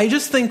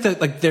just think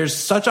that, like, there's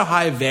such a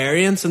high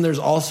variance and there's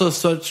also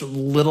such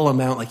little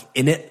amount, like,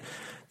 in it,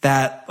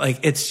 that, like,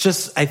 it's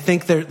just, I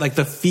think there, like,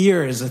 the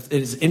fear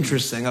is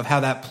interesting of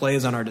how that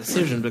plays on our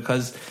decision,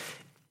 because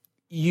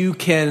you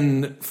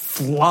can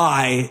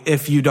fly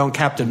if you don't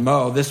captain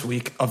Mo this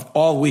week. Of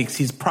all weeks,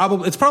 it's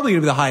probably going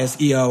to be the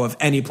highest EO of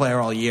any player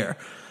all year.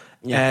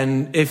 Yeah.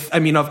 And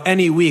of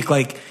any week,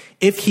 like,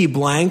 if he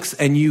blanks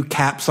and you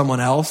cap someone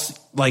else,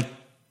 like,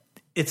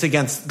 it's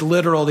against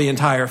literal the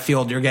entire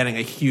field, you're getting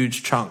a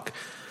huge chunk.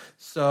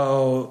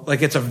 So,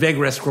 like, it's a big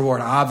risk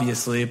reward,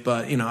 obviously,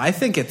 but, you know, I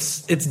think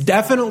it's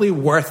definitely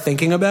worth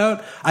thinking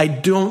about. I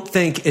don't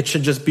think it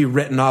should just be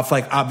written off,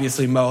 like,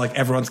 obviously Mo, like,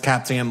 everyone's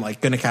captaining him,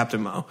 like, gonna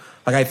captain Mo.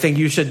 Like, I think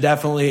you should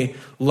definitely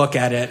look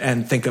at it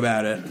and think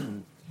about it.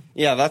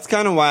 Yeah, that's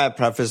kind of why I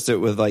prefaced it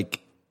with,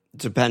 like,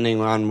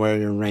 depending on where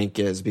your rank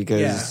is,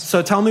 because... Yeah,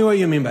 so tell me what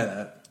you mean by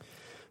that.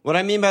 What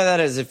I mean by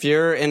that is, if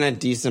you're in a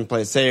decent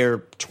place, say you're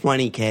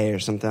 20K or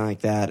something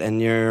like that,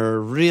 and you're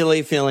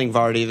really feeling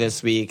Vardy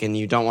this week, and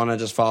you don't want to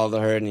just follow the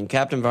herd, and you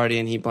captain Vardy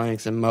and he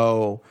blanks and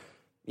Mo,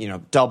 you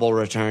know, double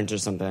returns or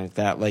something like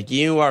that, like,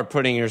 you are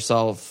putting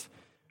yourself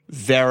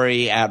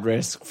very at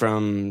risk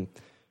from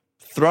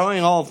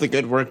throwing all of the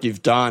good work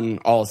you've done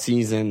all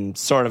season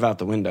sort of out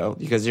the window,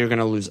 because you're going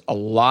to lose a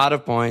lot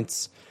of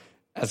points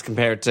as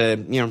compared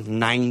to, you know,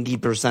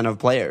 90% of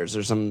players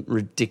or some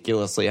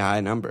ridiculously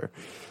high number.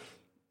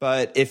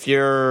 But if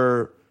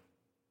you're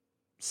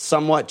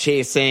somewhat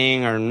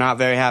chasing or not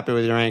very happy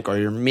with your rank, or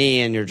you're me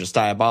and you're just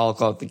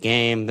diabolical at the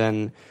game,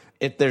 then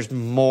there's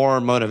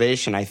more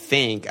motivation, I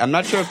think. I'm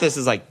not sure if this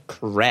is, like,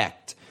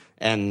 correct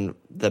and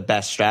the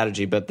best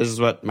strategy, but this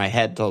is what my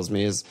head tells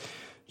me, is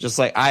just,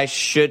 like, I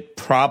should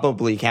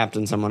probably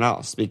captain someone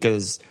else,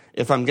 because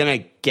if I'm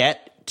going to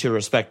get to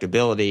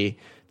respectability,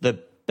 the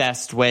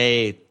best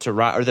way to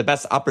rise, or the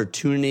best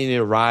opportunity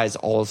to rise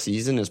all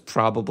season, is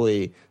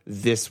probably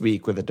this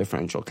week with a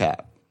differential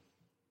cap.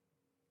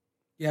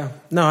 Yeah.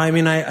 No, I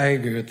mean, I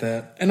agree with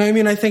that. And I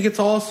mean, I think it's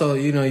also,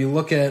 you know, you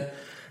look at,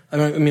 I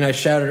mean, I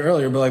shouted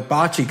earlier, but, like,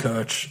 Bocce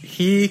coach,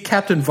 he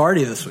captained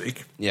Vardy this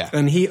week. Yeah.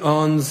 And he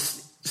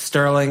owns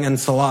Sterling and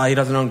Salah. He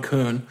doesn't own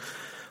Kun.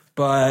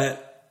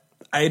 But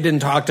I didn't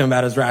talk to him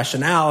about his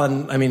rationale.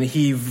 And I mean,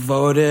 he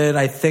voted,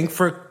 I think,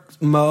 for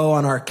Mo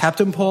on our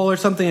captain poll or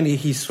something, and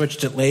he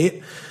switched it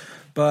late.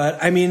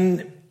 But I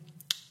mean,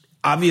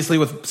 obviously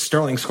with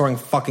Sterling scoring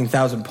fucking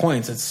 1,000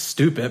 points, it's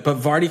stupid. But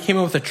Vardy came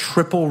in with a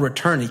triple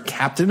return. He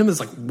captained him.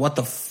 It's like, what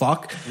the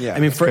fuck? Yeah, I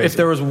mean, if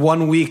there was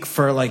 1 week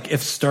for, like,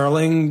 if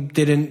Sterling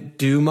didn't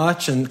do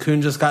much and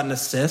Kun just got an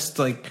assist,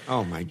 like,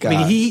 oh my God.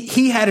 I mean,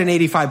 he had an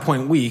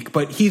 85-point week,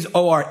 but he's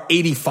OR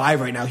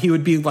 85 right now. He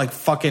would be like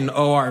fucking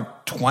OR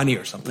 20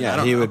 or something.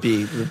 Yeah, he would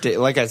be,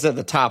 like I said,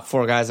 the top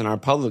 4 guys in our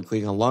public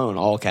league alone,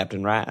 all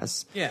captain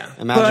Raz. Yeah.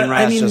 Imagine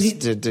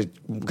Raz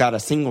got a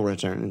single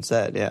return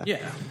instead. Yeah.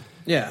 Yeah.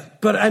 Yeah.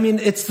 But I mean,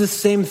 it's the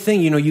same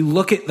thing. You know, you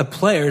look at the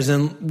players,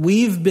 and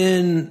we've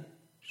been,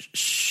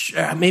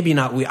 maybe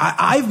not we,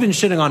 I've been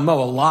shitting on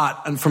Mo a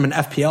lot from an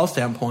FPL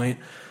standpoint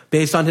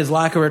based on his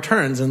lack of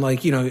returns. And,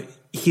 like, you know,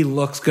 he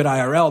looks good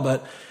IRL,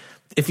 but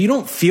if you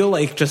don't feel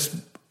like just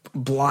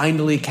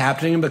blindly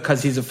captaining him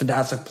because he's a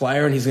fantastic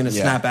player and he's going to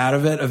snap out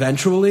of it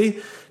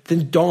eventually,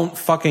 then don't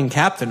fucking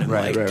captain him.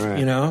 Right.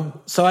 You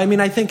know? So, I mean,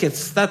 I think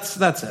that's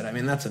it. I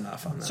mean, that's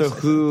enough on this. So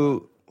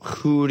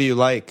who do you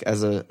like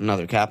as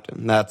another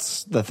captain?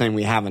 That's the thing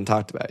we haven't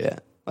talked about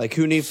yet. Like,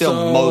 who do you feel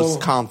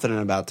most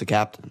confident about to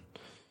captain?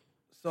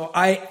 So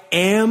I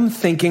am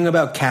thinking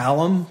about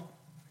Callum.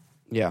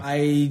 Yeah.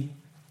 I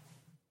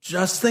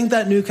just think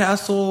that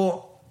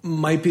Newcastle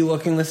might be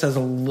looking this as a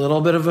little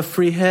bit of a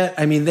free hit.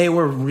 I mean, they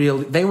were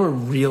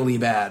really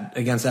bad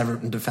against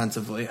Everton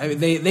defensively. I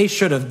mean, they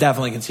should have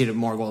definitely conceded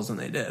more goals than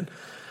they did.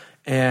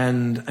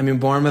 And I mean,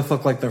 Bournemouth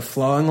look like they're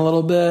flowing a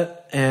little bit,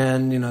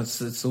 and you know,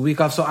 it's a week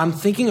off. So I'm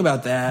thinking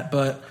about that,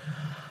 but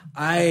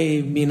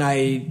I mean,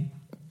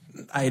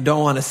 I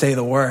don't want to say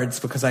the words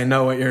because I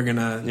know what you're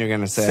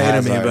gonna say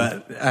to me,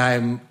 but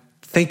I'm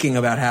thinking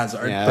about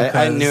Hazard. Yeah,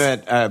 I knew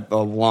it a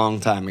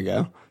long time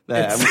ago.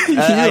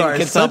 I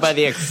could tell by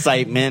the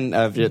excitement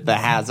of the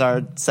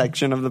Hazard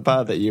section of the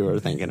pod that you were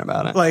thinking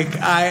about it. Like,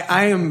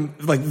 I am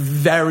like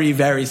very,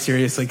 very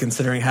seriously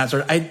considering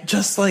Hazard. I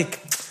just like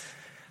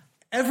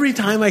every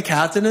time I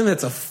captain him,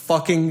 it's a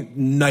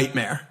fucking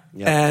nightmare.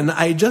 Yep. And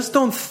I just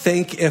don't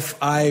think if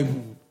I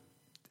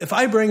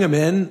bring him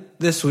in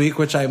this week,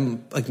 which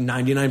I'm like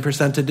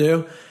 99% to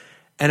do,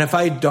 and if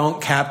I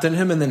don't captain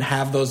him and then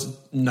have those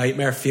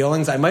nightmare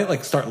feelings, I might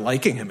like start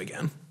liking him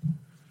again.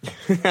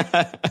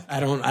 I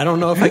don't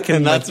know if I can.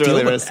 And that's like,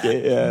 really deal risky.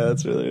 with that. Yeah,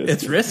 that's really risky.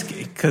 It's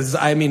risky because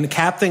I mean,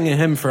 captaining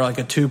him for like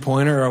a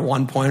 2-pointer or a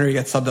 1-pointer, he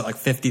gets subbed at like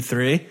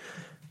 53.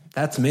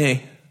 That's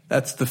me.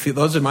 That's the feel.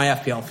 Those are my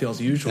FPL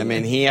feels usually. I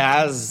mean, he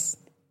has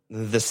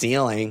the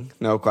ceiling,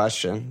 no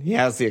question. He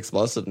has the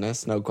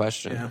explosiveness, no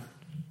question. Yeah.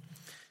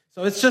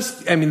 So it's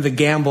just, I mean, the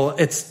gamble.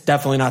 It's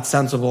definitely not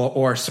sensible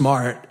or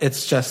smart.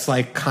 It's just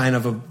like kind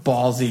of a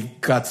ballsy,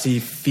 gutsy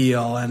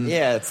feel, and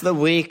yeah, it's the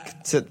week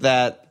to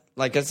that.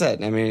 Like I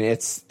said, I mean,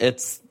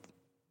 it's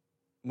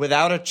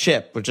without a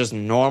chip, with just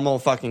normal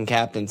fucking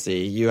captaincy,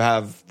 you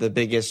have the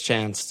biggest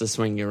chance to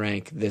swing your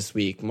rank this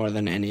week more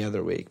than any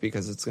other week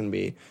because it's going to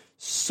be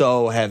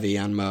so heavy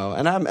on Mo.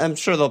 And I'm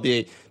sure there'll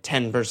be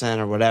 10%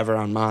 or whatever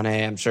on Mane.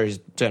 I'm sure he's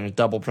doing a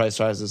double price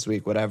rise this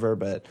week, whatever,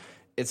 but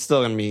it's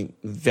still going to be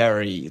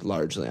very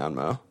largely on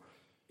Mo.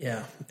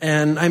 Yeah.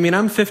 And I mean,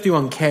 I'm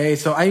 51K,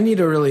 so I need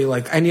to really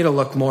I need to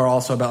look more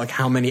also about like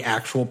how many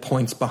actual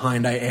points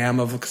behind I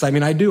am because I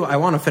mean, I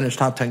want to finish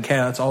top 10K.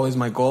 That's always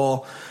my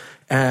goal.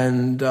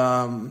 And,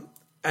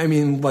 I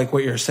mean, like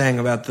what you're saying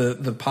about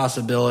the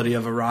possibility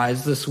of a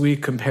rise this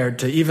week compared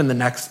to even the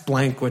next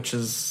blank, which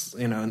is,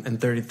 you know, in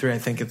 33, I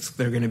think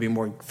there are going to be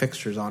more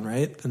fixtures on,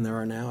 right, than there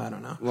are now. I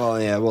don't know.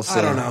 Well, yeah, we'll see.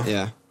 I don't know.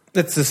 Yeah.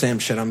 It's the same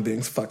shit. I'm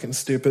being fucking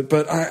stupid,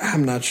 but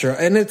I'm not sure.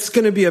 And it's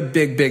going to be a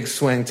big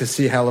swing to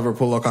see how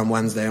Liverpool look on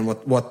Wednesday and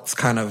what's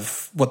going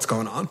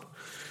on.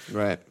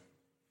 Right.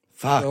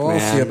 Fuck, so man.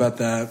 We'll see about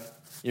that.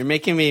 You're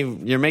making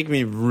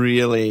me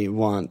really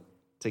want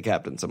to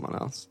captain someone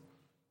else.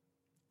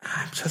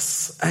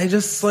 I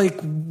just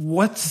like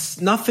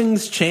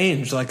nothing's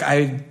changed. Like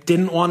I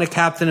didn't want to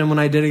captain him when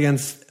I did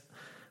against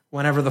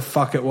whenever the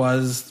fuck it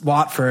was,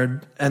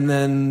 Watford, and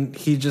then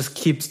he just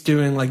keeps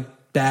doing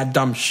like bad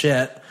dumb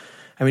shit.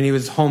 I mean, he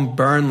was home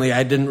Burnley.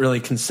 I didn't really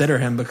consider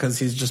him because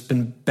he's just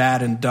been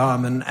bad and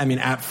dumb. And I mean,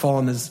 at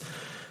Fulham is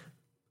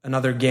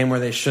another game where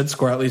they should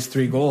score at least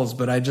 3 goals.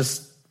 But I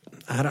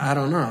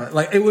don't know.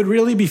 Like, it would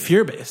really be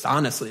fear based.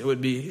 Honestly, it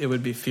would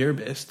be fear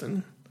based.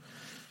 And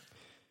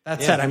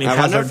that's it. I mean,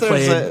 Hazard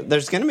played.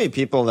 There's going to be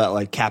people that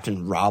like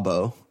Captain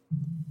Robbo.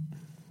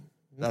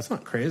 That's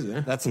not crazy.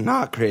 That's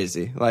not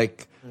crazy.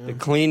 Like the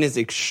clean is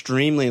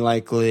extremely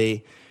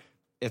likely.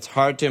 It's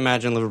hard to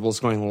imagine Liverpool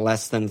scoring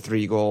less than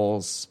 3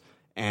 goals.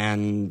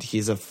 And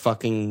he's a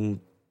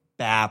fucking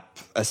BAP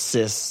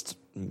assist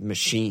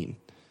machine.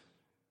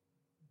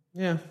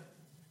 Yeah.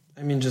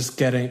 I mean, just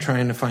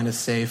trying to find a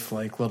safe,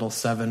 like, little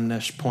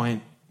 7-ish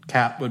point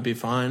cap would be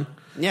fine.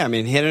 Yeah, I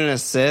mean, hit an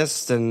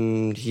assist,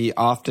 and he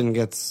often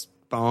gets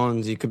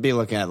bones. You could be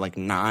looking at, like,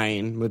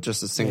 9 with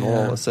just a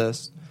single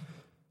assist.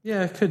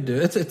 Yeah, it could do.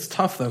 It's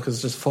tough, though,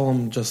 because just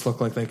Fulham just look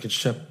like they could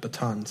ship a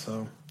ton.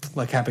 So,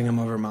 like, having him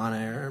over Mane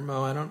or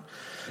Mo, I don't know.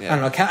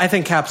 I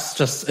think Cap's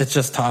it's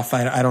just tough.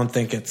 I don't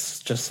think it's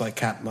just like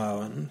Cap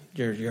Mo and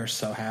you're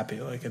so happy.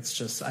 Like, it's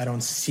just, I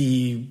don't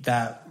see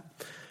that.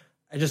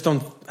 I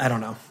don't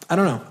know.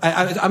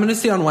 I'm going to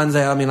see on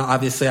Wednesday. I mean,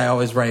 obviously I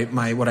always write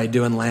what I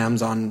do in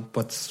Lambs on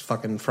what's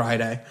fucking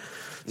Friday.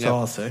 So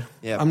I'll see.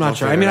 Yeah, I'm not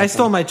sure. I mean, I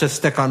still might just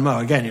stick on Mo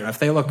again. You know, if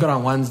they look good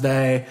on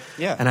Wednesday,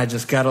 and I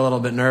just get a little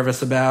bit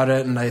nervous about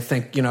it, and I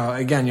think, you know,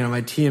 again, you know,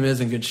 my team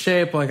is in good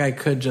shape. Like, I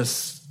could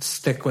just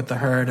stick with the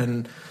herd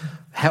and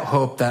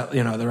hope that,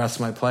 you know, the rest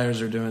of my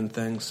players are doing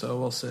things. So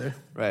we'll see.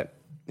 Right.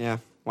 Yeah.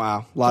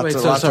 Wow. Lots to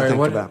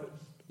think about.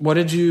 What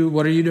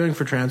are you doing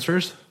for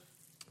transfers?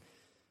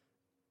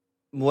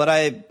 What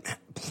I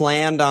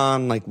planned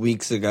on like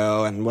weeks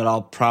ago, and what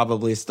I'll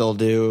probably still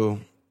do.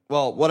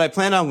 Well, what I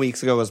planned on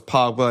weeks ago was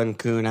Pogba and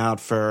Kuhn out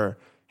for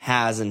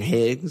Haz and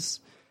Higgs.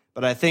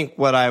 But I think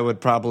what I would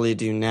probably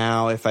do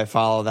now, if I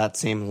follow that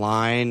same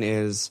line,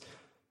 is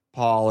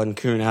Paul and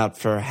Kuhn out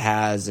for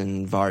Haz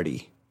and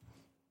Vardy.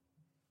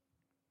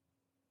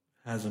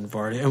 Haz and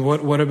Vardy. And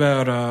what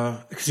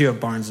about because you have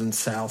Barnes and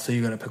Sal, so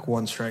you got to pick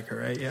one striker,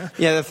 right? Yeah.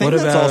 Yeah, the thing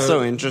that's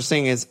also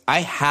interesting is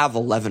I have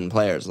 11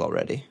 players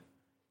already.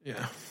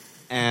 Yeah.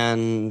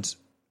 And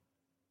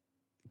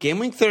Game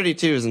Week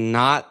 32 is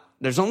not...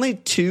 There's only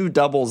 2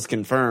 doubles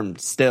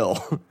confirmed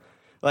still.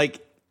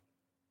 Like,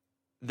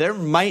 there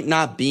might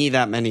not be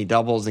that many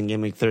doubles in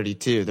Game Week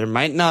 32. There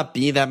might not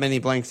be that many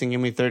blanks in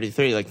Game Week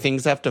 33. Like,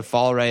 things have to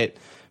fall right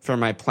for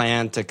my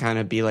plan to kind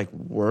of be, like,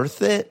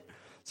 worth it.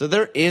 So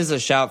there is a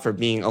shout for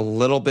being a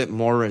little bit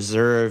more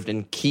reserved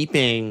and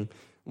keeping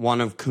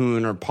one of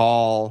Kuhn or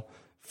Paul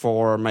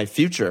for my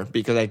future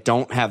because I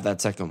don't have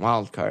that second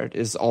wild card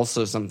is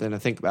also something to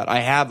think about. I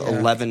have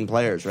 11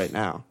 players right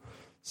now.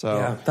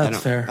 So that's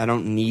fair. I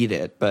don't need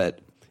it, but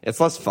it's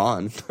less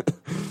fun.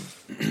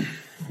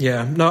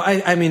 Yeah. No,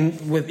 I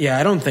mean,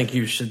 I don't think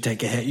you should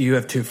take a hit. You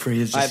have 2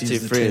 frees. I have 2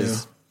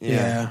 frees.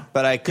 Yeah.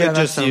 But I could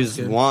just use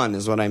good. 1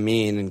 is what I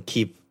mean and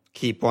keep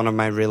one of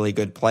my really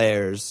good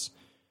players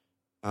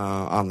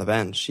on the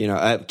bench. You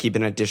know, keep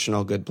an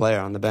additional good player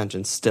on the bench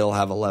and still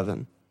have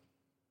 11.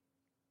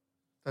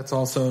 That's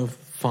also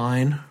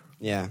fine.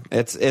 Yeah.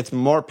 It's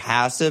more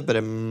passive, but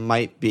it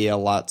might be a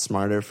lot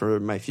smarter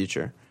for my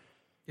future.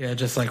 Yeah,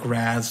 just like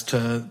Raz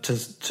to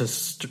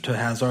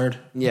Hazard.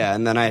 Yeah,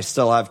 and then I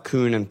still have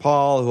Kuhn and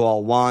Paul, who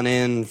I'll want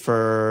in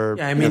for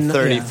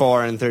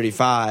 34 and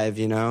 35,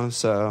 you know,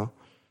 so.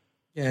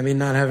 Yeah, I mean,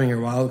 not having your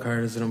wild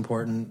card is an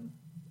important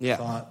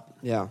thought.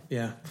 Yeah.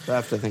 Yeah. So I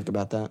have to think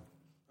about that.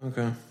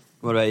 Okay.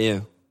 What about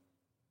you?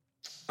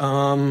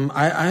 I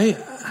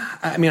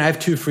mean, I have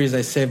 2 frees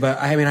I say, but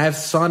I mean, I have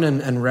Son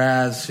and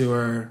Raz who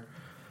are,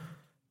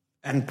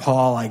 and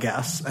Paul, I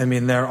guess. I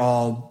mean, they're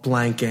all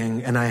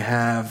blanking, and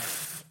I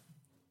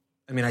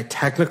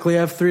technically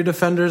have 3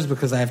 defenders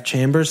because I have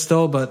Chambers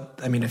still, but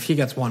I mean, if he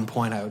gets 1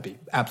 point, I would be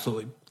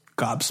absolutely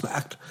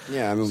gobsmacked.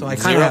 Yeah, I mean, so I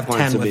kind of have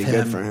 10 with him.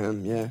 Good for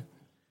him. Yeah.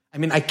 I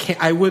mean,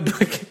 I would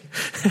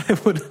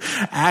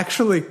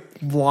actually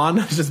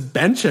want to just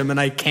bench him, and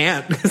I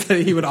can't because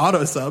he would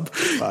auto sub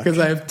because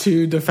I have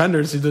 2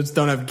 defenders who just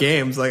don't have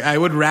games. Like, I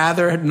would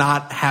rather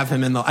not have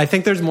him in the. I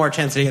think there's more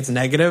chance that he gets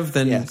negative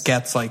than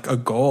gets like a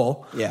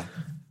goal. Yeah.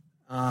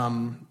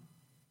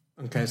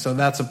 Okay, so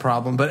that's a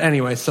problem. But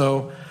anyway,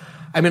 so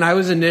I mean, I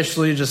was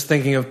initially just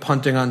thinking of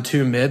punting on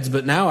 2 mids,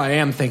 but now I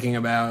am thinking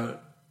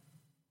about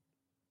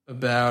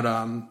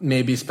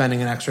maybe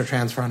spending an extra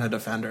transfer on a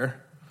defender.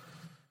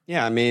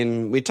 Yeah, I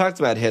mean, we talked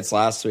about hits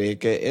last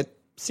week. It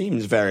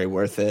seems very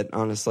worth it,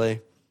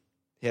 honestly.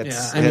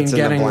 Hits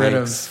getting rid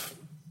of.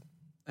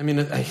 I mean,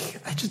 I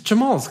just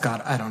Jamal's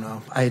got. I don't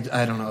know. I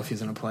don't know if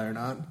he's in a play or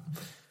not.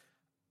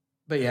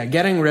 But yeah,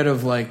 getting rid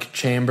of like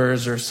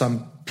Chambers or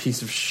some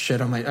piece of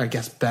shit on I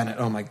guess Bennett.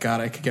 Oh my god,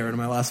 I could get rid of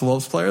my last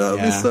Wolves player. That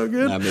would be so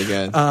good. That'd be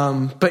good.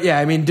 But yeah,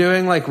 I mean,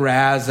 doing like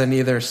Raz and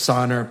either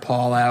Son or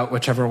Paul out,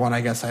 whichever one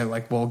I guess I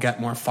like will get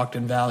more fucked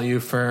in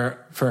value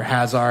for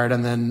Hazard,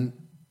 and then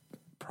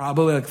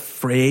probably like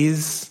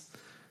Fraze.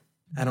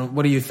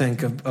 What do you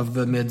think of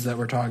the mids that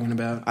we're talking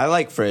about? I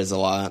like Fraze a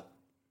lot.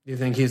 Do you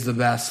think he's the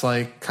best,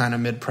 like, kind of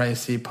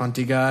mid-pricey,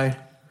 punty guy?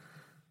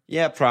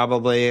 Yeah,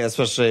 probably,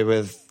 especially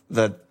with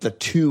the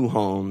 2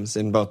 homes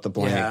in both the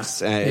blanks.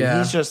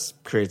 He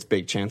just creates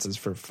big chances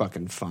for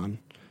fucking fun.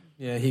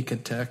 Yeah, he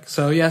could tick.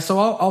 So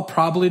I'll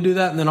probably do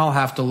that, and then I'll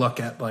have to look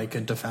at, like,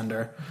 a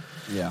defender.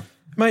 Yeah.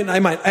 I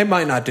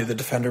might not do the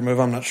defender move.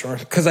 I'm not sure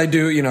because I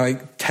do. You know,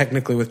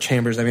 technically with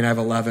Chambers, I mean, I have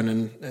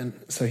 11, and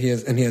so he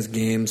has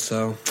games.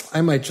 So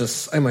I might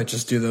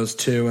just do those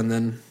 2, and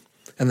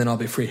then I'll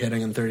be free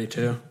hitting in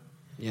 32.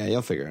 Yeah,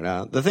 you'll figure it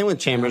out. The thing with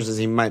Chambers is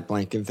he might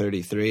blank in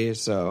 33,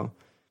 so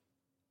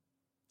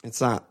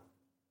it's not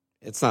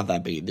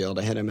that big a deal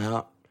to hit him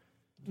out.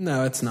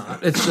 No, it's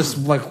not. It's just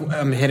like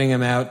I'm hitting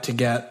him out to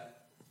get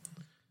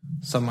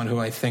someone who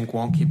I think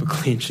won't keep a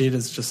clean sheet.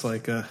 Is just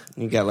like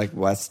you get like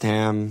West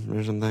Ham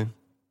or something.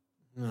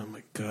 Oh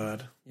my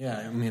god! Yeah,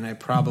 I mean, I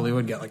probably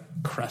would get like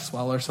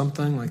Cresswell or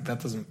something. Like that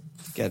doesn't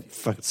get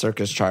fucking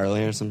Circus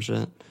Charlie or some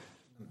shit.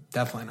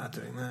 Definitely not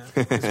doing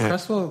that. Is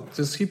Cresswell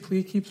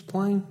he keeps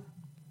playing.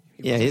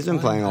 He's been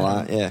playing a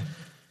lot. Yeah.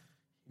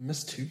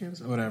 Missed 2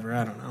 games? Whatever.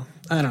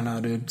 I don't know,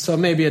 dude. So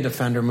maybe a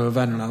defender move.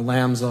 I don't know.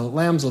 Lambs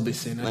will be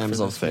seen. Lambs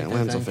will figure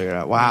it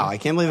out. Wow, I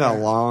can't believe how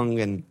long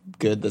and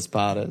good this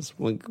pod is.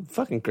 Well,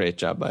 fucking great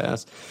job by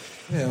us.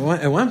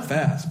 Yeah, it went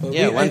fast. But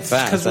it went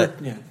fast.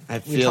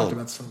 We talked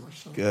about so much.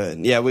 So.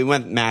 Good. Yeah, we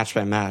went match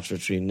by match,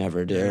 which we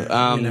never do.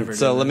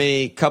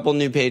 Yeah, couple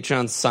new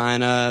Patreon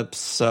signups.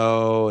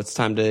 So it's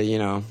time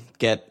to,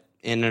 get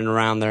in and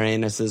around their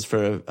anuses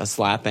for a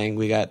slapping.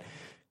 We got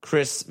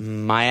Chris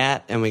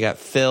Mayat, and we got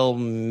Phil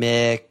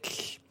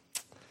Mick.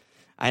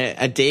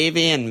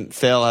 Davey and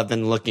Phil have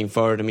been looking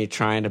forward to me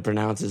trying to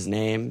pronounce his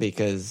name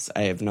because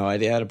I have no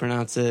idea how to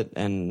pronounce it.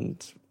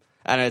 And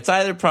it's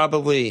either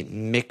probably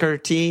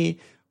Mickerty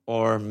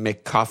or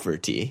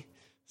McCofferty.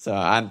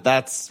 So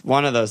that's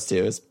one of those 2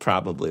 is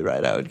probably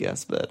right, I would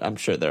guess, but I'm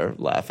sure they're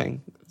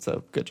laughing.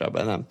 So good job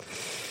by them.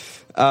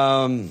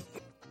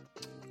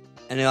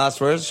 Any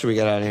last words? Should we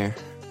get out of here?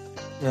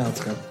 Yeah,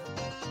 let's go.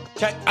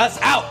 Check us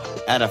out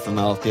at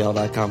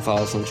FMLFPL.com.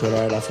 Follow us on Twitter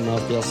at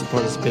FMLFPL.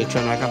 Support us at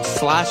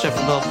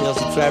Patreon.com/FMLFPL.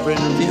 Subscribe, rate,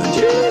 and review.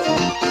 Cheers!